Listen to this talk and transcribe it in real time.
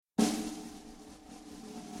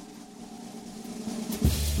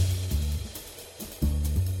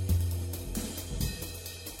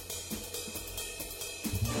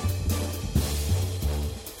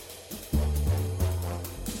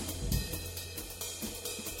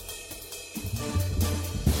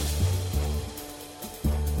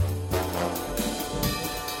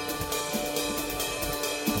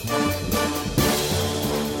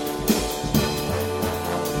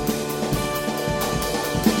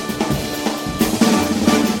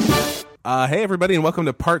Hey, everybody, and welcome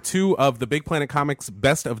to part 2 of the Big Planet Comics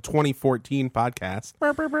Best of 2014 podcast.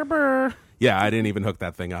 Burr, burr, burr, burr. Yeah, I didn't even hook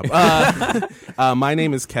that thing up. My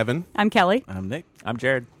name is Kevin. I'm Kelly. I'm Nick. I'm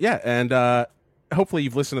Jared. Yeah, and hopefully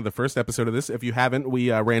you've listened to the first episode of this. If you haven't,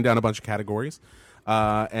 we ran down a bunch of categories,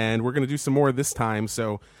 and we're going to do some more this time.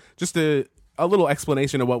 So just a little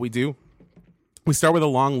explanation of what we do. We start with a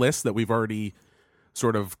long list that we've already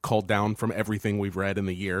sort of culled down from everything we've read in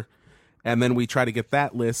the year. And then we try to get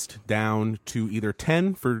that list down to either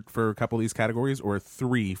 10 for a couple of these categories or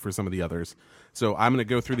 3 for some of the others. So I'm going to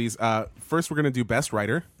go through these. First, we're going to do Best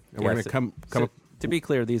Writer. And we're going to come up. To be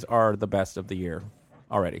clear, these are the best of the year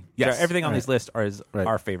already. Yes. So everything on these lists is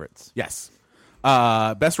our favorites. Yes.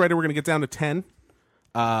 Best Writer, we're going to get down to 10.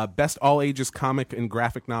 Best All Ages Comic and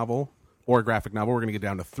Graphic Novel or Graphic Novel, we're going to get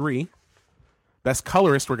down to 3. Best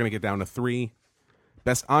Colorist, we're going to get down to 3.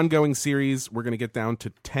 Best Ongoing Series, we're going to get down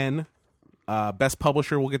to 10. Best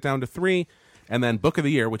Publisher, we'll get down to 3. And then Book of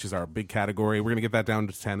the Year, which is our big category, we're going to get that down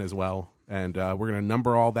to 10 as well. And we're going to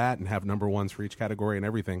number all that and have number ones for each category and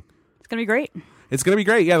everything. It's going to be great. It's going to be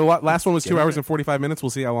great. Yeah, the last one was 2 hours and 45 minutes. We'll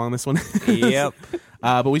see how long this one is. Yep.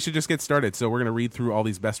 But we should just get started. So we're going to read through all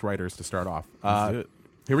these best writers to start off.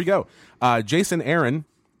 Here we go. Jason Aaron,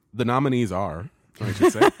 the nominees are, I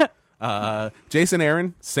should say. Jason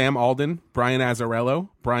Aaron, Sam Alden, Brian Azzarello,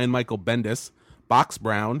 Brian Michael Bendis, Box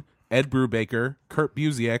Brown, Ed Brubaker, Kurt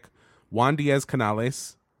Busiek, Juan Diaz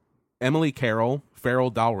Canales, Emily Carroll, Farrell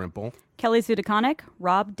Dalrymple, Kelly Sudaconic,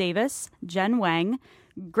 Rob Davis, Jen Wang,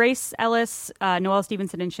 Grace Ellis, Noelle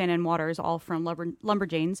Stevenson, and Shannon Waters, all from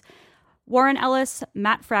Lumberjanes. Warren Ellis,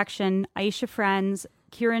 Matt Fraction, Aisha Franz,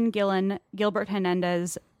 Kieran Gillen, Gilbert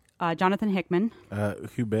Hernandez, Jonathan Hickman.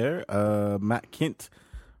 Hubert, Matt Kint,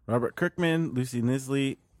 Robert Kirkman, Lucy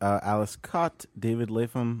Nisley, Alice Cott, David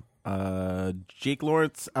Latham, Jake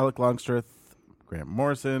Lawrence, Alec Longstreth, Grant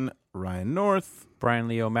Morrison, Ryan North, Brian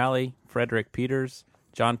Lee O'Malley, Frederick Peters,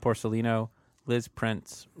 John Porcelino, Liz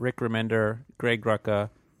Prince, Rick Remender, Greg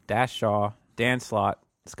Rucka, Dash Shaw, Dan Slott,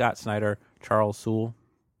 Scott Snyder, Charles Sewell,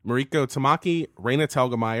 Mariko Tamaki, Raina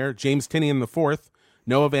Telgemeier, James Tinian IV,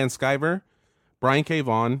 Noah Van Sciver, Brian K.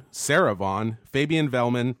 Vaughan, Sarah Vaughn, Fabian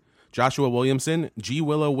Vellman, Joshua Williamson, G.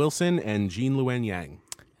 Willow Wilson, and Jean Luen Yang.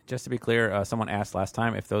 Just to be clear, someone asked last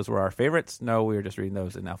time if those were our favorites. No, we were just reading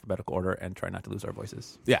those in alphabetical order and trying not to lose our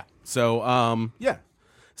voices. Yeah. So,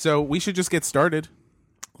 So we should just get started.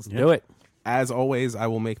 Let's do it. As always, I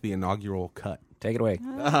will make the inaugural cut. Take it away.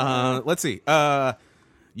 Let's see.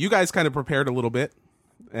 You guys kind of prepared a little bit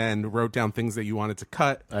and wrote down things that you wanted to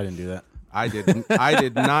cut. I didn't do that. I didn't. I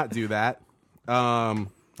did not do that. I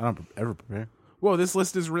don't ever prepare. Whoa, this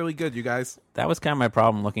list is really good, you guys. That was kind of my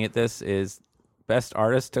problem looking at this is Best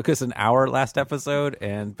Artist took us an hour last episode,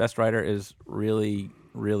 and Best Writer is really,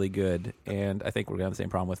 really good. And I think we're going to have the same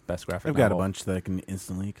problem with Best Graphic I've got a bunch that I can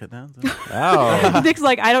instantly cut down. So. Oh. Nick's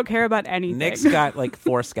like, I don't care about anything. Nick's got like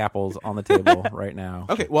 4 scalpels on the table right now.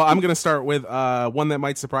 Okay, well, I'm going to start with one that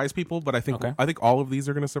might surprise people, but I think all of these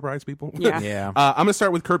are going to surprise people. Yeah. Yeah. I'm going to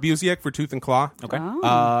start with Kurt Busiek for Tooth and Claw. Okay.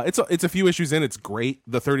 Oh. It's a few issues in. It's great.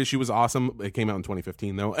 The 3rd issue was awesome. It came out in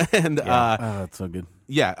 2015 though, and that's so good.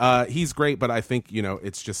 yeah, he's great. But I think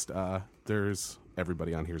it's just there's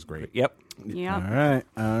everybody on here is great. Yep. Yeah.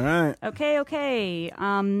 All right. Okay.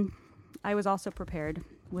 I was also prepared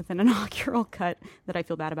with an inaugural cut that I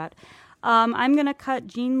feel bad about. I'm going to cut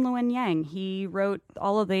Jean Luen Yang. He wrote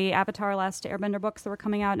all of the Avatar Last Airbender books that were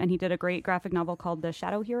coming out, and he did a great graphic novel called The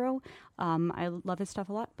Shadow Hero. I love his stuff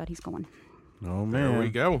a lot, but he's going. Oh, man. There we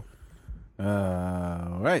go.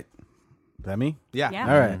 All right. Is that me? Yeah.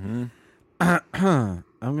 Yeah. All right. I'm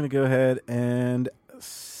going to go ahead and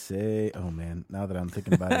say, oh, man, now that I'm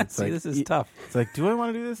thinking about it, it's See, like, this is tough. It's like, do I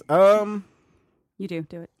want to do this? You do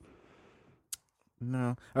it.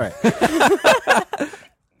 No. All right.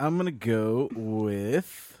 I'm going to go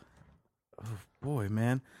with, oh, boy,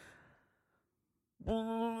 man.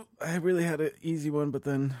 I really had an easy one, but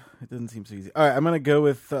then it doesn't seem so easy. All right, I'm going to go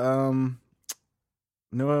with Noah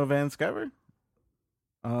Van Sciver.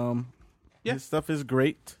 His stuff is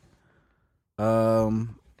great.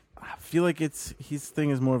 I feel like his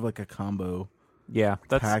thing is more of like a combo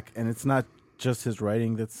pack, and it's not just his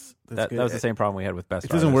writing that's good. That was the same problem we had with Best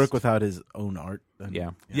It doesn't Artist. work without his own art.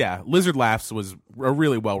 Yeah. Lizard Laughs was a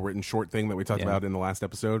really well written short thing that we talked about in the last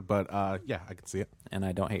episode, but yeah, I can see it. And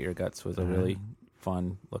I Don't Hate Your Guts was a really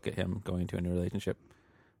fun look at him going into a new relationship.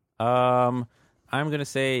 I'm going to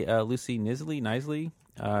say Lucy Nisley.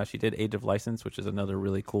 She did Age of License, which is another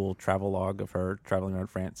really cool travel log of her traveling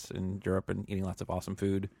around France and Europe and eating lots of awesome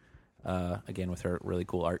food. Again, with her really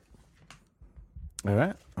cool art. All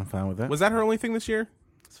right, I'm fine with that. Was that her only thing this year?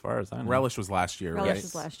 as far as I know. Relish was last year. Relish right?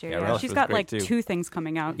 was last year. Yeah, Yeah, Relish she's was got great, like too. 2 things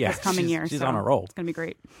coming out Yeah, this coming year. she's so on a roll. It's gonna be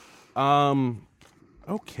great.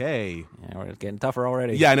 Okay. Yeah, we're getting tougher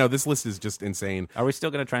already. Yeah, I know this list is just insane. Are we still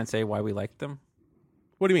going to try and say why we liked them?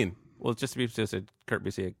 What do you mean? Well, just to be just a Kurt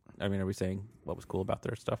Busiek. I mean, are we saying what was cool about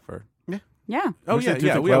their stuff? Or Yeah. Oh We yeah, said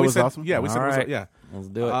yeah. Tooth We was said awesome. yeah. We said All it was- right. yeah. let's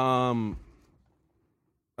do it.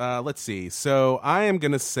 Let's see. So I am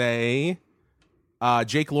gonna say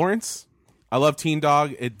Jake Lawrence. I love Teen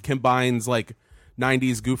Dog. It combines like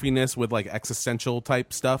 90s goofiness with like existential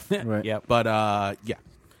type stuff. Right. Yep. But yeah.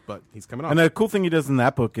 But he's coming on. And the cool thing he does in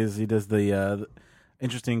that book is he does the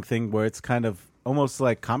interesting thing where it's kind of almost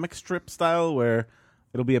like comic strip style, where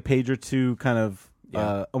it'll be a page or two, kind of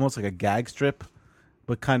almost like a gag strip,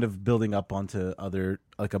 but kind of building up onto other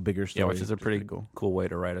like a bigger story. Yeah, which is a pretty cool. cool way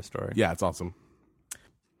to write a story. Yeah, it's awesome.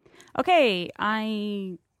 Okay,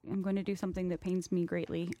 I am going to do something that pains me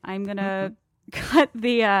greatly. I'm going to cut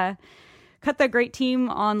the great team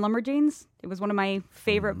on Lumberjanes. It was one of my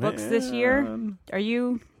favorite books this year. Are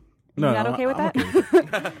you No, not okay with I'm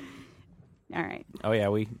that? All right. Oh yeah,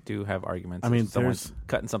 we do have arguments. I mean, if someone's there's-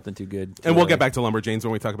 cutting something too good. And we'll get back to Lumberjanes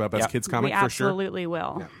when we talk about Best Yep. Kids comic We for sure. absolutely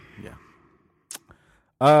will. Yeah.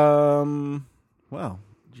 Well,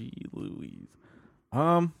 gee Louise.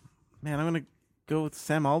 Man, I'm gonna go with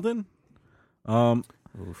Sam Alden. I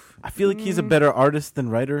feel like he's a better artist than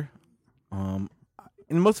writer. And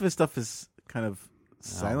most of his stuff is kind of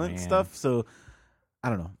silent man. stuff, so I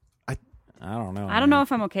don't know. I don't know. I don't know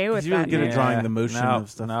if I'm okay with He's really that. good yet. at drawing the motion No, of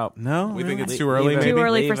stuff. no. No, We think really? it's too early. Leave it. Too Maybe?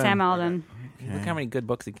 early for Leave him. Sam Alden. Look how many good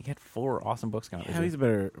books he can get. 4 awesome books coming out. Yeah, this he's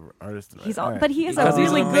year. a better artist. Than He's writer. all, but he is a Because he's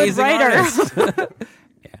really an good amazing writer. artist.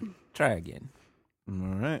 Yeah, try again. All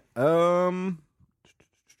right.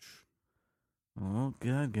 Oh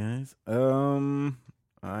god, guys. I'm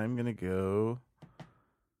gonna go.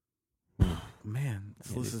 Man,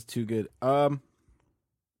 this list is too good.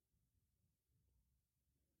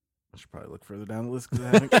 I should probably look further down the list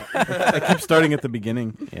because I keep starting at the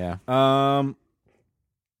beginning. Yeah. I'm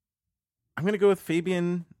gonna go with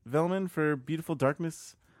Fabian Velleman for Beautiful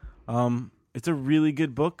Darkness. It's a really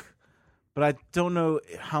good book, but I don't know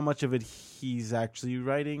how much of it he's actually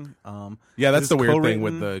writing. Yeah, that's It's the weird thing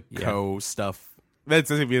with co-written. the co stuff.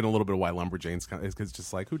 That's even a little bit of why Lumberjanes is because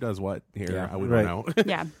just like who does what here. Yeah. We Right. don't know.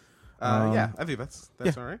 Yeah. Yeah, I think that's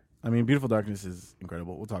yeah. all right. I mean, Beautiful Darkness is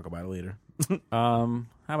incredible. We'll talk about it later. How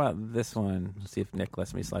about this one? Let's see if Nick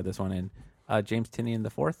lets me slide this one in. James Tinian the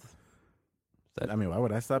Fourth. I mean, why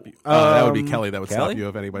would I stop you? That would be Kelly. That would Kelly? stop you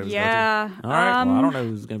if anybody was Yeah. All right. Well, I don't know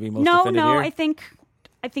who's going to be most No, offended no. here. I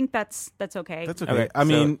think that's okay. That's okay. Okay, I so-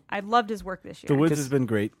 mean, I loved his work this year. The Woods Because- has been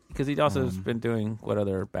great, Because he also has been doing what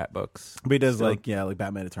other Bat books? but he does Still- like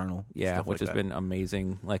Batman Eternal. Yeah, stuff which like has that. been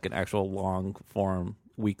amazing. Like an actual long form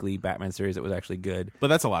weekly Batman series that was actually good. But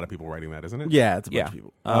that's a lot of people writing that, isn't it? Yeah, it's a bunch Yeah. of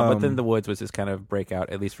people. But then The Woods was his kind of breakout,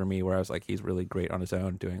 at least for me, where I was like, he's really great on his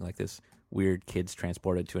own, doing like this weird kids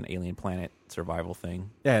transported to an alien planet survival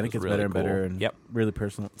thing. yeah, and was it gets really better and better, cool. and Yep. really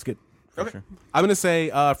personal. It's good. For Okay. sure. I'm gonna say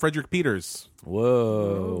Frederick Peters.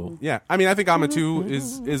 Whoa. Yeah, I mean, I think Amma 2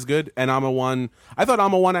 is good, and Amma 1. I thought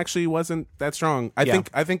Amma 1 actually wasn't that strong. I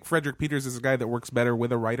think Frederick Peters is a guy that works better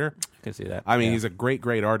with a writer. I can see that. I mean, Yeah. he's a great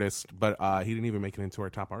artist, but he didn't even make it into our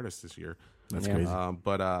top artists this year. That's Yeah. crazy.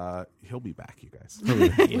 But he'll be back, you guys.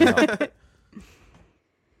 Yeah.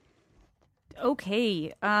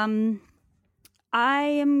 Okay. I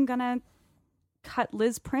am gonna cut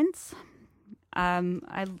Liz Prince.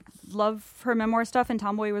 I love her memoir stuff, and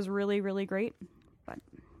Tomboy was really, really great. But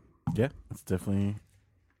Yeah, that's definitely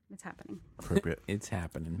it's happening. appropriate. It's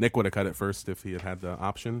happening. Nick would have cut it first if he had had the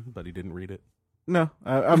option, but he didn't read it. No,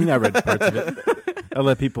 I mean I read parts of it. I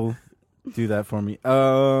let people do that for me.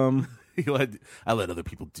 I let other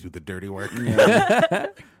people do the dirty work.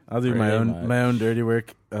 I'll do my Pretty own much. my own dirty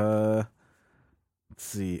work. Let's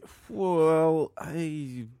see. Well,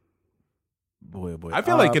 boy, oh boy. I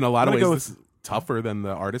feel like in a lot of I'm ways gonna go this is tougher than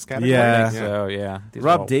the artist category. Yeah. So, yeah. These are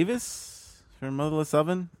Rob all- Davis from Motherless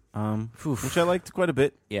Oven, which I liked quite a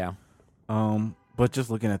bit. Yeah. But just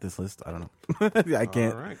looking at this list, I don't know. I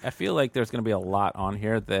can't. All right. I feel like there's going to be a lot on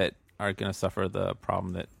here that are going to suffer the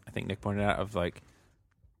problem that I think Nick pointed out of like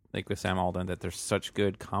with Sam Alden, that there's such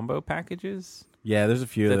good combo packages. Yeah, there's a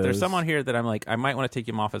few. That of there's those. some on here that I'm like, I might want to take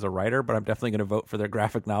him off as a writer, but I'm definitely going to vote for their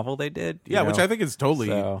graphic novel they did. you Yeah, know? which I think is totally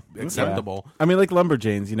So, acceptable. I mean, like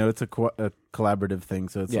Lumberjanes. You know, it's a collaborative thing,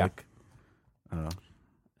 so it's Yeah. like I don't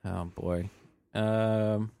know. Oh boy.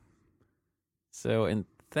 So in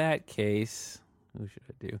that case, who should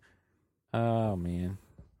I do? Oh man.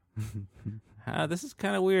 This is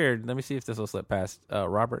kind of weird. Let me see if this will slip past.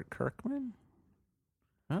 Robert Kirkman.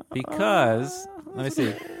 because let me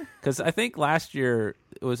see. Because I think last year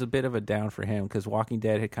it was a bit of a down for him because Walking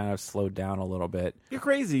Dead had kind of slowed down a little bit. You're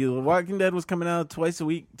crazy. The Walking Dead was coming out twice a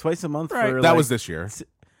week, twice a month. Right. For That like, was this year.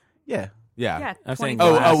 yeah. Yeah. Yeah. I'm saying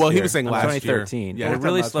 20. last he year. was saying last year. 2013. Yeah. It We're Talking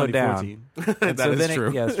really about slowed down. 2014. That is then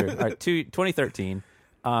true. yeah, that's true. All right, 2013.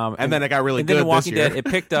 And then it got really and good then Walking this year. Dead, it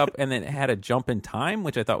picked up and then it had a jump in time,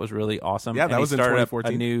 which I thought was really awesome. Yeah, And that he was in started up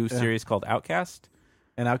 2014. a new series called Outcast.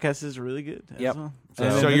 And Outcast is really good. As Yep. well. So-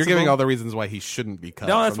 And So you're Invincible- giving all the reasons why he shouldn't be cut.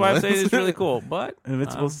 No, that's from why the I'm saying list. it's really cool. But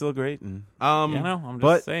Invincible's still great. And you know, I'm just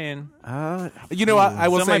But- saying. You know, I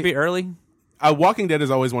will Some say might be early. Walking Dead is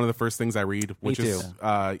always one of the first things I read, which too.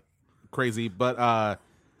 is crazy. But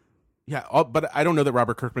but I don't know that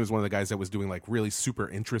Robert Kirkman is one of the guys that was doing like really super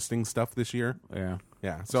interesting stuff this year. Yeah.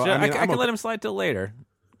 Yeah, so So I mean, I can let him slide till later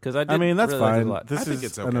because I I mean, that's really like it fine. a lot. This I think is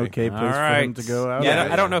it's an okay. okay place All for right. him to go out. Yeah,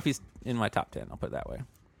 Yeah, I don't yeah. know if he's in my top 10. I'll put it that way.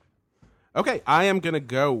 Okay, I am gonna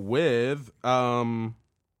go with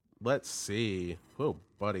let's see. Oh,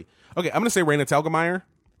 buddy. Okay, I'm gonna say Raina Telgemeier.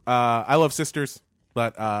 I love Sisters,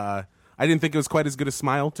 but I didn't think it was quite as good as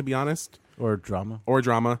Smile, to be honest, Or drama. or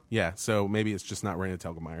Drama. Yeah, so maybe it's just not Raina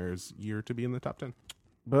Telgemeier's year to be in the top 10.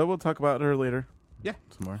 But we'll talk about her later. Yeah.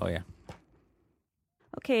 Some more. Oh yeah.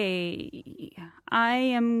 Okay, I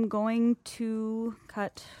am going to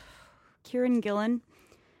cut Kieran Gillen.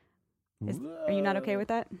 Are you not okay with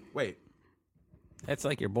that? Wait, That's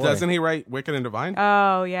like your boy. doesn't he write Wicked and Divine?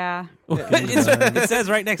 Oh yeah, it says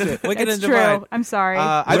right next to it. Wicked it's and true. Divine. I'm sorry.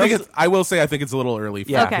 I think it's. I will say I think it's a little early.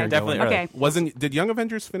 For Yeah, Okay. Kieran definitely Gillen. early. okay. Did Young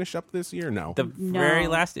Avengers finish up this year? No. The No. very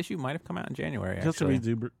last issue might have come out in January. He also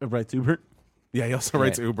Actually. writes Uber. Yeah, he also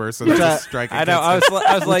writes Yeah. Uber, so Which that's a I- strike. I know. against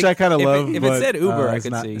I was like, which I kind of if love. If it but, said Uber, I it's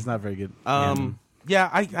could not, see. It's not very good. Yeah,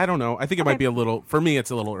 I don't know. I think it might be a little. For me,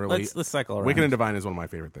 it's a little early. Let's cycle around. Wicked and Divine is one of my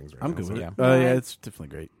favorite things. Right I'm now, good so- with yeah. it. Yeah, it's definitely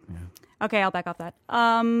great. Yeah. Okay, I'll back off that.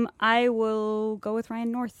 I will go with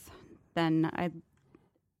Ryan North. Then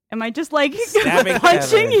am I just like Stabbing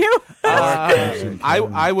punching Kevin. you?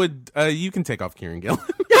 I would. You can take off Kieran Gillen.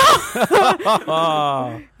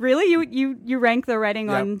 Oh, Really? You rank the writing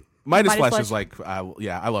Yeah. on Midas Flesh is like. I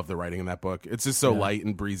love the writing in that book. It's just so Yeah. light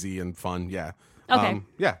and breezy and fun. Yeah. Okay.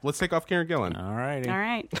 Yeah. Let's take off Kieran Gillen. all righty. all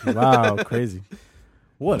right. Wow, crazy.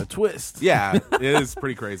 What a twist. Yeah, it is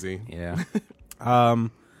pretty crazy. Yeah.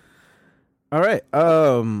 All right.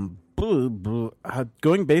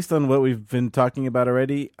 Going based on what we've been talking about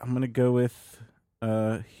already, I'm gonna go with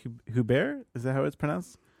Hubert. Is that how it's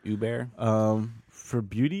pronounced? Uber. For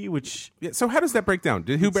Beauty, which Yeah. So how does that break down?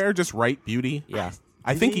 Did Hubert just write Beauty? Yeah.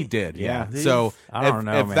 I think he he? did. Yeah. Yeah. So I don't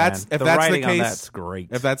know, if man. that's the the writing on case, that's great.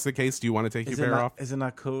 if that's the case, do you want to take is it Hubert not, off? is it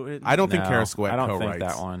not co-written? I don't think No, Kara Sweat I don't co-writes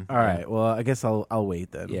think that one. All right. Well, I guess I'll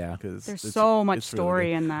wait then. Yeah. because There's so much story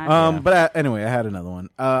Really in that. good. Yeah. But anyway, I had another one.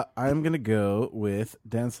 I'm gonna go with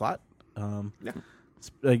Dan Slott.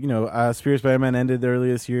 Spirit Spider-Man ended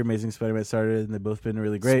earlier this year. Amazing Spider-Man started, and they've both been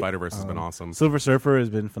really great. Spider-Verse has been awesome. Silver Surfer has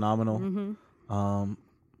been phenomenal. Mm-hmm.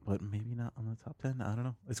 But maybe not on the top 10. I don't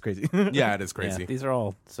know. It's crazy. Yeah, it is crazy. Yeah, these are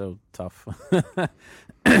all so tough.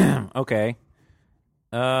 Okay.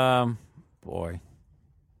 Boy.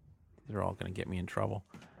 These are all going to get me in trouble.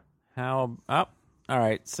 All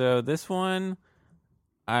right. So this one,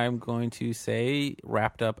 I'm going to say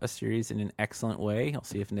wrapped up a series in an excellent way. I'll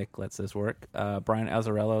see if Nick lets this work. Brian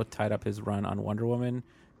Azzarello tied up his run on Wonder Woman,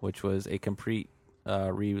 which was a complete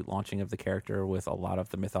relaunching of the character with a lot of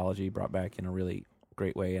the mythology brought back in a really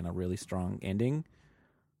great way and a really strong ending.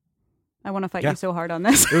 I want to fight Yeah. you so hard on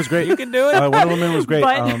this. It was great. You can do it. Wonder Woman was great.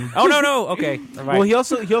 But- Oh no. Okay. Never mind. Well, he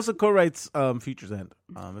also co-writes Futures End.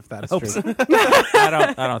 If that helps. True.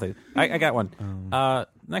 I don't think. I got one.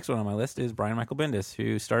 Next one on my list is Brian Michael Bendis,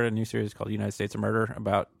 who started a new series called United States of Murder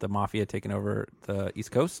about the mafia taking over the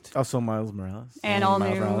East Coast. Also, Miles Morales. And all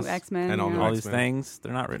Miles new Morales. X-Men. And all you new know. All these X-Men. things,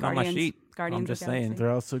 they're not written on my Guardians- sheet. Guardians I'm of just the saying. Galaxy.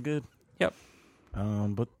 They're also good. Yep.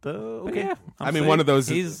 But But okay. yeah, I mean, saying one of those-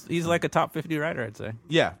 He's like a top 50 writer, I'd say.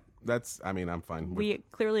 Yeah, I'm fine. with- We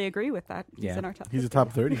clearly agree with that. He's Yeah. in our top. He's a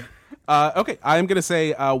top 30. Okay, I'm gonna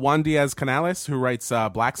say Juan Diaz Canales, who writes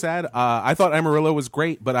Black Sad. I thought Amarillo was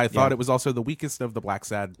great, but I thought Yeah. it was also the weakest of the Black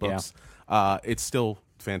Sad books. It's still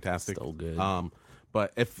fantastic, Still good.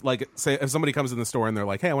 But if if somebody comes in the store and they're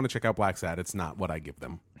like, "Hey, I want to check out Black Sad," it's not what I give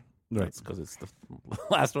them. Right. Because it's the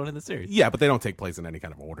last one in the series. Yeah, but they don't take place in any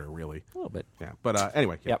kind of order, really. A little bit. Yeah, but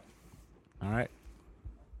anyway. Yeah. Yep. All right.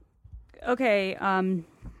 Okay.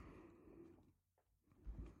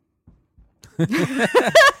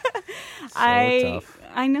 tough.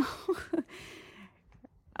 I know.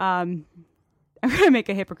 I'm gonna make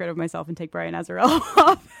a hypocrite of myself and take Brian Azzarello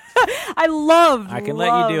off. I can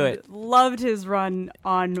let you do it. Loved his run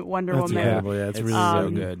on Wonder That's Woman. incredible. Yeah, it's really so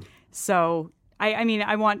good. good. So I mean,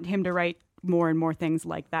 I want him to write more and more things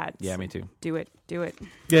like that. Yeah, me too. Do it. Yeah,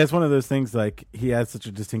 it's one of those things. Like he had such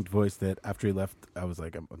a distinct voice that after he left, I was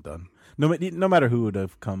like, I'm done. No matter who would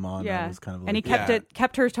have come on, I was kind of like, and he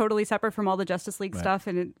kept her totally separate from all the Justice League stuff,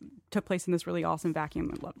 and it took place in this really awesome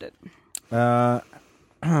vacuum. I loved it.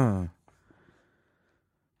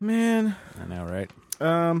 Man, I know, right?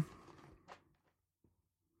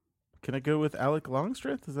 can I go with Alec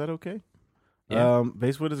Longstreth? Is that okay? Yeah.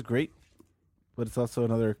 Basewood is great, but it's also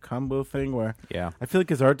another combo thing where Yeah. I feel like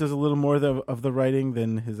his art does a little more of the writing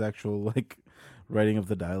than his actual like writing of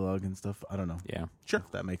the dialogue and stuff. I don't know. Yeah. Sure.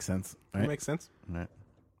 If that makes sense. That Right? makes sense. Right.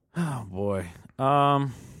 Oh boy. Oh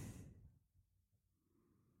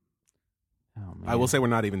man. I will say we're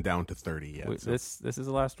not even down to 30 yet. Wait, so- this is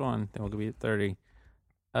the last one. Then we'll be at 30.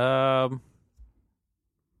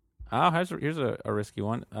 Here's a risky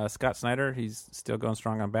one. Scott Snyder, he's still going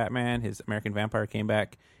strong on Batman. His American Vampire came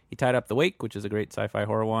back. He tied up The Wake, which is a great sci-fi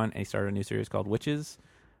horror one, and he started a new series called Witches.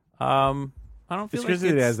 I don't feel It's like crazy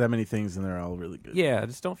that it it's, has that many things and they're all really good. yeah, I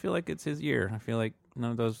just don't feel like it's his year. I feel like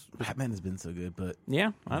none of those. Batman has been so good, but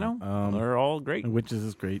Yeah, I know. Um, They're all great. Witches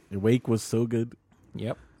is great. Wake was so good.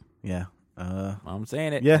 Yep, Yeah. I'm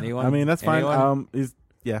saying it. Yeah. Anyone? I mean, that's fine. Anyone?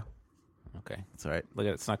 Yeah, Okay, it's all right. look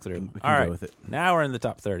at it, snuck through. We can All go right, with it. now we're in the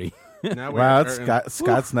top 30. Now Wow, we're- that's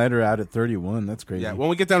Scott Snyder out at 31. That's crazy. Yeah, when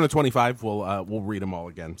we get down to 25, we'll read them all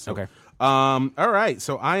again. So, Okay. All right.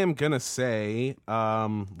 So I am gonna say,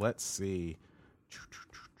 let's see.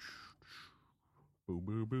 Boo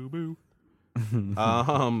boo boo boo.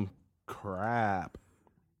 Crap.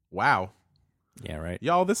 Wow, Yeah, right.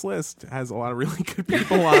 y'all. This list has a lot of really good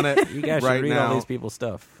people on it. You guys should right read now. all these people's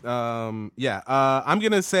stuff. Yeah. I'm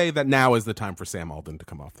gonna say that now is the time for Sam Alden to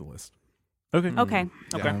come off the list. Okay. Okay.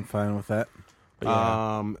 Yeah. I'm fine with that. But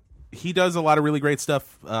yeah. He does a lot of really great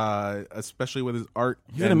stuff, especially with his art.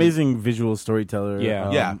 He's an amazing visual storyteller.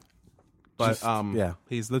 Yeah. Yeah. But just- yeah.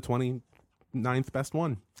 he's the 29th best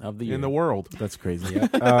one Of the year. in the world. That's crazy.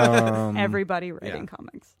 Everybody writing yeah.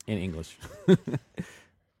 comics. In English.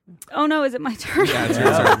 Oh no, is it my turn? Yeah, it's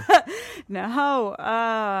your turn. No.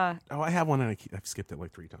 Oh, I have one and I've skipped it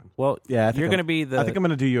like 3 times. Well, Yeah, I think you're I'm- going to be the I think I'm going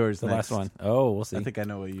to do yours the next. last one. Oh, we'll see. I think I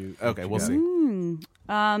know what you. Okay, we'll got. see.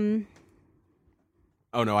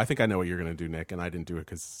 Oh no, I think I know what you're gonna do, Nick, and I didn't do it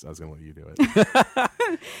because I was gonna let you do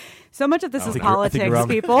it. So much of this I is think you're- I think you're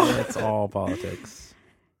politics, wrong. people. It's all politics.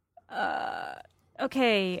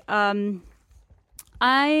 Okay.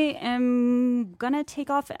 I am gonna take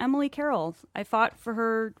off Emily Carroll. I fought for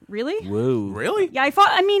her. Really? Whoa. Really? Yeah, I fought.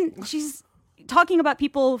 I mean, she's talking about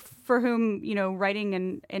people for whom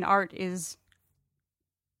writing and art is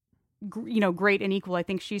great and equal. I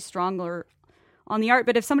think she's stronger on the art.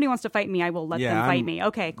 But if somebody wants to fight me, I will let Yeah, them fight I'm- me.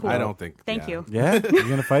 Okay, cool. I don't think. Thank yeah. you. Yeah, you're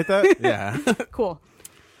going to fight that? Yeah. Cool.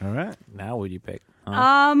 All right. Now what do you pick?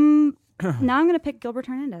 Huh? Now I'm gonna pick Gilbert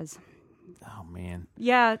Hernandez. Oh, man.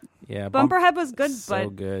 Yeah, Yeah. Bumperhead was good, So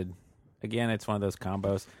but good. Again, it's one of those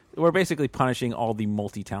combos. We're basically punishing all the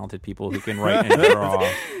multi-talented people who can write and draw.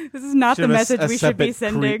 this is not the message we should be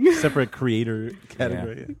sending. separate creator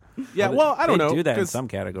category. Yeah. Well, I don't they know. do that in 'cause, some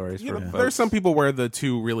categories. you For know, folks. there's some people where the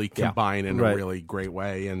two really combine in Right. a really great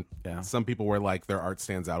way, and Yeah. some people where like their art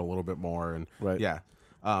stands out a little bit more. And Right. yeah,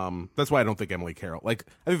 that's why I don't think Emily Carroll. Like,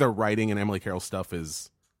 I think the writing and Emily Carroll stuff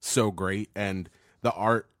is so great, and the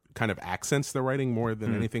art kind of accents the writing more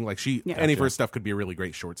than anything. Like any of her stuff could be a really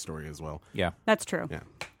great short story as well. Yeah. That's true. Yeah.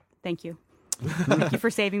 Thank you. Thank you for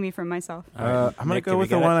saving me from myself. All right. I'm going to Nick, go have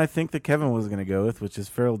with you the got one it? I think that Kevin was going to go with, which is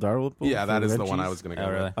Farrell Darwell. Yeah, that for is the Red one I Cheese. was going to Oh,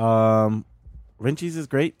 go really? with. Wrenchies is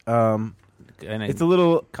great. And It's a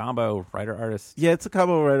little, combo writer-artist. yeah, it's a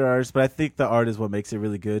combo writer artist, but I think the art is what makes it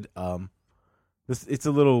really good. It's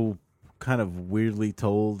a little kind of weirdly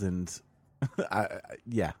told, and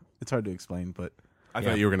yeah, it's hard to explain, but I Yeah.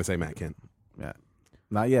 thought you were going to say Matt Kent. yeah,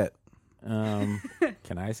 not yet.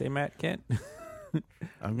 Can I say Matt Kent?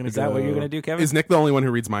 I'm gonna. Is that what you're going to do, Kevin? Is Nick the only one who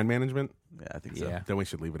reads mind management? Yeah, I think so. Yeah. Then we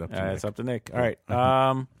should leave it up to Nick. It's up to Nick. All right.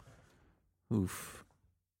 Oof.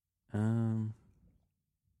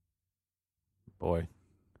 Boy.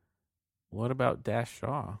 What about Dash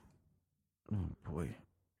Shaw? Oh boy.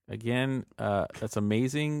 Again, that's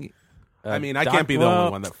amazing. I mean, I can't be the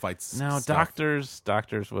only one that fights. No, stuff.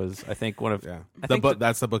 Doctors was, I think, one of. Yeah, I think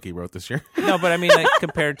that's the book he wrote this year. No, but I mean, like,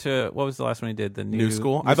 compared to what was the last one he did? The New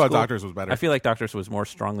School. I thought School? Doctors was better. I feel like Doctors was more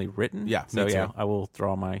strongly written. Yeah, So me too. yeah, I will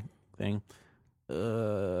draw my thing.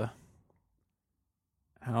 How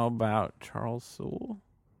about Charles Soule?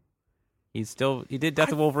 He did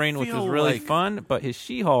Death of Wolverine, which was feel really like- fun, but his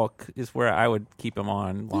She-Hulk is where I would keep him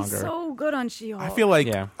on longer. He's so good on She-Hulk. I feel like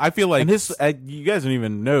Yeah. And his, you guys don't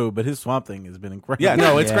even know, but his Swamp Thing has been incredible. yeah,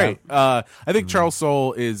 no, it's Yeah. great. I think Charles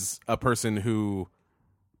Soule is a person who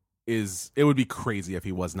is. It would be crazy if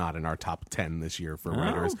he was not in our top 10 this year for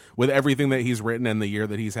writers with everything that he's written and the year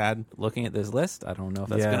that he's had. Looking at this list, I don't know if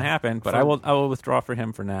that's Yeah. going to happen, but I will withdraw for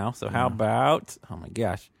him for now. So how about? Oh my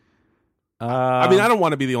gosh. I mean, I don't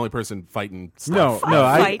want to be the only person fighting stuff. No,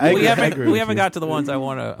 I Fight. agree. we I haven't agree we with haven't you. got to the ones I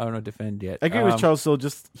want to defend yet. I agree with Charles Soule.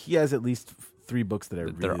 Just he has at least 3 books that I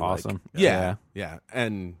really They're like. awesome. Yeah,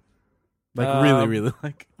 and Really, really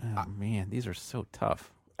like. Oh, man, these are so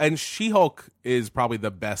tough. She-Hulk is probably the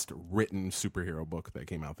best written superhero book that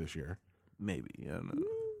came out this year. Maybe I don't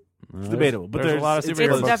know. It's debatable, but there's a lot of it's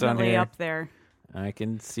superhero it's books on definitely here. up there. I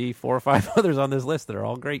can see 4 or 5 others on this list that are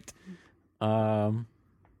all great. Oh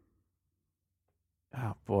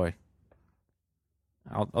boy,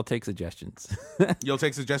 I'll take suggestions. You'll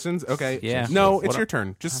take suggestions? Okay. Yeah. No, What it's a- your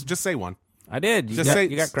turn. Just say one. I did. You Just got, say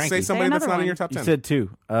you got cranky. say somebody that's another not in one. your top You 10. said 2.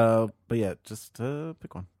 But yeah, just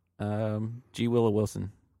pick one. G. Willow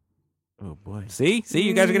Wilson. Oh boy. See,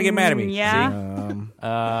 you guys are gonna get mad at me. Yeah. See?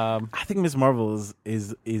 I think Miss Marvel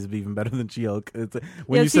is even better than She-Hulk. When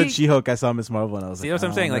Yeah, you said see- She-Hulk, I saw Miss Marvel and I was See like, what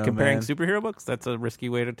I'm saying? Like no, comparing man. superhero books, that's a risky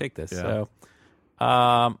way to take this. Yeah. So,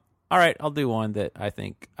 all right, I'll do one that I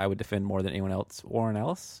think I would defend more than anyone else. Warren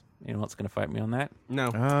Ellis. Anyone else going to fight me on that?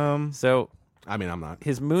 No. So I mean, I'm not.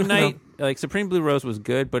 his Moon Knight, like Supreme Blue Rose, was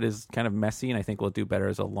good, but is kind of messy, and I think we'll do better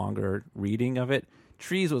as a longer reading of it.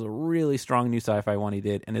 Trees was a really strong new sci-fi one he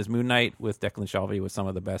did, and his Moon Knight with Declan Shalvey was some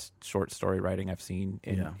of the best short story writing I've seen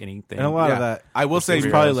in anything. And a lot Yeah. of that, I will say he's superheroes.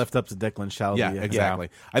 probably left up to Declan Shalvey. Yeah, exactly.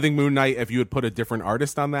 I think Moon Knight, if you had put a different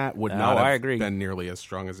artist on that, would No, not I have agree. been nearly as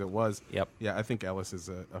strong as it was. Yep. Yeah, I think Ellis is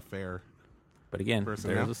a fair. But again,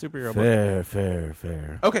 Person there's now. a superhero book.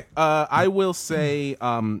 Fair. Okay, I will say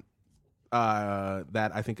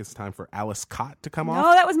that I think it's time for Alice Cott to come No,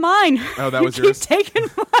 off. that was mine. Oh, that You was keep yours? taking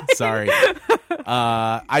mine. Sorry.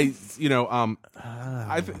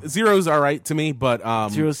 Zero's all right to me, but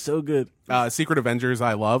Zero's so good. Secret Avengers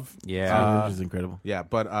I love. Yeah. Which is incredible. Yeah,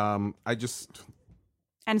 but I just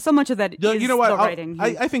And so much of that is you know what? the writing.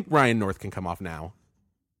 I think Ryan North can come off now.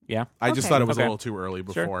 Yeah. I just Okay. thought it was a Okay. little too early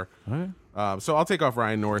Sure. before. Okay. So I'll take off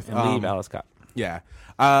Ryan North. And leave Alice Cott. Yeah.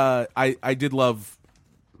 I did love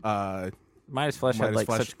Midas Flesh had Midas like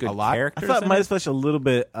Flesh such good a lot. I characters. thought in Midas it. Flesh a little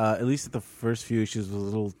bit, at least at the first few issues, was a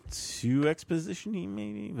little too exposition-y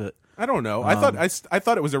maybe, but I don't know. I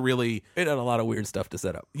thought it was a really It had a lot of weird stuff to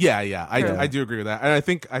set up. yeah. True. I do agree with that, and I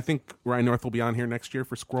think Ryan North will be on here next year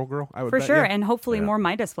for Squirrel Girl. I would For bet, sure, yeah. and hopefully more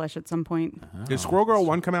Midas Flesh at some point. Did Squirrel Girl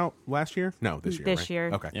 1 come out last year? No, this year. This right?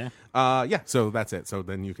 year. Okay. Yeah. Yeah. So that's it. So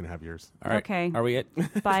then you can have yours. All right. Okay. Are we at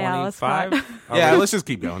Bye, Alice 25? Scott. Yeah. Let's just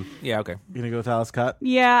keep going. Yeah, okay. you're going to go with Alice Cott?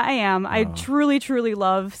 Yeah, I am. I truly, truly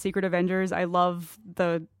love Secret Avengers. I love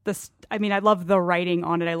I love the writing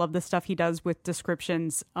on it. I love the stuff he does with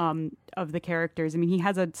descriptions of the characters. I mean, he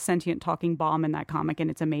has a sentient talking bomb in that comic, and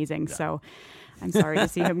it's amazing. So I'm sorry to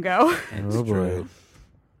see him go. Oh, boy.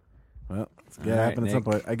 Well, it's going to All right, happen at some Nick.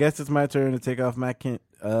 point. I guess it's my turn to take off Matt Kent.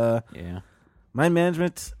 Yeah. Mind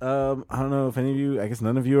Management, I don't know if any of you, I guess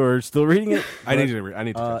none of you are still reading it. I but, need to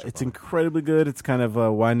catch up. it's on it. incredibly good. It's kind of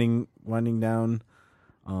winding down,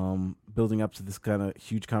 building up to this kind of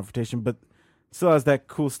huge confrontation, but still has that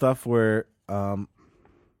cool stuff where I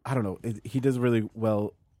don't know. He does really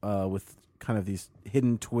well with kind of these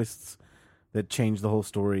hidden twists that change the whole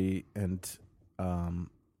story and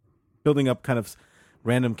building up kind of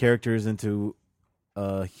random characters into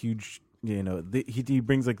a huge. He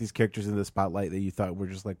brings like these characters into the spotlight that you thought were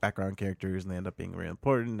just like background characters, and they end up being really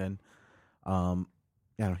important. And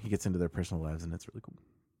he gets into their personal lives, and it's really cool.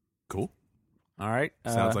 Cool. All right.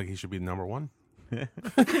 Sounds like he should be number 1.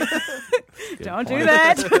 Don't do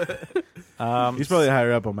that. He's probably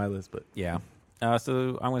higher up on my list, but Yeah.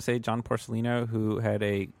 So I'm going to say John Porcellino, who had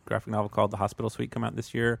a graphic novel called The Hospital Suite come out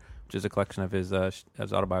this year, which is a collection of his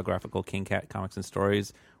autobiographical King Cat comics and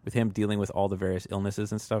stories, with him dealing with all the various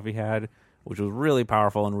illnesses and stuff he had, which was really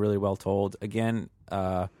powerful and really well told. Again,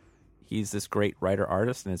 he's this great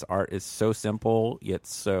writer-artist, and his art is so simple, yet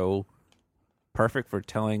so perfect for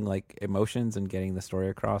telling like emotions and getting the story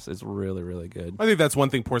across. Is really, really good. I think that's one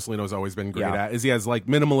thing Porcelino's always been great Yeah. at, is he has like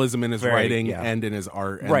minimalism in his Very, writing yeah. and in his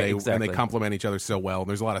art, and Right, they exactly. complement each other so well.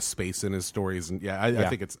 There's a lot of space in his stories, and I Yeah.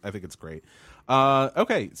 think it's great.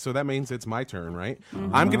 Okay, so that means it's my turn, right?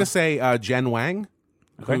 I'm gonna say Jen Wang,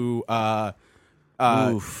 Okay.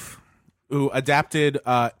 who adapted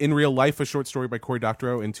In Real Life, a short story by Cory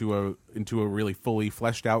Doctorow, into a really fully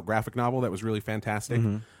fleshed out graphic novel that was really fantastic.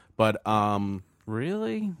 But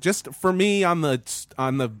Really? just for me on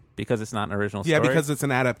the Because it's not an original story? yeah, because it's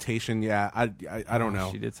an adaptation. Yeah, I don't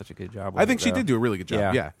know. She did such a good job. I think she did do a really good job.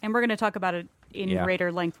 Yeah. Yeah. And we're going to talk about it in Yeah.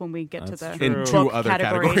 greater length when we get That's to the true. In two book other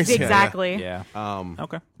categories. categories. Yeah, yeah. Exactly. Yeah.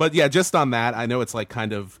 Okay. But yeah, just on that, I know it's like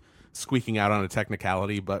kind of squeaking out on a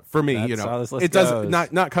technicality, but for me, That's how this list it does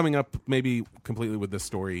goes. not coming up maybe completely with this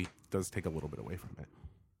story does take a little bit away from it.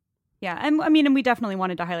 Yeah, and I mean, and we definitely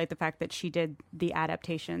wanted to highlight the fact that she did the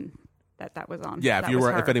adaptation that was on. Yeah, That was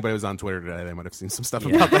her. if anybody was on Twitter today, they might have seen some stuff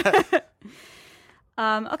Yeah. about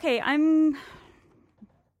that. Okay,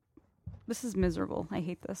 This is miserable. I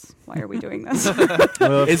hate this. Why are we doing this?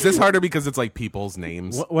 Well, Is this harder because it's like people's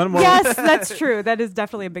names? one more. Yes, that's true. That is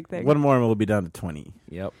definitely a big thing. One more, and we'll be down to 20.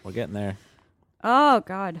 Yep. We're getting there. Oh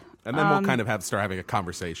God. And then we'll kind of start having a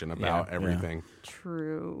conversation about Yeah. everything.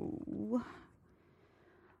 True.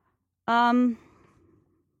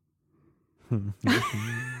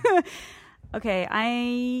 Okay,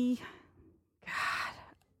 I'm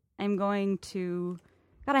going to.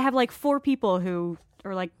 God, I have like 4 people who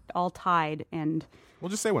are like all tied, and We'll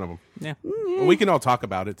just say one of them. Yeah. Well, we can all talk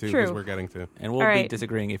about it too because True. we're getting to. And we'll All be right.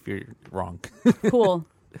 disagreeing if you're wrong. cool.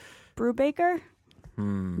 Brubaker.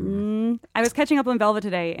 I was catching up on Velvet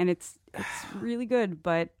today, and it's really good,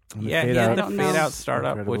 but Yeah, Fade he had Out. the I don't Fade know. Out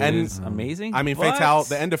startup, which And- is amazing. I mean, What? Fatale.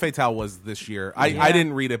 The end of Fatale was this year. I Yeah.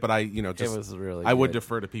 didn't read it, but I It just was really I would good.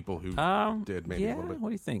 defer to people who did maybe yeah. a little bit. What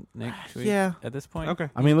do you think, Nick? Should we- Yeah. At this point? Okay.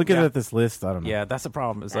 I mean, looking Yeah. at this list, I don't know. Yeah, that's the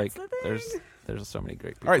problem. It's That's like the thing. there's so many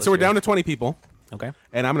great people. All right, so we're down to 20 people, Okay.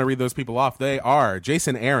 and I'm going to read those people off. They are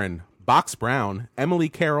Jason Aaron, Box Brown, Emily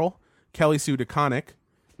Carroll, Kelly Sue DeConnick,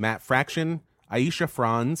 Matt Fraction, Aisha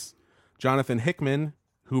Franz, Jonathan Hickman,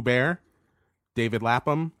 Hubert, David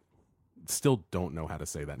Lapham. Still don't know how to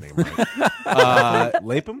say that name right.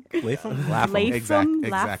 Lapham? Lapham? Lapham?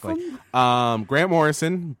 Exactly. Grant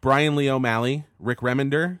Morrison, Brian Lee O'Malley, Rick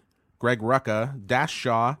Remender, Greg Rucka, Dash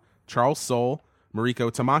Shaw, Charles Soule, Mariko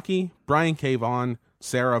Tamaki, Brian K. Vaughn,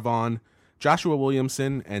 Sarah Vaughn, Joshua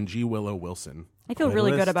Williamson, and G. Willow Wilson. I feel Quite a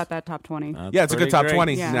really list. good about that top 20. Yeah, it's a good top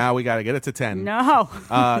 20. Yeah. Now we got to get it to 10. No.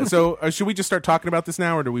 So should we just start talking about this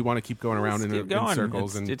now, or do we want to keep going around Let's in keep going.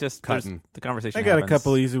 circles It's- and it just cutting? the conversation. I got a happens.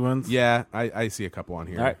 couple easy ones. Yeah, I see a couple on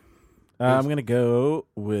here. All right. I'm going to go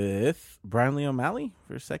with Brian Lee O'Malley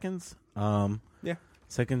for seconds. Yeah.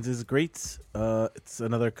 Seconds is great. It's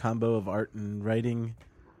another combo of art and writing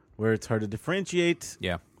where it's hard to differentiate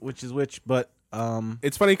Yeah. which is which, but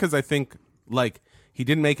It's funny because I think like he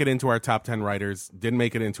didn't make it into our top 10 writers, didn't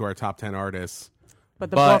make it into our top 10 artists, But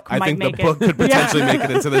the but book I might think make the book it. could potentially make it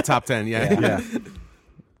into the top 10. Yeah. yeah.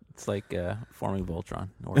 It's like forming Voltron.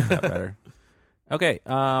 It works out better. Okay.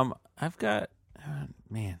 I've got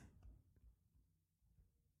man.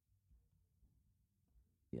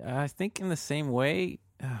 Yeah, I think in the same way.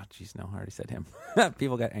 Oh, jeez, no, I already said him.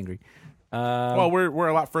 People got angry. Well, we're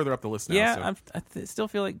a lot further up the list now. yeah, so. still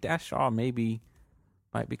feel like Dash Shaw might be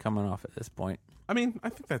coming off at this point. I mean, I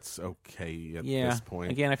think that's okay at Yeah. this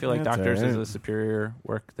point. Again, I feel like That's Doctors is alright. a superior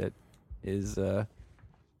work that is.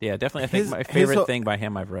 Yeah, definitely. I think His- my his favorite whole- thing by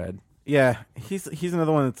him I've read. Yeah, he's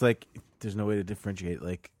another one that's like there's no way to differentiate.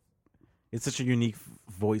 Like it's such a unique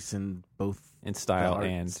voice in both In the style art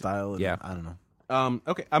and style. And, yeah. I don't know.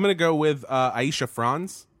 Okay, I'm gonna go with Aisha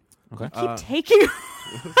Franz. Okay. Keep taking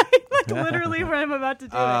like literally when I'm about to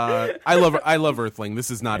do it. I love Earthling. This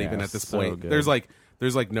is not Yeah, even at this so point. good. There's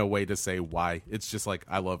like no way to say why. It's just like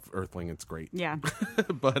I love Earthling. It's great. Yeah.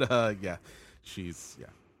 But yeah, she's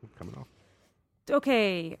coming off.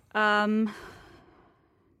 Okay.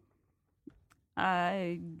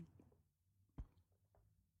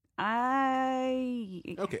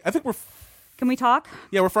 Okay, I think Can we talk?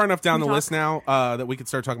 we're far enough down Can the we list now that we could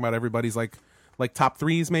start talking about everybody's like top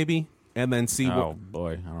threes maybe, and then see Oh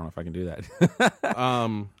boy, I don't know if I can do that.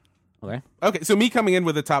 what. Okay. Okay, so me coming in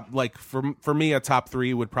with a top like for me a top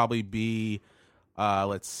three would probably be,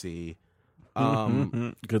 let's see,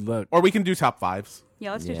 Good luck. or we can do top fives.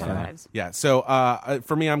 Yeah, let's do top Yeah. fives. Yeah. So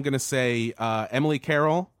for me, I'm gonna say Emily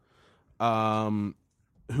Carroll,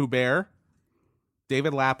 Hubert,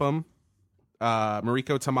 David Lapham,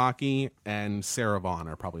 Mariko Tamaki, and Sarah Vaughn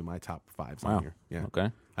are probably my top fives Wow. on here. Yeah.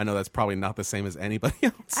 Okay. I know that's probably not the same as anybody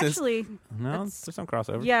else's. Actually, No, That's- there's some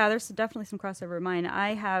crossover. yeah, there's definitely some crossover in mine.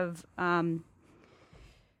 I have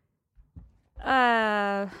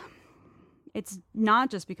it's not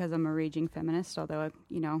just because I'm a raging feminist, although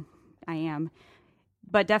I am,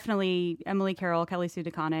 but definitely Emily Carroll, Kelly Sue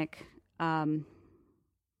DeConnick,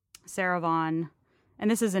 Sarah Vaughn,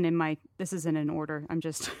 and this isn't in order. I'm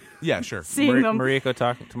just Yeah, sure. seeing them. Mariko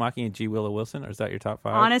Tamaki and G. Willow Wilson, or is that your top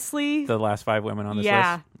five? Honestly, The last 5 women on this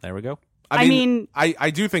Yeah. list? There we go. I mean, I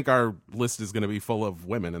do think our list is going to be full of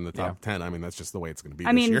women in the top 10. I mean, that's just the way it's going to be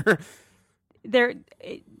this year.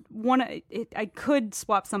 I could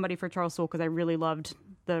swap somebody for Charles Soule because I really loved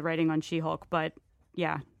the writing on She-Hulk, but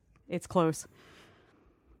yeah, it's close.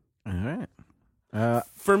 All right.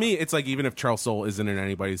 For me, it's like even if Charles Soule isn't in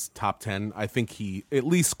anybody's top 10, I think he at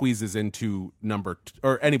least squeezes into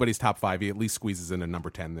or anybody's top 5. He at least squeezes into number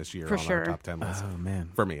 10 this year For on sure. our top 10 list. Oh,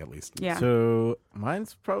 man. For me, at least. Yeah. So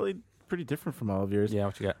mine's probably pretty different from all of yours. Yeah,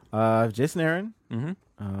 what you got? I have Jason Aaron,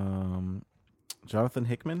 Mm-hmm. Jonathan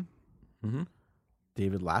Hickman, Mm-hmm.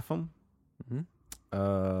 David Lapham,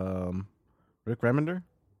 Mm-hmm. Rick Remender,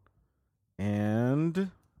 and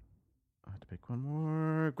I have to pick one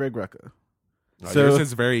more. Greg Rucka. So- Yours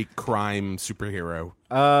is very crime superhero.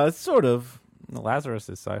 Sort of. Lazarus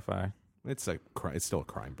is sci-fi. It's still a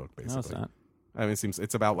crime book, basically. No, it's not. I mean,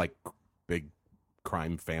 it's about like big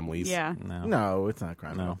crime families. Yeah. No, it's not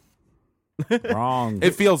crime. No. Wrong.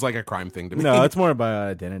 It feels like a crime thing to me. No, it's more about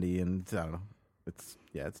identity, and I don't know. It's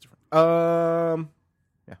different.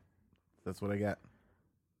 Yeah, that's what I got.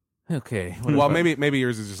 Okay. well, maybe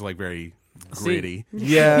yours is just like very gritty.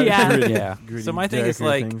 Yeah, Yeah. gritty, Yeah. gritty, So my thing is darker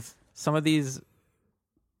like things. some of these,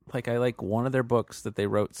 like I like one of their books that they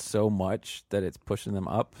wrote so much that it's pushing them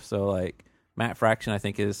up. So like Matt Fraction, I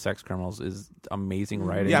think his Sex Criminals is amazing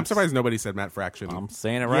writing. Yeah, I'm surprised nobody said Matt Fraction. I'm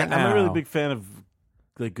saying it right now. I'm a really big fan of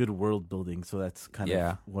like good world building, so that's kind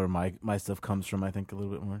Yeah. of where my stuff comes from. I think a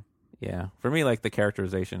little bit more. Yeah, for me, like the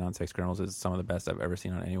characterization on Sex Criminals is some of the best I've ever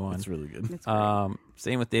seen on anyone. It's really good. It's great.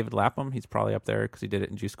 Same with David Lapham. He's probably up there because he did it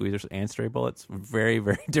in Juice Squeezers and Stray Bullets. Very,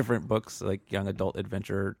 very different books, like young adult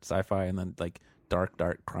adventure, sci-fi, and then like dark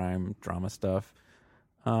crime drama stuff.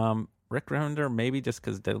 Rick Remender, maybe just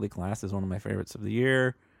because Deadly Class is one of my favorites of the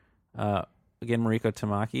year. Again, Mariko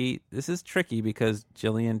Tamaki. This is tricky because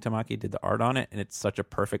Jillian Tamaki did the art on it, and it's such a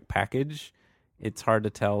perfect package. It's hard to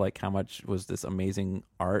tell like how much was this amazing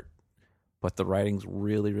art, but the writing's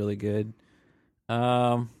really, really good.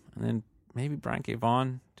 And then maybe Brian K.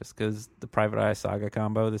 Vaughan, just because the Private Eye Saga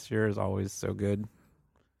combo this year is always so good.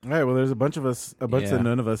 All right. Well, there's a bunch Yeah. that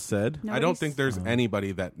none of us said. I don't think there's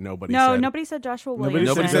anybody that nobody No, said. nobody said Joshua Williams.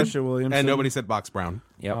 Nobody said said- Joshua Williamson, And nobody said Box Brown.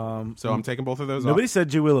 Yep. So I'm taking both of those Nobody off. said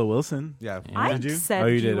G. Willow Wilson. Yeah. I Did you? said Oh,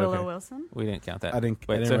 you G. did, Willow okay. Wilson. We didn't count that. I didn't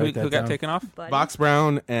Wait, write so who that got down. taken off? Buddy. Box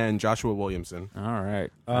Brown and Joshua Williamson. All right.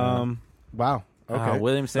 Wow. Okay.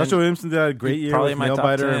 Williamson. Joshua Williamson did a great year probably with my top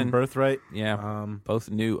Nailbiter 10. and Birthright. Yeah. Both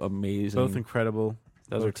new, amazing. Both incredible.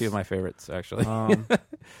 Those are two of my favorites, actually.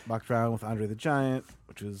 Box Brown with Andre the Giant,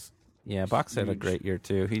 which was. yeah, Box had a huge. great year,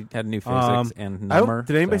 too. He had new physics and number.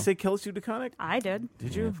 Did anybody so- say Kelly Sue DeConnick? I did.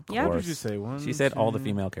 Did Yeah, you? of Yeah. What course. did you say? One. She said all the two-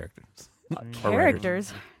 female characters.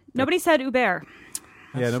 Characters. Nobody said Hubert.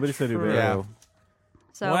 Yeah, nobody said Hubert. Yeah.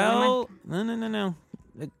 So well, no.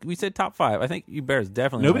 We said top 5. I think Hubert is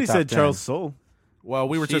definitely Nobody in my top said 10. Charles Soule. Well,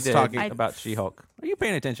 we were She just did talking. about She-Hulk. Are you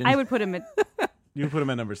paying attention? I would put him at. You put him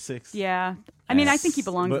at number 6. Yeah. I mean, I think he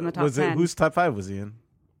belongs But in the top was it 10. whose top 5 was he in?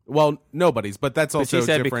 Well, nobody's, but that's But also she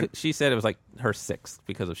said different. she said it was like her 6th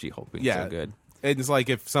because of She-Hulk being Yeah. so good. It's like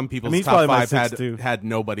if some people's I mean, he's top probably my 5 sixth, too. had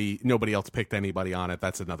nobody else picked anybody on it.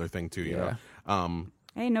 That's another thing too. You know.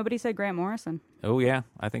 Hey, nobody said Grant Morrison. Oh yeah,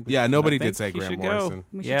 I think. Yeah, nobody I think did say he Grant should go. Morrison.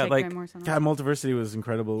 We should Yeah, take like Grant Morrison. God, Multiversity was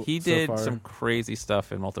incredible. he so did far. some crazy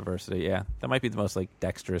stuff in Multiversity. Yeah, that might be the most like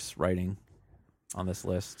dexterous writing on this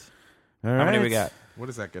list. All How many we right. got? What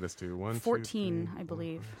does that get us to? 1, 2, 14, 3, I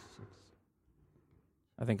believe.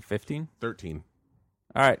 I think 15. 13.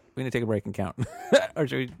 All right, we need to take a break and count. Or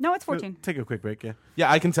should we? No, it's 14. Take a quick break, yeah.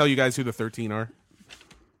 Yeah, I can tell you guys who the 13 are.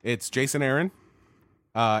 It's Jason Aaron,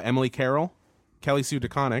 Emily Carroll, Kelly Sue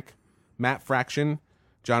DeConnick, Matt Fraction,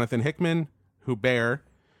 Jonathan Hickman, Hubert,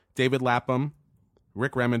 David Lapham,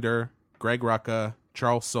 Rick Remender, Greg Rucka,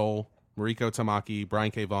 Charles Soule, Mariko Tamaki,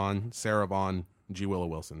 Brian K. Vaughan, Sarah Vaughn, G. Willow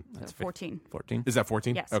Wilson. That's 14. 14. Is that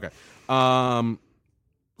 14? Yes. Okay.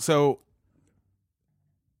 So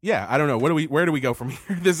yeah, I don't know. Where do we go from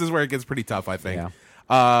here? This is where it gets pretty tough, I think.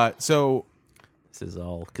 So This is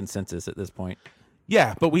all consensus at this point.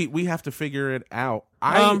 yeah, but we have to figure it out.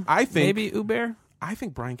 I think maybe Hubert. I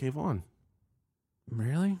think Brian K. Vaughan.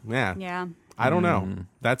 Really? Yeah. Yeah. I don't know.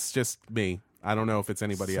 That's just me. I don't know if it's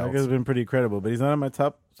anybody Saga's else. been pretty credible, but he's not in my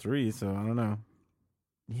top 3, so I don't know.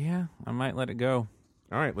 Yeah, I might let it go.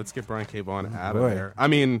 All right, let's get Brian K. Vaughan out boy. of there. I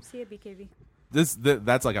mean, See you, BKV.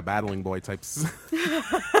 that's like a battling boy type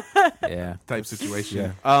Yeah. type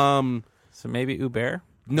situation. So maybe Hubert.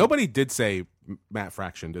 Nobody did say Matt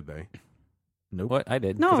Fraction, did they? Nope. What I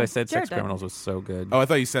did No, because I said Jared Sex did. Criminals was so good. Oh, I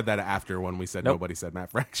thought you said that after when we said Nope. nobody said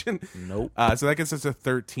Matt Fraction. Nope. So that gets us to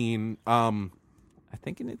 13. I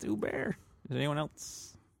think it's Hubert. Is there anyone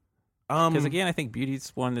else? Because again, I think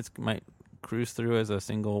Beauty's one that might cruise through as a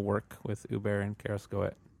single work with Hubert and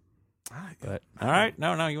Carrascoet. But all right,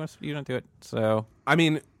 no, you don't do it. So I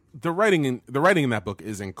mean, the writing in that book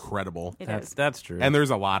is incredible. that's true. And there's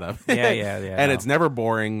a lot of yeah. And it's never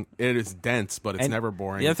boring. It is dense, but it's never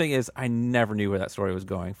boring. The other thing is, I never knew where that story was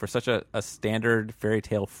going. For such a standard fairy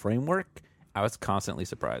tale framework, I was constantly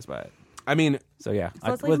surprised by it. I mean, so yeah, So I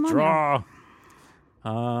let's leave him on withdraw.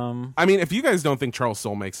 I mean, if you guys don't think Charles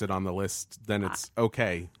Soule makes it on the list, then it's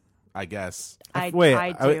okay, I guess. Wait,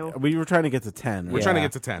 I do. we were trying to get to 10. We're right? trying to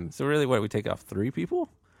get to 10. So really, what we take off 3 people?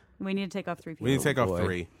 We need to take off 3 people. We need to take off boy.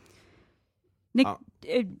 3. Nick,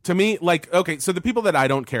 To me, like, okay, so the people that I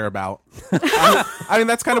don't care about, I mean,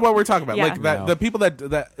 that's kind of what we're talking about. Yeah. Like, that No. the people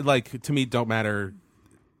that, like, to me don't matter,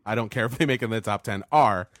 I don't care if they make it in the top 10,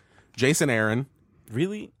 are Jason Aaron.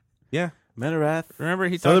 Really? Yeah. Men of Wrath? Remember,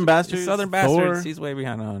 he Southern talked- Bastards, Southern Bastards. Thor. He's way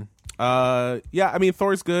behind on. Yeah, I mean,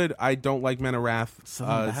 Thor's good. I don't like Men of Wrath.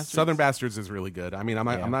 Southern Bastards? Southern Bastards is really good. I mean, I'm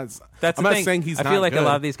not That's I'm the not thing. saying he's I not feel like good. a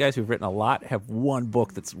lot of these guys who've written a lot have one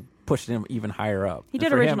book that's pushed him even higher up. He And did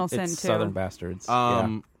for him, Original Sin, it's too. Southern Bastards.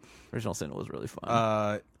 Yeah. Original Sin was really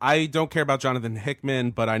fun. I don't care about Jonathan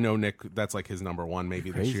Hickman, but I know Nick, that's like his number 1 maybe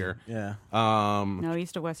this Crazy. year. Yeah. no,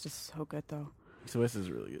 East to West is so good, though. So this is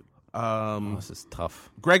really good. This is tough.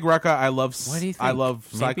 Greg Rucka, I love. What do you think? I love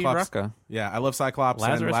Maybe Cyclops. Rucka. Yeah, I love Cyclops.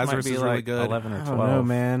 Lazarus, and Lazarus might be is really like good. 11 or I 12. don't know,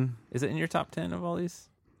 man. Is it in your top 10 of all these?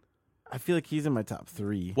 I feel like he's in my top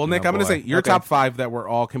 3. Well, Nick, Oh, I'm going to boy. say your Okay. top 5 that were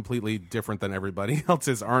all completely different than everybody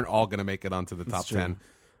else's aren't all going to make it onto the top true. 10.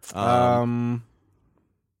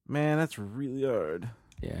 Man, that's really hard.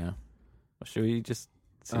 Yeah. Well, should we just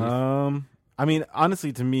see? I mean,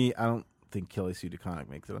 honestly, to me, I don't think Kelly Sue DeConnick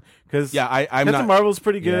makes it. Because Yeah, I'm Captain not. Marvel's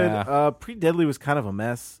pretty good. Yeah. Pretty Deadly was kind of a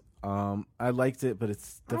mess. I liked it, but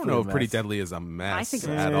it's I don't definitely know a if mess. Pretty Deadly is a mess I think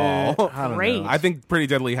it's at all. I don't Great. know. I think Pretty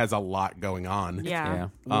Deadly has a lot going on. Yeah.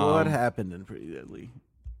 yeah. What happened in Pretty Deadly?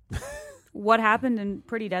 What happened in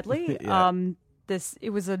Pretty Deadly? Yeah. It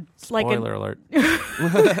was a like a, Spoiler alert.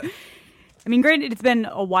 I mean, granted, it's been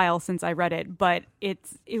a while since I read it, but it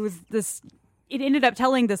ended up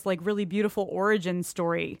telling this like really beautiful origin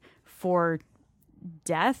story for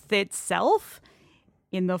death itself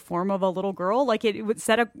in the form of a little girl. Like it was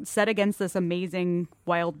set against this amazing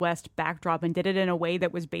Wild West backdrop and did it in a way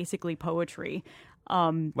that was basically poetry.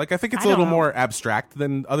 Like I think it's I a little don't know. more abstract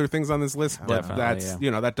than other things on this list, but Definitely, that's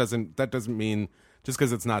yeah. that doesn't mean just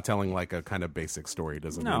because it's not telling like a kind of basic story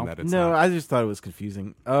doesn't No. mean that it's No, not. I just thought it was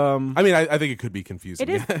confusing. I mean, I think it could be confusing.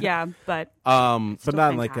 It is, yeah, but But still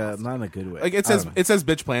not in like fantastic. not in a good way. Like it I don't says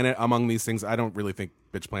know. Bitch Planet among these things. I don't really think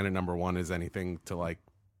Bitch Planet number 1 is anything to like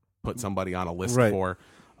put somebody on a list Right. for.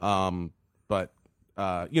 But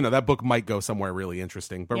that book might go somewhere really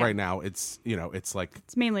interesting. But Yeah. right now it's it's like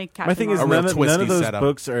it's mainly Captain My thing is Marvel. real none twisty of those setup.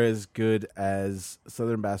 books are as good as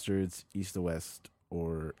Southern Bastards, East to West,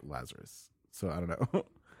 or Lazarus. So I don't know.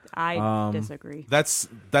 I disagree. that's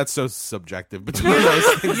so subjective between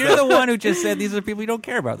those things. You're the one who just said these are people you don't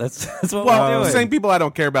care about. That's what Well, we're doing. saying people I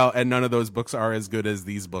don't care about and none of those books are as good as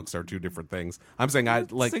these books are two different things. I'm saying I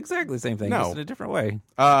like it's exactly the same thing. No. Just in a different way.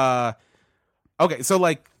 okay, so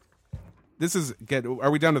like this is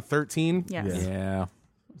are we down to 13? Yes. Yeah. Yeah.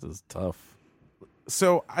 This is tough.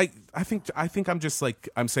 So I think I'm just like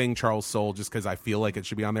I'm saying Charles Soule just because I feel like it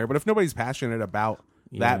should be on there. But if nobody's passionate about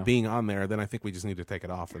Yeah. that being on there, then I think we just need to take it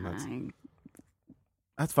off. And that's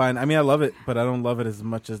That's fine. I mean, I love it, but I don't love it as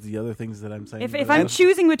much as the other things that I'm saying. If But I'm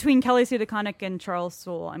choosing between Kelly Sue DeConnick and Charles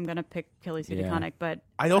Soule, I'm going to pick Kelly Sue Yeah. DeConnick, but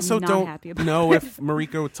I also I'm not don't happy about know it. if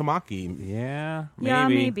Mariko Tamaki. Yeah. Maybe. Yeah,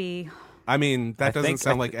 maybe. I mean, that I doesn't think-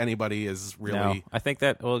 sound like anybody is really. No. I think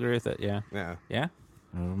that we'll agree with it. Yeah. Yeah. Yeah.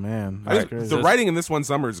 oh man, I mean, That's crazy. the writing in this one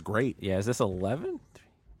summer is great. Yeah. Is this 11?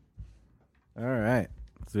 All right.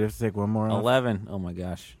 So we have to take one more. off? 11. Oh my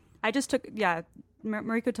gosh. I just took,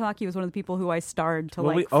 Mariko Tamaki was one of the people who I starred to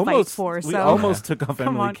Well, we fight almost for. we So almost took off Come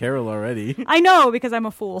Emily on. Carroll already. I know because I'm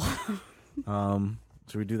a fool.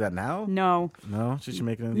 Should we do that now? No, No, she should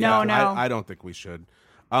make it. In No, Yeah, no. I don't think we should.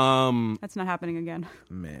 that's not happening again.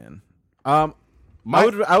 man. My-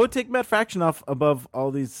 I would take Matt Fraction off above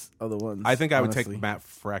all these other ones. I think I would honestly. take Matt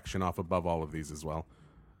Fraction off above all of these as well.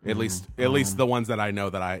 At least the ones that I know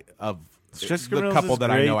that Stress the Criminals couple is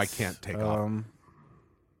that I know I great. can't take off. Um,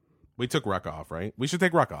 We took Rucka off, right? We should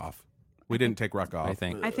take Rucka off. We didn't take Rucka off. I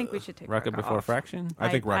think. I think we should take Record Rucka before off. Fraction? I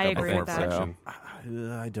think I Rucka agree before with that.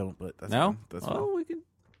 Fraction. I don't, but that's No? fine. That's fine. Oh, we can.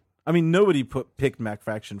 I mean, nobody picked Matt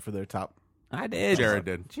Fraction for their top. I did. Jared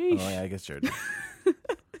did. Jeez. Oh yeah, I guess Jared. did.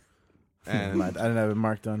 And Never mind. I didn't have it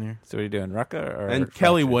marked on here. So what are you doing? Rucka or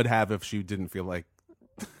Kelly Fraction? would have if she didn't feel like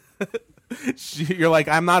You're like,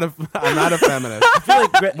 I'm not a feminist. I feel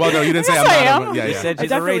like Well, no, you didn't say Yes, I'm I not. am. Yeah, You yeah. said I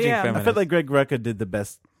she's a definitely raging am. I feminist. I felt like Greg Rucka did the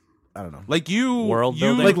best. I don't know. Like you, World you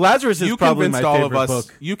building? Like Lazarus is you probably my convinced all of favorite us.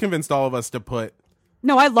 book. You convinced all of us to put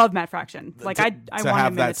No, I love Matt Fraction. Like to, I to want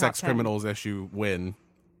have him that in the top sex 10. criminals issue win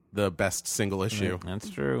the best single issue. That's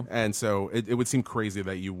true. And so it would seem crazy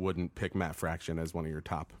that you wouldn't pick Matt Fraction as one of your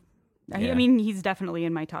top. Yeah. I mean, he's definitely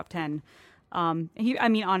in my top 10.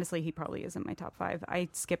 Honestly, he probably is in my top 5. I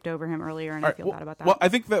skipped over him earlier, and I feel bad about that. Well, I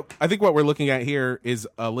think what we're looking at here is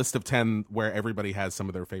a list of 10 where everybody has some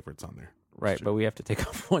of their favorites on there. Right, but we have to take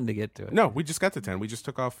off one to get to it. No, we just got to 10. We just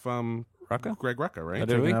took off Rucka? Greg Rucka, right? Oh,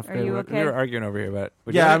 did we? Taking off Are you Greg Rucka. okay? We were arguing over here about.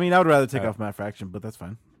 would Yeah, you I mean, I would rather take Oh. off Matt Fraction, but that's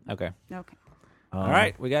fine. Okay. Okay. All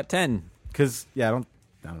right, we got 10. Because I don't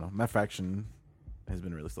know. Matt Fraction has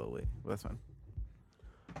been really slowly, but that's fine.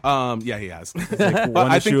 Yeah, he has. Like But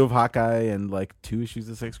one I issue think, of Hawkeye and like 2 issues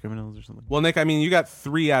of Sex Criminals or something. well, Nick, I mean, you got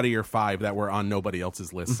 3 out of your 5 that were on nobody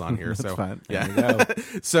else's lists on here. That's so fine. yeah.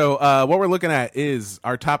 So what we're looking at is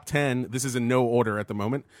our top 10. This is in no order at the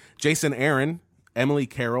moment. Jason Aaron, Emily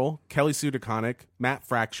Carroll, Kelly Sue DeConnick, Matt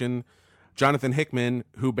Fraction, Jonathan Hickman,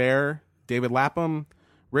 Hubert, David Lapham,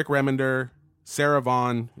 Rick Remender, Sarah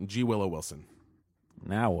Vaughn, and G. Willow Wilson.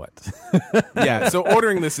 Now what? Yeah, so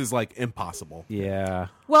ordering this is like impossible. Yeah.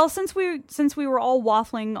 Well, since we were all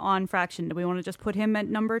waffling on Fraction, do we want to just put him at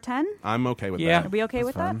number 10? I'm okay with Yeah. Are we okay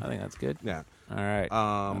with fine. that? I think that's good. that. Yeah. All right.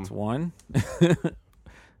 That's one.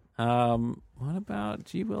 What about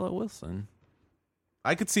G. Willow Wilson?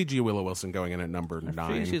 I could see G. Willow Wilson going in at number I feel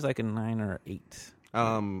 9. she's like a 9 or 8.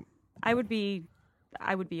 I would be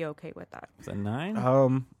okay with that. Is that 9?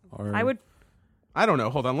 Or I would. I don't know.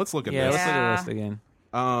 Hold on. Let's look at Yeah, this. let's look at the Yeah. list again.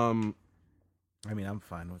 I mean, I'm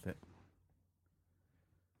fine with it.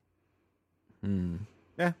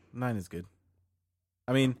 Yeah, 9 is good.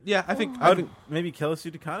 I mean, Yeah, I think I would maybe Kelly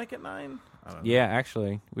Sue DeConnick at 9. I don't know. Yeah,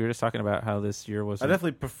 actually, we were just talking about how this year was. I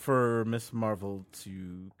definitely prefer Miss Marvel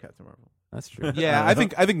to Captain Marvel. That's true. Yeah, I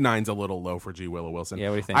think 9's a little low for G. Willow Wilson. Yeah,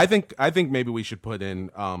 what do you think? I think maybe we should put in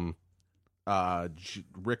Rick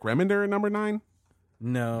Remender at number 9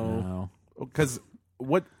 No. because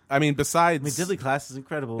besides I mean, Deadly Class is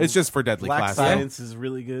incredible. it's just for Deadly Black Class. Science is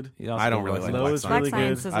really good. You also I don't really realize like Low Black is Science. really Black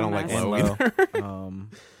Science good. is I don't a like mess. And Low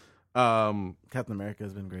Low. either. Captain America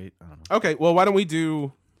has been great. I don't know. Okay, well, why don't we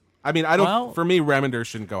do? I mean, I don't. Well- for me, Remender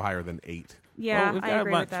shouldn't go higher than 8. Yeah, Well, we've I got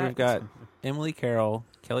agree a with bunch. that. We've got Emily Carroll,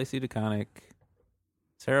 Kelly Sue DeConnick,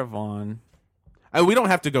 Sarah Vaughn. We don't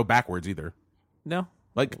have to go backwards either. No,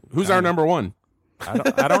 Like, who's our number 1?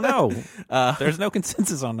 I don't know. There's no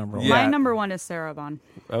consensus on number one. Yeah. My number 1 is Sarah Vaughn.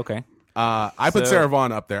 Okay. I put So- Sarah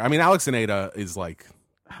Vaughn up there. I mean, Alex and Ada is like.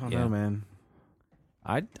 I don't Yeah. know, man.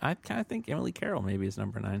 I kind of think Emily Carroll maybe is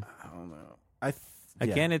number 9. I don't know.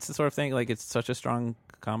 Again, it's the sort of thing like it's such a strong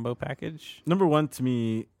combo package. Number 1 to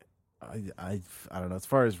me, I don't know. As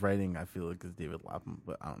far as writing, I feel like it's David Lapham,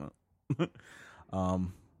 but I don't know.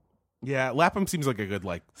 Yeah, Lapham seems like a good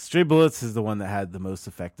like. Stray Bullets is the one that had the most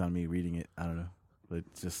effect on me reading it. I don't know, but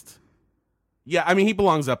just Yeah, I mean, he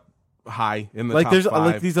belongs up high in the like top there's 5.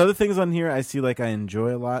 like these other things on here I see like I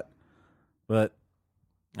enjoy a lot, but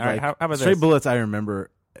All right. like, How about Stray this? Bullets? I remember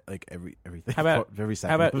like everything. How about- every How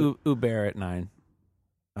second? about Uber at 9?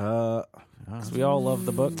 Because we all love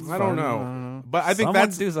the book. I don't know, but I think Someone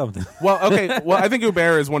that's do something. well. Okay, well, I think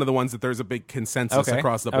Uber is one of the ones that there's a big consensus Okay.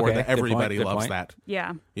 across the board Okay. that Good point. everybody Good loves point. that.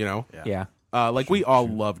 Yeah. You know, Yeah. like we all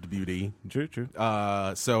loved Beauty. True.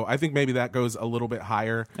 So I think maybe that goes a little bit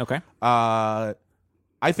higher. Okay. I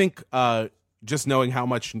think just knowing how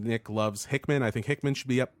much Nick loves Hickman, I think Hickman should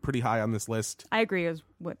be up pretty high on this list. I agree with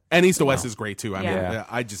what. And East to West is great too. I mean, Yeah.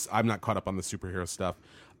 I'm not caught up on the superhero stuff.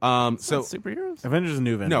 So superheroes. Avengers and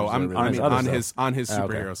New Avengers. no, are I'm really I mean, good. other on stuff. his Oh,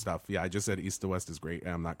 okay. superhero stuff. Yeah, I just said East to West is great,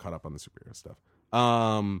 and I'm not caught up on the superhero stuff.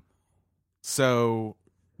 So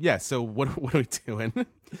yeah, so what are we doing?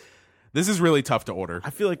 This is really tough to order. I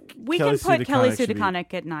feel like We Kelly can put Kelly Sue should be DeConnick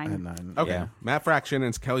at at 9. 9. Okay, Yeah. Matt Fraction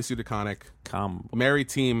and Kelly Sue DeConnick, Combo. Mary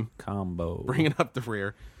team, Combo. bringing up the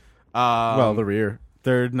rear. Well, the rear.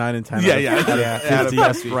 They're 9 and 10. Yeah, out of- yeah, out of Yeah. 50.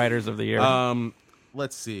 Best writers of the year.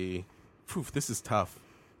 Let's see. Phew, this is tough.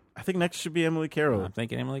 I think next should be Emily Carroll. I'm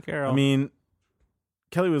thinking Emily Carroll. I mean,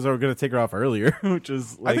 Kelly was going to take her off earlier, which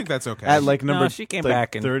is like I think that's okay. at like number she came like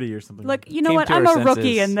back and- 30 or something. Look, you know Came what? to I'm her a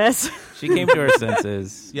rookie senses. in this. she came to her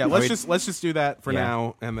senses. Yeah, let's just do that for Yeah.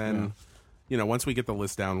 now, and then once we get the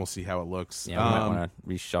list down, we'll see how it looks. Yeah, we might want to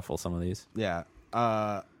reshuffle some of these. Yeah.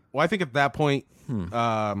 Well, I think at that point,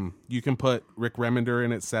 you can put Rick Remender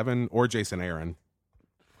in at 7 or Jason Aaron.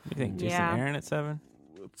 You think Jason Yeah. Aaron at 7?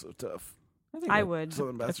 it's so tough. think I that- would.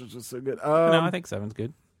 Southern Bastards was so good. No, I think 7's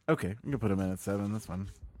good. Okay, you can put him in at 7. That's fine.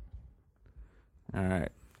 All right.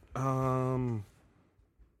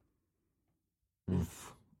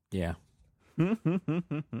 Yeah.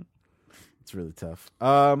 It's really tough.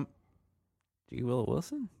 G. Willow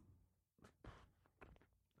Wilson?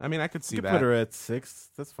 I mean, I could see You could that. put her at 6.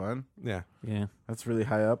 That's fine. Yeah. Yeah. That's really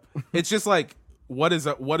high up. It's just like, what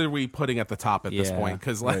are we putting at the top at this Yeah. point?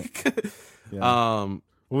 Because like, Yeah.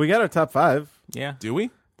 Well, we got our top 5. Yeah. do we?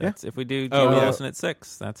 That's if we do G. Oh, Willow yeah. Wilson at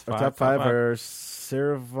 6. That's Our 5. top 5 are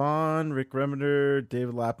Sarah Vaughn, Rick Remender,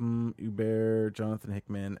 David Lapham, Hubert, Jonathan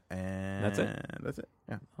Hickman, and That's it? That's it.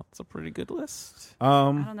 Yeah. That's a pretty good list. I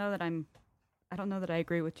don't know that I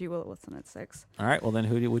agree with G. Willow Wilson at 6. All right. Well, then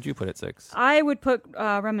would you put at 6? I would put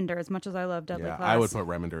Remender as much as I love Deadly Yeah, Class. I would put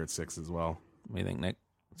Remender at 6 as well. What do you think, Nick?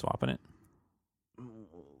 Swapping it?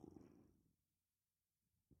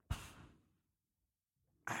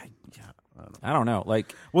 I don't know.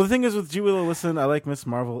 Like, Well, the thing is with G. Willow Wilson, I like Miss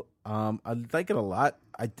Marvel. I like it a lot.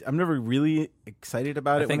 I'm never really excited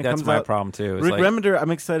about I it think when it that's comes my out. problem too. It's Rick like, Remender,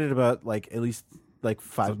 I'm excited about like at least like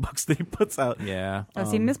 5 books that he puts out. Yeah. Oh,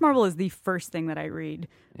 see, Miss Marvel is the first thing that I read.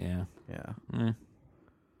 Yeah. Yeah.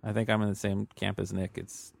 I think I'm in the same camp as Nick.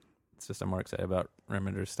 It's just I'm more excited about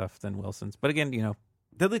Remender's stuff than Wilson's. But again,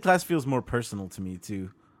 Deadly Class feels more personal to me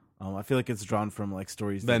too. I feel like it's drawn from like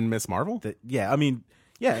stories Then Miss Marvel? that yeah. I mean,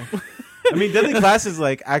 Deadly Class is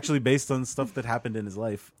like actually based on stuff that happened in his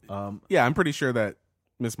life. Yeah, I'm pretty sure that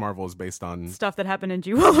Miss Marvel is based on. Stuff that happened in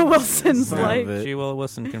G. Willow Wilson's Some of life. it. G. Willow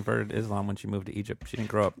Wilson converted to Islam when she moved to Egypt. She didn't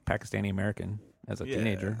grow up Pakistani American as a Yeah.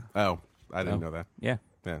 teenager. Oh, I didn't Oh. know that. Yeah.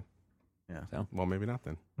 Yeah. Yeah. So Well, maybe not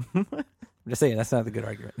then. I'm just saying that's not a good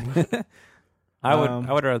argument. I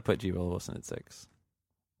would rather put G. Willow Wilson at 6.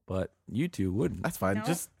 But you two wouldn't. That's fine. No.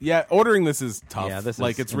 Just Yeah, ordering this is tough. Yeah, this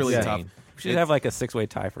like is it's really insane. tough. We should have like a 6-way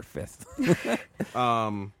tie for 5th.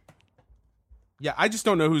 Yeah, I just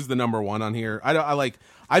don't know who's the number one on here.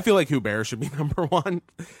 I feel like Hubert should be number one.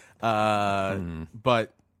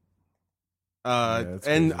 But that's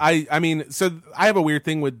and crazy. I mean, so I have a weird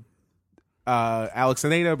thing with Alex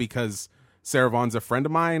and Ada because Sarah Vaughn's a friend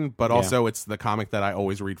of mine, but also it's the comic that I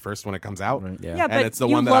always read first when it comes out. Right. Yeah. Yeah, And but it's the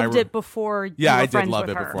you one that I loved re- it before you Yeah, were I did friends love with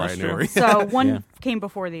it her. before I That's knew true. her. So one Yeah. came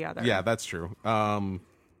before the other. Yeah, that's true.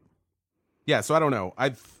 Yeah, so I don't know.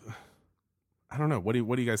 I don't know. What do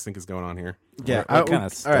you guys think is going on here? yeah. We're kind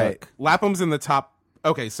of all right. stuck. Lapham's in the top.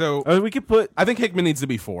 Okay, so We could put I think Hickman needs to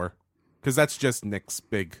be 4 because that's just Nick's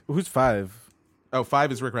big. who's 5? Oh,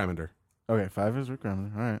 5 is Rick Remender, Okay, 5 is Rick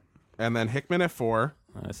Remender. All right, and then Hickman at 4.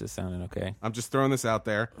 This is sounding okay. I'm just throwing this out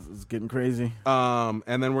there. this is getting crazy. And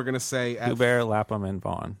then we're gonna say at Hubert, Lapham, and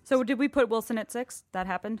Vaughn. So did we put Wilson at 6? That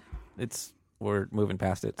happened? We're moving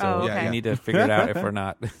past it. So Oh, okay. we need to figure it out if we're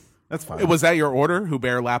not. That's fine. was that your order?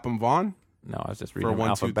 Hubert, Lapham, Vaughn. No, I was just For reading them 1,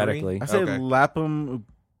 2, 3? alphabetically. I say Okay. Lapham,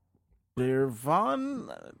 Blair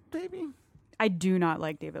Vaughn, maybe. I do not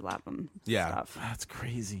like David Lapham Yeah. stuff. That's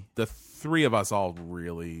crazy. The 3 of us all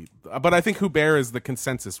really, but I think Hubert is the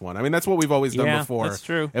consensus one. I mean, that's what we've always done Yeah, before. that's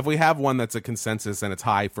true. If we have one that's a consensus and it's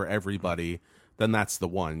high for everybody, then that's the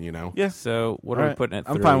one. Yeah. So what All are we right. putting at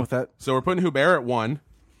 3? I'm fine with that. So we're putting Hubert at 1.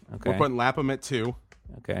 Okay. We're putting Lapham at 2,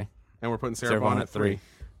 Okay. and we're putting Sarah Vaughan at 3.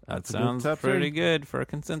 That a good sounds top pretty 3. good for a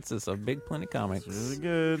consensus of Big Planet Comics. Really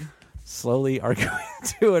good. Slowly arguing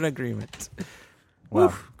to an agreement.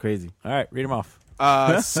 Wow, crazy. All right, read them off.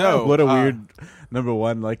 So what a weird number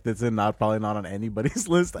one. Like that's probably not on anybody's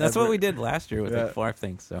list. That's ever. what we did last year with Yeah. like 5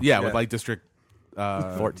 things. So Yeah, with like District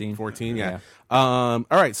 14. 14, yeah. All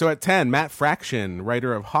right, so at 10, Matt Fraction,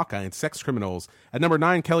 writer of Hawkeye and Sex Criminals. At number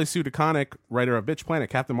 9, Kelly Sue DeConnick, writer of Bitch Planet,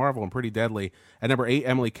 Captain Marvel, and Pretty Deadly. At number 8,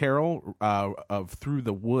 Emily Carroll of Through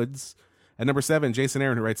the Woods. At number 7, Jason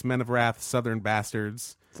Aaron, who writes Men of Wrath, Southern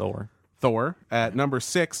Bastards, Thor. At number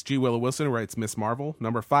 6, G. Willow Wilson, who writes Miss Marvel.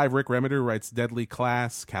 Number 5, Rick Remender, who writes Deadly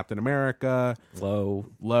Class, Captain America, Low,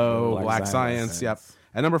 Black Science. Yep.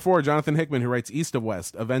 At number 4, Jonathan Hickman, who writes East of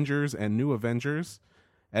West, Avengers, and New Avengers.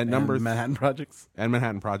 At number Manhattan Projects. and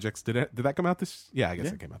Manhattan Projects. Did that come out this? Yeah, I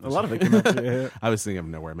guess it came out. A This lot year. of it came out. Yeah. I was thinking of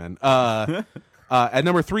Nowhere Men. At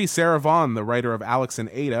number 3, Sarah Vaughn, the writer of Alex and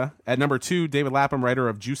Ada. At number 2, David Lapham, writer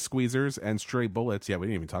of Juice Squeezers and Stray Bullets. Yeah, we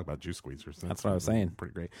didn't even talk about Juice Squeezers. That's what I was saying.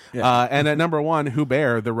 Pretty great. Yeah. And at number 1,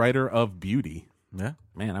 Hubert, the writer of Beauty. Yeah.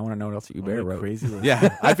 Man, I want to know what else Hubert wrote. Crazy. List.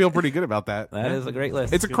 Yeah, I feel pretty good about that. That is a great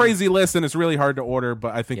list. It's a crazy list and it's really hard to order,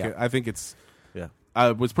 but I think Yeah. it's Yeah.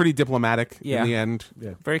 was pretty diplomatic Yeah. in the end.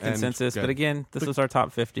 Yeah. very and consensus. good. But again, this was our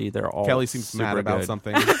top 50. They're all Kelly seems super mad about good.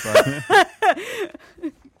 something. But,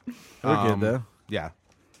 We're good though. yeah,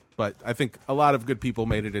 but I think a lot of good people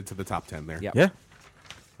made it into the top 10 there. Yeah. Yeah.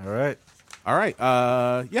 All right. All right.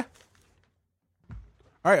 Yeah.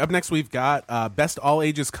 All right. Up next, we've got best all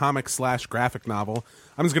ages comic / graphic novel.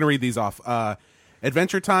 I'm just going to read these off.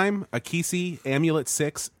 Adventure Time, Akisi, Amulet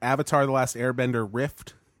 6, Avatar The Last Airbender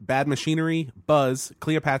Rift, Bad Machinery, Buzz,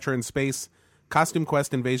 Cleopatra in Space, Costume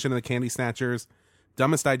Quest Invasion of the Candy Snatchers,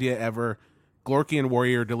 Dumbest Idea Ever, Glorkian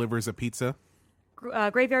Warrior Delivers a Pizza.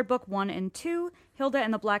 Graveyard Book 1 and 2, Hilda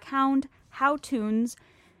and the Black Hound, How Toons,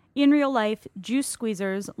 In Real Life, Juice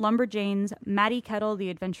Squeezers, Lumberjanes, Maddie Kettle,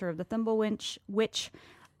 The Adventure of the Thimble Witch,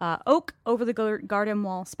 Oak, Over the Garden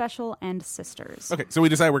Wall Special, and Sisters. Okay, so we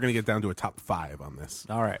decided we're going to get down to a top 5 on this.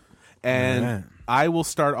 All right. And I will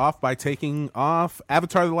start off by taking off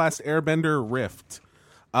Avatar The Last Airbender Rift.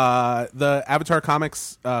 The Avatar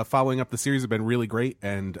comics following up the series have been really great,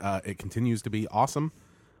 and it continues to be awesome.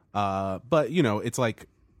 But, you know, it's like,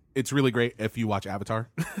 it's really great if you watch Avatar.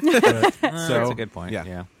 That's a good point. yeah.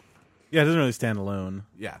 Yeah. Yeah, it doesn't really stand alone.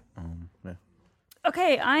 Yeah. Yeah.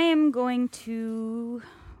 Okay, I am going to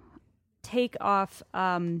take off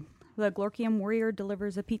The Glorkian Warrior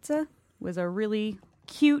Delivers a Pizza. It was a really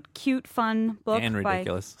cute, fun book. And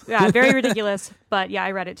ridiculous. Yeah, very ridiculous. But yeah,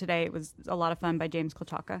 I read it today. It was a lot of fun by James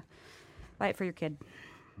Klochaka. Buy it for your kid.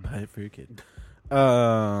 Buy it for your kid.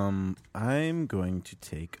 I'm going to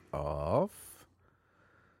take off.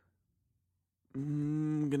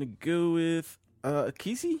 I'm going to go with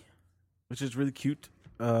Akisi, which is really cute.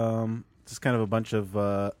 Just kind of a bunch of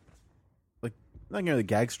like not really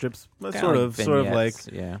gag strips, but Kinda sort like of like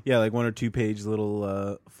vignettes, like 1 or 2 page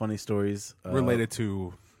little funny stories Related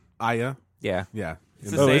to Aya. yeah. Yeah.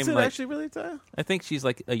 It's the Oh, same, is it like- actually really Taya? I think she's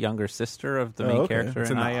like a younger sister of the Oh, main okay. character It's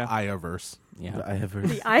in in the Aya. Aya-verse. Yeah. I have heard.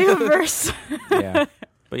 The Ayaverse. Yeah.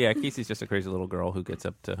 But yeah, Casey's just a crazy little girl who gets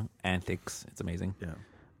up to antics. It's amazing. Yeah.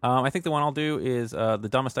 I think the one I'll do is The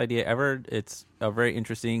Dumbest Idea Ever. It's a very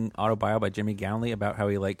interesting autobio by Jimmy Gownley about how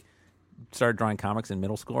he like started drawing comics in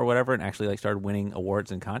middle school or whatever and actually like started winning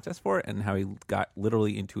awards and contests for it and how he got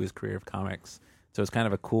literally into his career of comics. So it's kind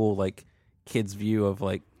of a cool like kid's view of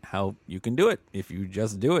like how you can do it if you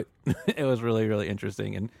just do it. It was really, really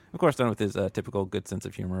interesting. And of course done with his typical good sense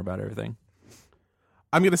of humor about everything.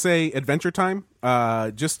 I'm going to say Adventure Time.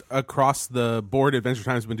 Just across the board, Adventure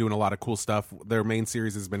Time's been doing a lot of cool stuff. Their main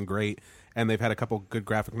series has been great, and they've had a couple good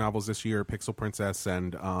graphic novels this year, Pixel Princess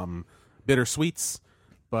and Bittersweets.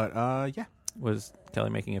 But, yeah. Was Kelly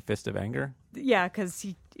making a fist of anger? Yeah, because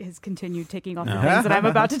he has continued taking off the things that I'm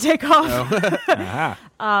about to take off. Aha.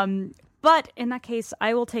 But in that case,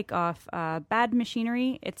 I will take off Bad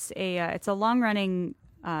Machinery. It's a long-running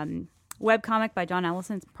webcomic by John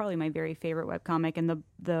Ellison. It's probably my very favorite webcomic, and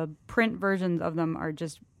the print versions of them are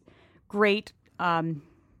just great.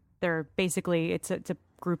 They're basically it's a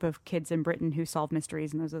group of kids in Britain who solve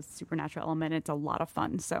mysteries, and there's a supernatural element. It's a lot of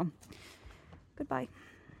fun. So, goodbye.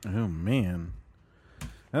 Oh man.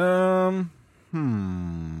 I'm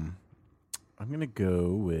gonna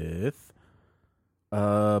go with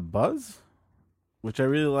Buzz, which I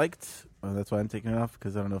really liked. That's why I'm taking it off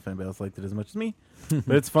because I don't know if anybody else liked it as much as me.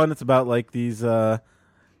 But it's fun. It's about like these kind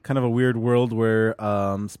of a weird world where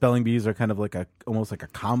spelling bees are kind of like almost like a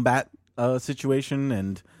combat situation,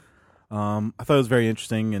 and I thought it was very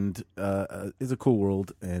interesting and it's a cool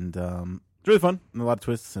world and it's really fun and a lot of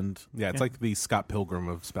twists and Yeah, it's like the Scott Pilgrim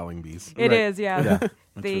of spelling bees. It Right. is, yeah. yeah,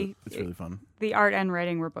 it's really fun. The art and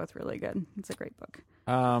writing were both really good. It's a great book.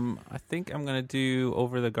 I think I'm gonna do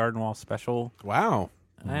Over the Garden Wall special. Wow.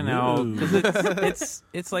 I know Ooh. because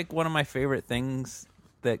it's like one of my favorite things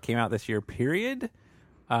that came out this year. Period.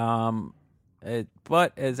 But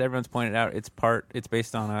as everyone's pointed out, it's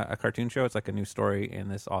based on a cartoon show. It's like a new story in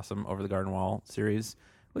this awesome Over the Garden Wall series,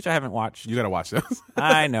 which I haven't watched. You got to watch this.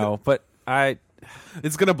 I know, but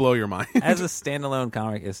It's going to blow your mind. as a standalone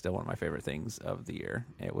comic, is still one of my favorite things of the year.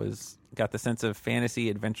 It got the sense of fantasy,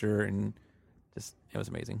 adventure, and it was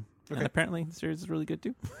amazing. Okay. And apparently, the series is really good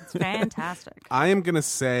too. It's fantastic. I am going to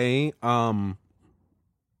say I'm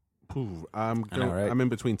right? I'm in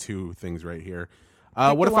between two things right here.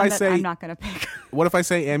 Pick What the if one I that say I'm not going to pick? What if I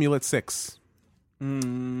say Amulet 6? Huh.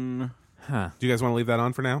 Do you guys want to leave that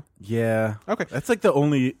on for now? Yeah. Okay. That's like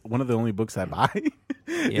one of the only books I buy.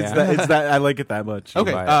 Yeah. It's that I like it that much.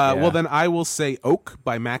 Okay. buy it, yeah. Well, then I will say Oak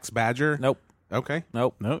by Max Badger. Nope. Okay.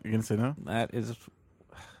 Nope. No, you're gonna say no? That is,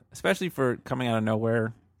 especially for coming out of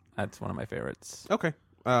nowhere, that's one of my favorites. Okay.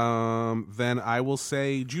 Then I will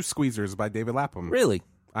say Juice Squeezers by David Lapham. Really?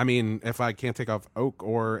 I mean, if I can't take off Oak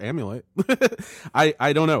or Amulet,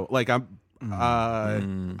 I don't know. Like I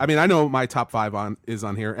mean, I know my top 5 is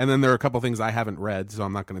on here, and then there are a couple things I haven't read, so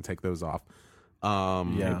I'm not going to take those off. Yeah.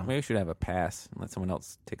 Maybe we should have a pass and let someone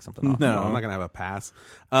else take something off. No. I'm not going to have a pass.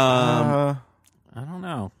 I don't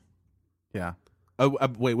know. Yeah.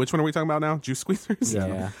 Wait, which one are we talking about now? Juice Squeezers?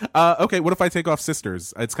 Yeah. Okay, what if I take off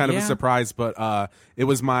Sisters? It's kind of a Yeah. surprise, but it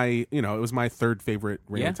was my third favorite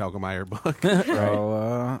Raymond Telgemeier book.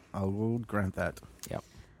 I will grant that. Yep.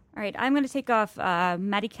 All right, I'm going to take off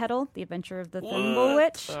Maddie Kettle, The Adventure of the Thimble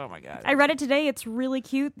Witch. Oh my god. I read it today. It's really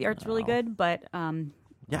cute. The art's really good, but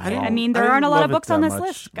Yeah, I mean, there aren't a lot of books on this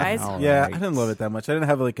list, guys. All Yeah, right. I didn't love it that much. I didn't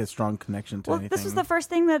have like a strong connection to Well, anything. this was the first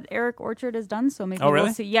thing that Eric Orchard has done, so maybe Oh, really?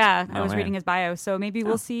 we'll see. Yeah, I Oh, was man. reading his bio, so maybe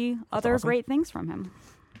we'll see other awesome. great things from him.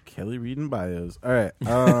 Kelly reading bios. All right.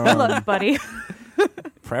 Good luck, buddy.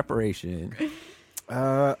 Preparation.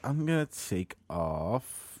 I'm gonna take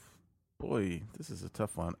off. Boy, this is a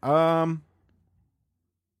tough one. Well,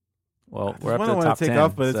 There's we're up one to I the want top to take 10,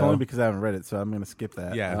 off, but it's so- only because I haven't read it, so I'm gonna skip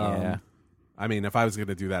that. Yeah. Yeah. I mean, if I was going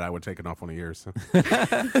to do that, I would take it off one of yours.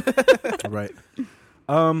 Right.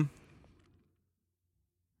 Hmm.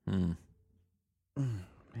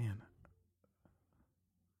 Man.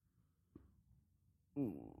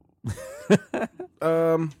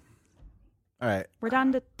 All right. We're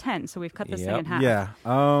down to 10, so we've cut this thing Yep. in half. Yeah.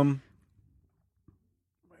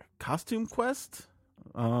 Costume Quest.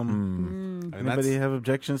 Hmm. I mean, Anybody have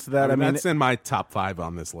objections to that? I mean, that's in my top 5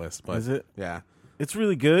 on this list. But is it? Yeah. It's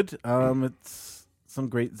really good. It's some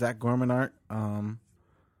great Zach Gorman art. I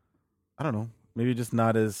don't know. Maybe just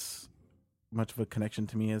not as much of a connection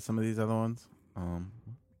to me as some of these other ones.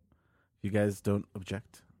 If you guys don't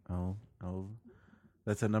object, I'll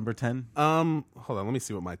that's at number 10. Hold on. Let me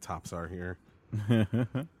see what my tops are here.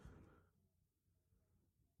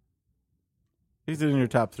 Is it in your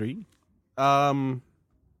top 3?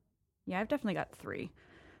 Yeah, I've definitely got 3.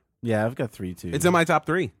 Yeah, I've got 3 too. It's in my top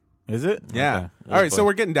 3. Is it? Yeah. Okay. All right. So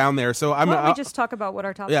we're getting down there. So I'm. Why don't we I'll- just talk about what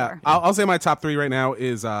our tops yeah. are? I'll say my top 3 right now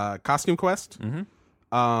is Costume Quest, In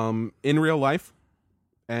Real Life,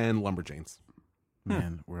 and Lumberjanes.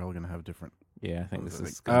 Man, we're all gonna have different. Yeah, I think this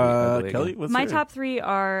is gonna be ugly Kelly, again. what's My your- top 3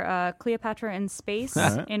 are Cleopatra in Space,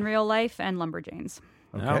 Uh-huh. In Real Life, and Lumberjanes.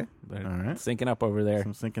 Okay. No, they're All right. syncing up over there.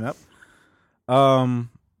 I'm syncing up.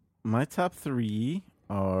 My top 3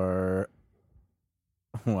 are.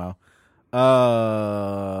 Wow.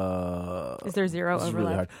 Is there zero This is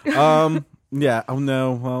really overlap? hard. Yeah. Oh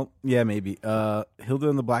no. Well, yeah, maybe. Hilda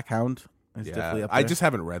and the Black Hound is definitely Yeah. up there. I just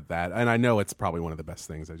haven't read that, and I know it's probably one of the best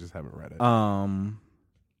things. I just haven't read it.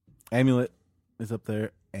 Amulet is up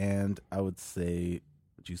there, and I would say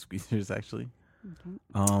Juice Squeezers actually.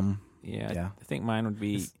 Yeah, Yeah. I think mine would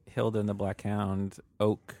be Hilda and the Black Hound,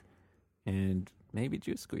 Oak, and maybe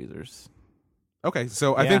Juice Squeezers. Okay,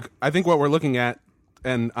 so Yeah. I think what we're looking at,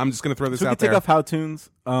 and I'm just going to throw this So we out can take there. off How Tunes.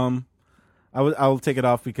 I'll take it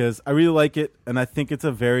off because I really like it, and I think it's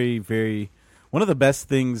a very, very one of the best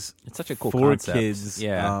things It's such a cool for concept. kids.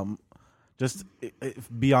 Yeah. Just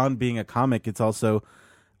beyond being a comic, it's also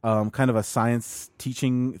kind of a science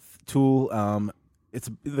teaching tool. It's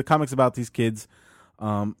the comic's about these kids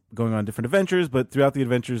going on different adventures, but throughout the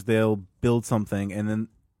adventures, they'll build something, and then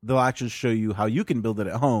they'll actually show you how you can build it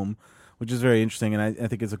at home, which is very interesting, and I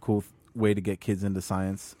think it's a cool way to get kids into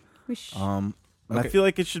science. And I Okay. feel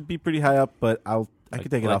like it should be pretty high up, but I could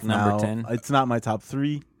take it like off number now. 10? It's not my top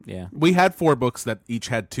 3. Yeah. We had 4 books that each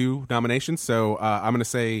had 2 nominations, so I'm going to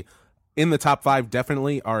say in the top 5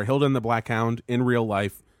 definitely are Hilda and the Black Hound, In Real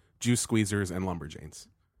Life, Juice Squeezers, and Lumberjanes.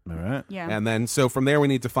 All right. Yeah. And then so from there we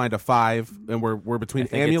need to find a 5, and we're between I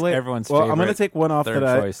think it's Amulet. everyone's Well, favorite. I'm going to take one off third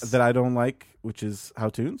that choice. that I don't like, which is How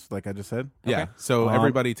Tunes, like I just said. Yeah. Okay. So Um,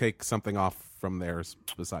 everybody take something off from theirs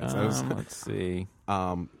besides those. Let's see.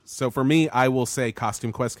 So for me, I will say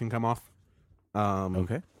Costume Quest can come off.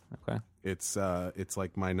 Okay. Okay. It's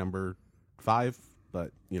like my number 5,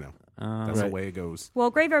 but that's Right. the way it goes. Well,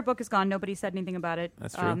 Graveyard Book is gone. Nobody said anything about it.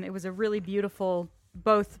 That's true. It was a really beautiful.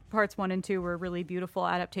 Both parts 1 and 2 were really beautiful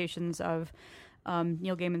adaptations of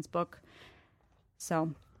Neil Gaiman's book.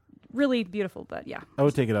 So, really beautiful. But yeah, I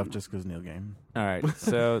would take it off just because Neil Gaiman. All right.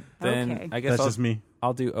 So then Okay. I guess That's I'll, just me.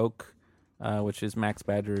 I'll do Oak, which is Max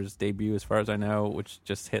Badger's debut, as far as I know, which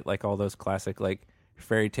just hit like all those classic like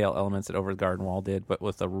fairy tale elements that Over the Garden Wall did, but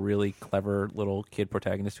with a really clever little kid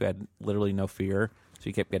protagonist who had literally no fear. So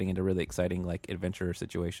he kept getting into really exciting like adventure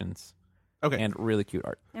situations. Okay. And really cute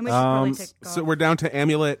art. and we should probably take. So off- we're down to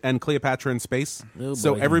Amulet and Cleopatra in Space. Oh,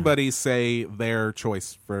 So boy. everybody say their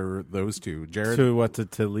choice for those 2. Jared, To what?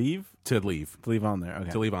 To leave? to leave. To leave on there. Okay.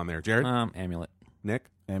 To leave on there. Jared, Amulet. Nick.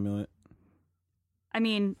 Amulet. I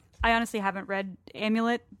mean, I honestly haven't read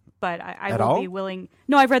Amulet, but I At will all? be willing.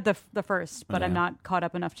 No, I've read the first, but I'm Yeah. not caught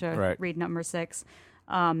up enough to Right. read number 6.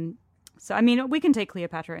 So I mean, we can take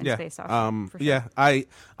Cleopatra in Space off. For sure. Yeah.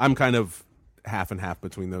 I'm kind of half and half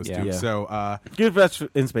between those Yeah. 2. Yeah. So Good Fetch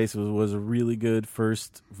in Space was a really good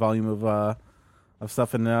first volume of of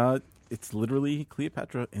stuff, and it's literally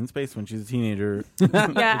Cleopatra in space when she's a teenager. Yeah,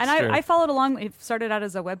 and true. I followed along. It started out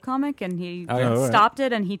as a webcomic, and he Oh, yeah. stopped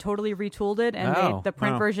it, and he totally retooled it. And the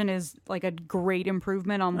print wow. version is like a great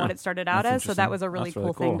improvement on what it started out That's as. So that interesting. was a really That's really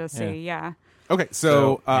cool thing cool. to see. Yeah. Okay,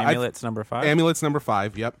 so Amulet's number 5. Amulet's number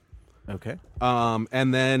 5. Yep. Okay.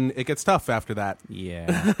 And then it gets tough after that.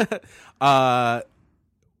 Yeah.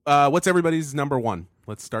 What's everybody's number 1?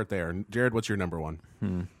 Let's start there. Jared, what's your number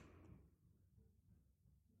 1?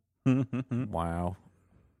 Wow.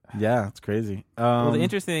 Yeah, it's crazy. Well, the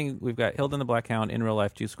interesting thing, we've got Hilda and the Black Hound, in real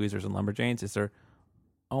life, Juice Squeezers, and Lumberjanes. Is they're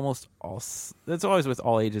almost all. That's always with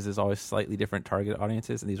all ages. Is always slightly different target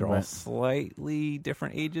audiences, and these are all Right. slightly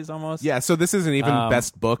different ages almost. Yeah, so this isn't even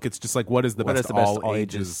best book. It's just like what is the What best is the best all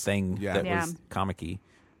ages thing Yeah. that Yeah. was comic-y?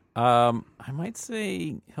 I might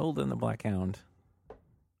say Hilda and the Black Hound.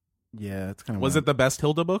 yeah, it's kind of Was it the best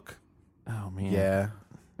Hilda book? Oh man. Yeah,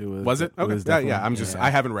 it was. Was it? Okay. definitely- I'm just. yeah. I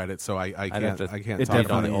haven't read it, so I I'd can't. have to I can't it talk read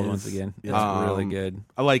about all the it. definitely old is. ones again. Yeah. It's really Um, good.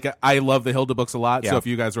 Like I love the Hilda books a lot. So Yeah. if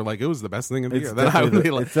you guys were like, it was the best thing of the It's year, then I would definitely be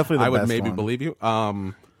the- like, it's definitely the I would best maybe one. believe you.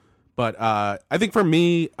 But I think for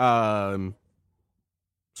me,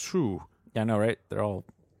 true. Yeah, I know, right? They're all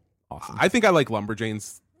awesome. I think I like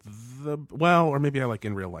Lumberjanes or maybe I like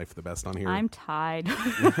In Real Life the best on here. I'm tied.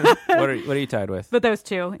 what are you tied with? But those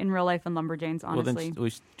two, in real life and Lumberjanes, honestly. Well,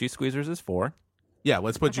 then Juice Squeezers is 4. Yeah,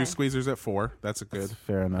 let's put Okay. Juice Squeezers at 4. That's a good. That's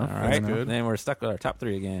fair enough. All fair right, enough. good. Then we're stuck with our top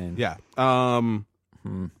 3 again. Yeah.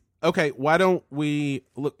 Hmm. Okay. Why don't we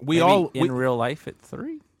look? We Maybe all. in real life at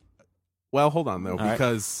 3. Well, hold on though, All right.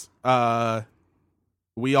 because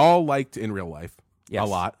we all liked In Real Life Yes. a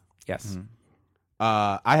lot. Yes. Mhm.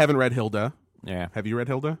 I haven't read Hilda. Yeah. Have you read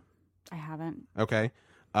Hilda? I haven't. Okay.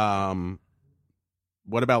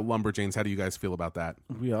 What about Lumberjanes? How do you guys feel about that?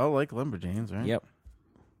 We all like Lumberjanes, right? Yep.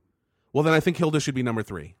 Well, then I think Hilda should be number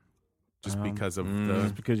 3, just Um, because of mm. the.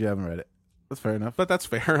 Just because you haven't read it. That's fair enough. But that's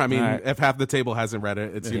fair. I mean, All right. if half the table hasn't read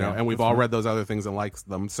it, it's Yeah, and we've that's all fine. read those other things and likes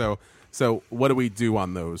them. So what do we do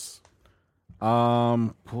on those?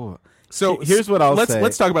 Cool. So Here's what I'll let's say.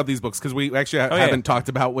 let's talk about these books because we actually yeah. haven't talked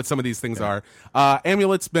about what some of these things are.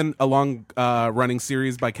 Amulet's been a long running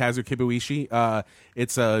series by Kazu Kibuishi.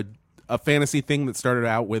 It's a fantasy thing that started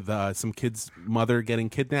out with some kid's mother getting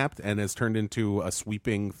kidnapped and has turned into a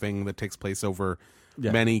sweeping thing that takes place over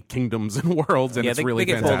many kingdoms and worlds, and yeah, it's they really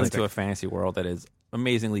get pulled fantastic. into a fantasy world that is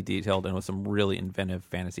amazingly detailed and with some really inventive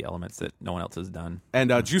fantasy elements that no one else has done. And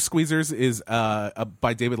Juice Squeezers is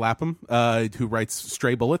by David Lapham, who writes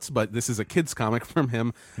Stray Bullets, but this is a kid's comic from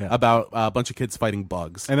him about a bunch of kids fighting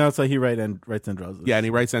bugs. And also he writes and draws this. Yeah, and he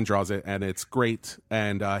writes and draws it, and it's great.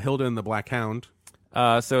 And Hilda and the Black Hound.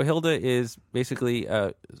 So Hilda is basically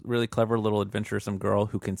a really clever little adventuresome girl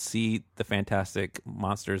who can see the fantastic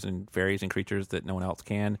monsters and fairies and creatures that no one else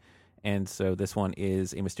can. And so this one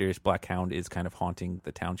is a mysterious black hound is kind of haunting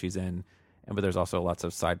the town she's in. But there's also lots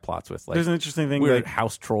of side plots with like There's an interesting thing, weird like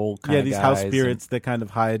house troll kind of these guys house and- spirits that kind of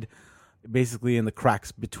hide basically in the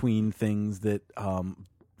cracks between things that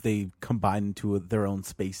they combine into their own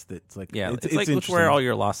space. That's like Yeah, it's like it's interesting. where all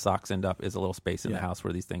your lost socks end up is a little space in the Yeah. house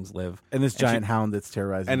where these things live. and this giant hound that's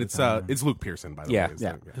terrorizing. And the it's town. it's Luke Pearson, by the Yeah. way.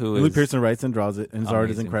 Yeah. Who Luke is Pearson writes and draws it, and his art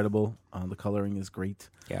is amazing. incredible. The coloring is great.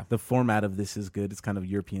 Yeah. The format of this is good. It's kind of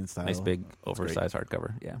European style. nice big oversized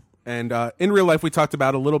hardcover. Yeah. And In Real Life, we talked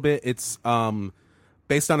about a little bit. It's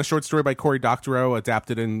based on a short story by Cory Doctorow,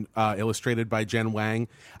 adapted and illustrated by Jen Wang.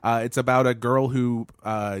 It's about a girl who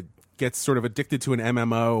gets sort of addicted to an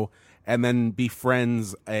MMO and then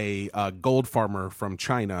befriends a gold farmer from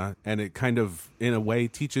China. And it kind of, in a way,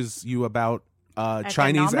 teaches you about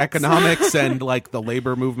Chinese economics and like the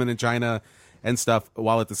labor movement in China and stuff,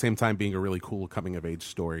 while at the same time being a really cool coming of age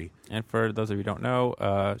story. And for those of you who don't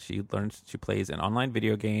know, she plays an online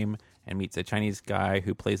video game and meets a Chinese guy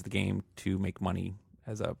who plays the game to make money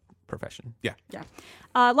as a profession. Yeah. Yeah.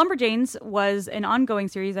 Lumberjanes was an ongoing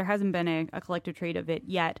series. There hasn't been a collective trade of it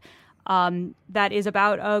yet. That is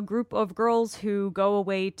about a group of girls who go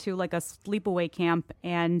away to like a sleepaway camp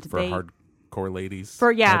and For hardcore ladies.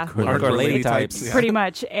 Hardcore lady types. Yeah. pretty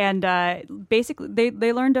much. And basically,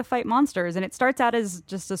 they learn to fight monsters. And it starts out as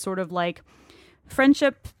just a sort of like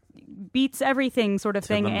friendship beats everything sort of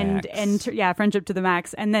thing, the friendship to the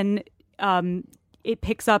max. And then it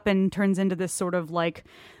picks up and turns into this sort of like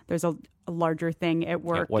there's a larger thing at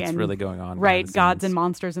work. what's and, really going on? right? behind the Gods scenes. and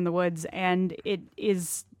monsters in the woods, and it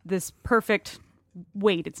is this perfect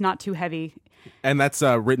weight. It's not too heavy. And that's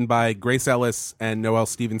written by Grace Ellis and Noelle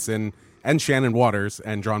Stevenson and Shannon Waters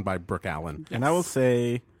and drawn by Brooke Allen. And I will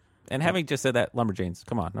say, And having just said that, Lumberjanes,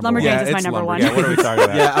 come on. Lumberjanes Yeah, is my it's number one. Lumberjanes. Yeah, what are we talking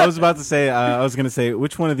about? yeah, I was about to say, I was going to say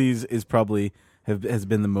which one of these is probably has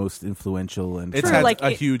been the most influential and It's True, had like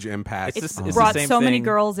a it- huge impact. It's the brought same so many thing-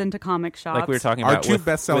 girls into comic shops. Like we were talking Our about two with,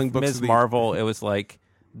 best-selling with books Ms. of the- Marvel, it was like,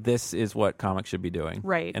 this is what comics should be doing.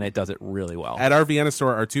 Right. And it does it really well. At our Vienna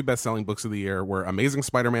store, our two best-selling books of the year were Amazing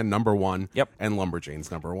Spider-Man #1 Yep. and Lumberjanes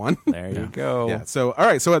 #1. There you go. Yeah. So, all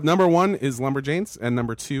right. So at #1 is Lumberjanes, and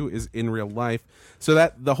 #2 is In Real Life. So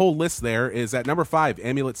that the whole list there is at #5,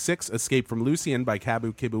 Amulet 6, Escape from Lucian by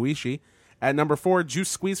Kabu Kibuishi. At #4,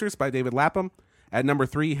 Juice Squeezers by David Lapham. At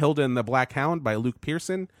 #3, Hilda and the Black Hound by Luke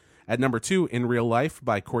Pearson. At #2, In Real Life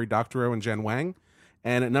by Cory Doctorow and Jen Wang.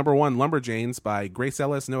 And at #1, Lumberjanes by Grace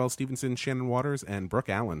Ellis, Noelle Stevenson, Shannon Waters, and Brooke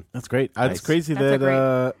Allen. That's great. Nice. It's crazy That's a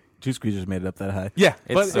that Juice Squeezers made it up that high. Yeah,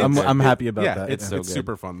 It's but so I'm, good. I'm happy about yeah, that. it's so good.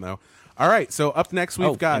 super fun though. All right, so up next we've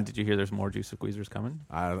and got. did you hear there's more Juice Squeezers coming?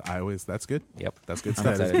 I always that's good. Yep. That's good That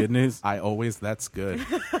stuff. is excited. good news. I always that's good.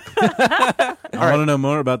 I want to know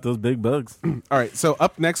more about those big bugs. All right, so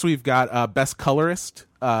up next we've got Best Colorist.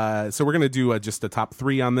 So we're going to do just a top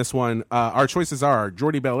 3 on this one. Our choices are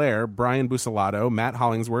Jordi Belair, Brian Buccellato, Matt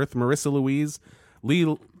Hollingsworth, Marissa Louise, Lee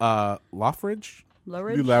Lawridge,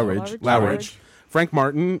 Lowridge. Frank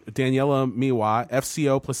Martin, Daniela Miwa,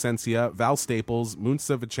 FCO Placencia, Val Staples,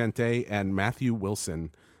 Munsa Vicente, and Matthew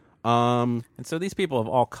Wilson. And so these people have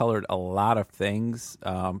all colored a lot of things.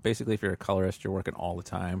 Basically, if you're a colorist, you're working all the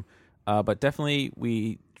time. But definitely,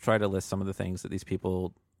 we try to list some of the things that these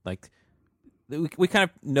people like. We kind of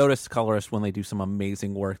notice colorists when they do some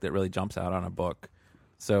amazing work that really jumps out on a book.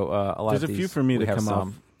 So a lot There's of a these, few for me we to have come some.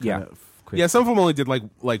 off. Yeah. kind of quick. Yeah, some of them only did like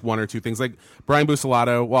one or two things. Like Brian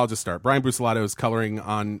Buccellato. Well, I'll just start. Brian Bucellato's coloring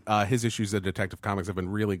on his issues of Detective Comics have been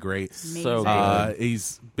really great. So Amazing. good.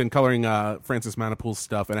 He's been coloring Francis Manipoul's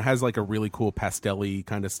stuff, and it has like a really cool pastel-y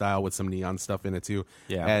kind of style with some neon stuff in it too.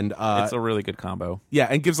 Yeah, and it's a really good combo. yeah,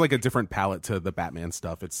 and gives like a different palette to the Batman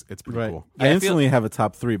stuff. It's pretty Right. cool. I Yeah, I instantly have a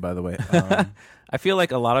top 3, by the way. I feel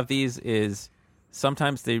like a lot of these is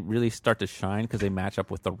sometimes they really start to shine because they match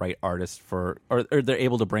up with the right artist or they're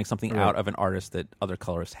able to bring something out of an artist that other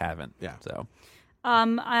colorists haven't. Yeah. So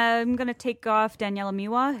I'm going to take off Daniela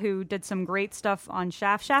Miwa, who did some great stuff on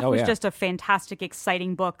Shaft. Shaft Oh, was yeah. just a fantastic,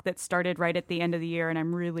 exciting book that started right at the end of the year, and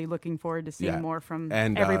I'm really looking forward to seeing Yeah. more from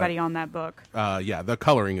And, everybody on that book. Yeah, the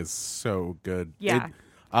coloring is so good. Yeah. It,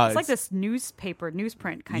 It's like this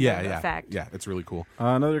newsprint kind yeah, of yeah, effect. yeah. It's really cool.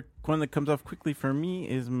 Another one that comes off quickly for me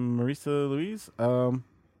is Marissa Louise,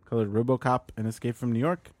 colored RoboCop and Escape from New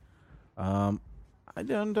York. I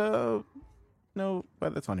don't know why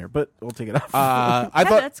that's on here, but we'll take it off. I Yeah,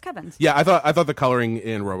 thought. that's Kevin's. Yeah, I thought the coloring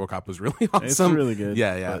in RoboCop was really awesome. It's really good,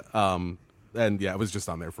 Yeah, yeah. And yeah, it was just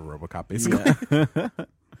on there for RoboCop basically.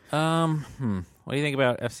 what do you think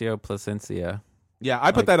about FCO Placencia? Yeah,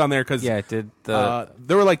 I put that on there because Yeah, it did the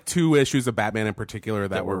there were like 2 issues of Batman in particular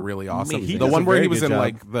that were really awesome. amazing. He The does one a where he very was good in job.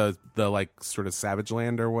 like the like sort of Savage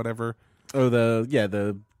Land or whatever. Oh,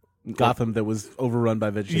 the Gotham that was overrun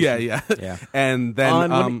by vegetation. Yeah, yeah, Yeah. And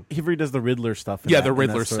then when he does the Riddler stuff. in yeah, that- the in that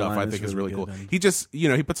Riddler stuff storyline I think is really cool. good, and- He just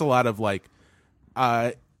he puts a lot of like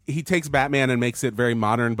he takes Batman and makes it very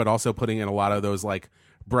modern, but also putting in a lot of those like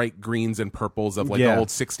bright greens and purples of like the Yeah. old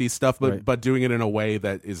 60s stuff, but Right. but doing it in a way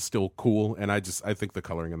that is still cool. And I think the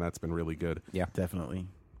coloring in that's been really good. yeah. Definitely.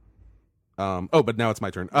 But now it's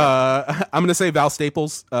my turn. I'm gonna say Val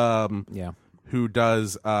Staples. Yeah. Who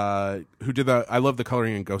did the I love the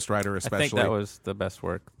coloring in Ghost Rider especially. I think that was the best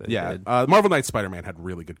work that he yeah. did. Marvel Knight Spider-Man had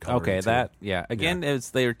really good coloring. Okay, too. that again, it's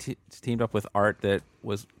they were teamed up with art that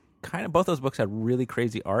was kind of both those books had really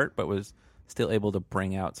crazy art, but was still able to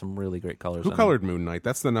bring out some really great colors. Who in them. colored Moon Knight?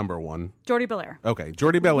 That's the #1. Jordi Belair. Okay,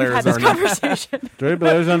 Jordi We've Belair had is this our conversation. Jordi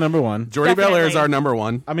Belair's on number 1. Jordi Belair is Definitely. our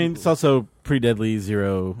 #1. I mean, it's also pre-Deadly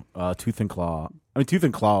Zero, Tooth and Claw. I mean, Tooth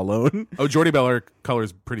and Claw alone. Oh, Jordi Belair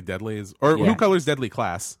colors pretty deadly. Or Yeah. who colors Deadly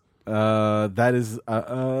Class? That is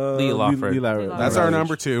Lee Lawford. That's our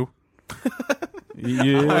 #2.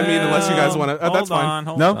 Yeah. I mean, unless you guys want to, that's fine.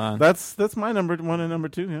 Hold no, on. that's my number 1 and number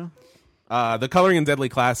 2. Yeah, The coloring in Deadly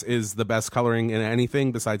Class is the best coloring in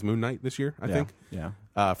anything besides Moon Knight this year. I think,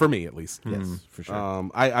 Yeah. for me at least. Yes, for sure.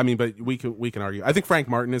 I mean, but we can argue. I think Frank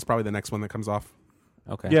Martin is probably the next one that comes off.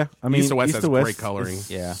 Okay. Yeah, I mean, East to West has great coloring. is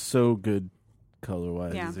Yeah. so good color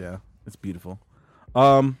wise. Yeah. Yeah, it's beautiful.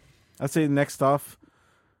 I'd say next off.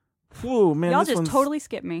 Whoa, man, Y'all this just one's totally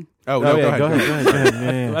skipped me. Oh, Oh no, yeah, go ahead. Go ahead.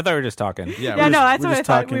 Yeah, I thought we were just talking. Yeah, Yeah, we're no, just- that's we're what I just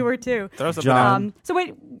thought talking. we were too. Throw something John. out. So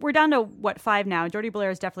wait, we're down to what, 5 now? Jordi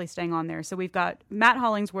Belair is definitely staying on there. So we've got Matt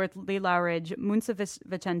Hollingsworth, Lee Lowridge, Munsa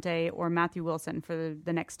Vicente, or Matthew Wilson for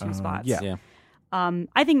the next 2 spots. yeah. Yeah.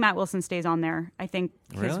 I think Matt Wilson stays on there. I think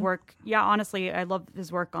his Really? work. Yeah, honestly, I love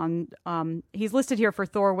his work on. He's listed here for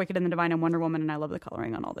Thor, Wicked and the Divine, and Wonder Woman, and I love the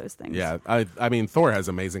coloring on all those things. Yeah, I mean, Thor has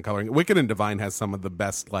amazing coloring. Wicked and Divine has some of the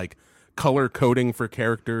best like color coding for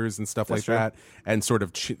characters and stuff like that, and sort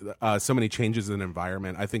of so many changes in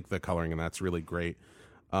environment. I think the coloring in that's really great.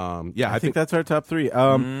 Yeah, I think that's our top 3.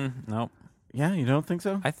 No. Yeah, you don't think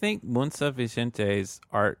so? I think Munsa Vicente's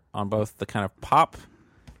art on both the kind of pop,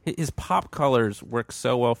 his pop colors work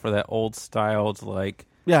so well for that old styled, like,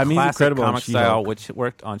 Yeah, I mean, he's classic incredible on comic She-Hulk. style, which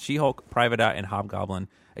worked on She-Hulk, Private Eye, and Hobgoblin.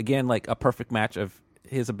 Again, like a perfect match of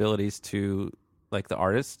his abilities to like the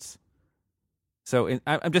artists. So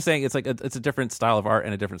I'm just saying it's like it's a different style of art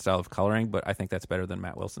and a different style of coloring, but I think that's better than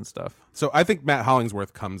Matt Wilson's stuff. so. I think Matt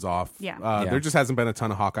Hollingsworth comes off. Yeah. Yeah. There just hasn't been a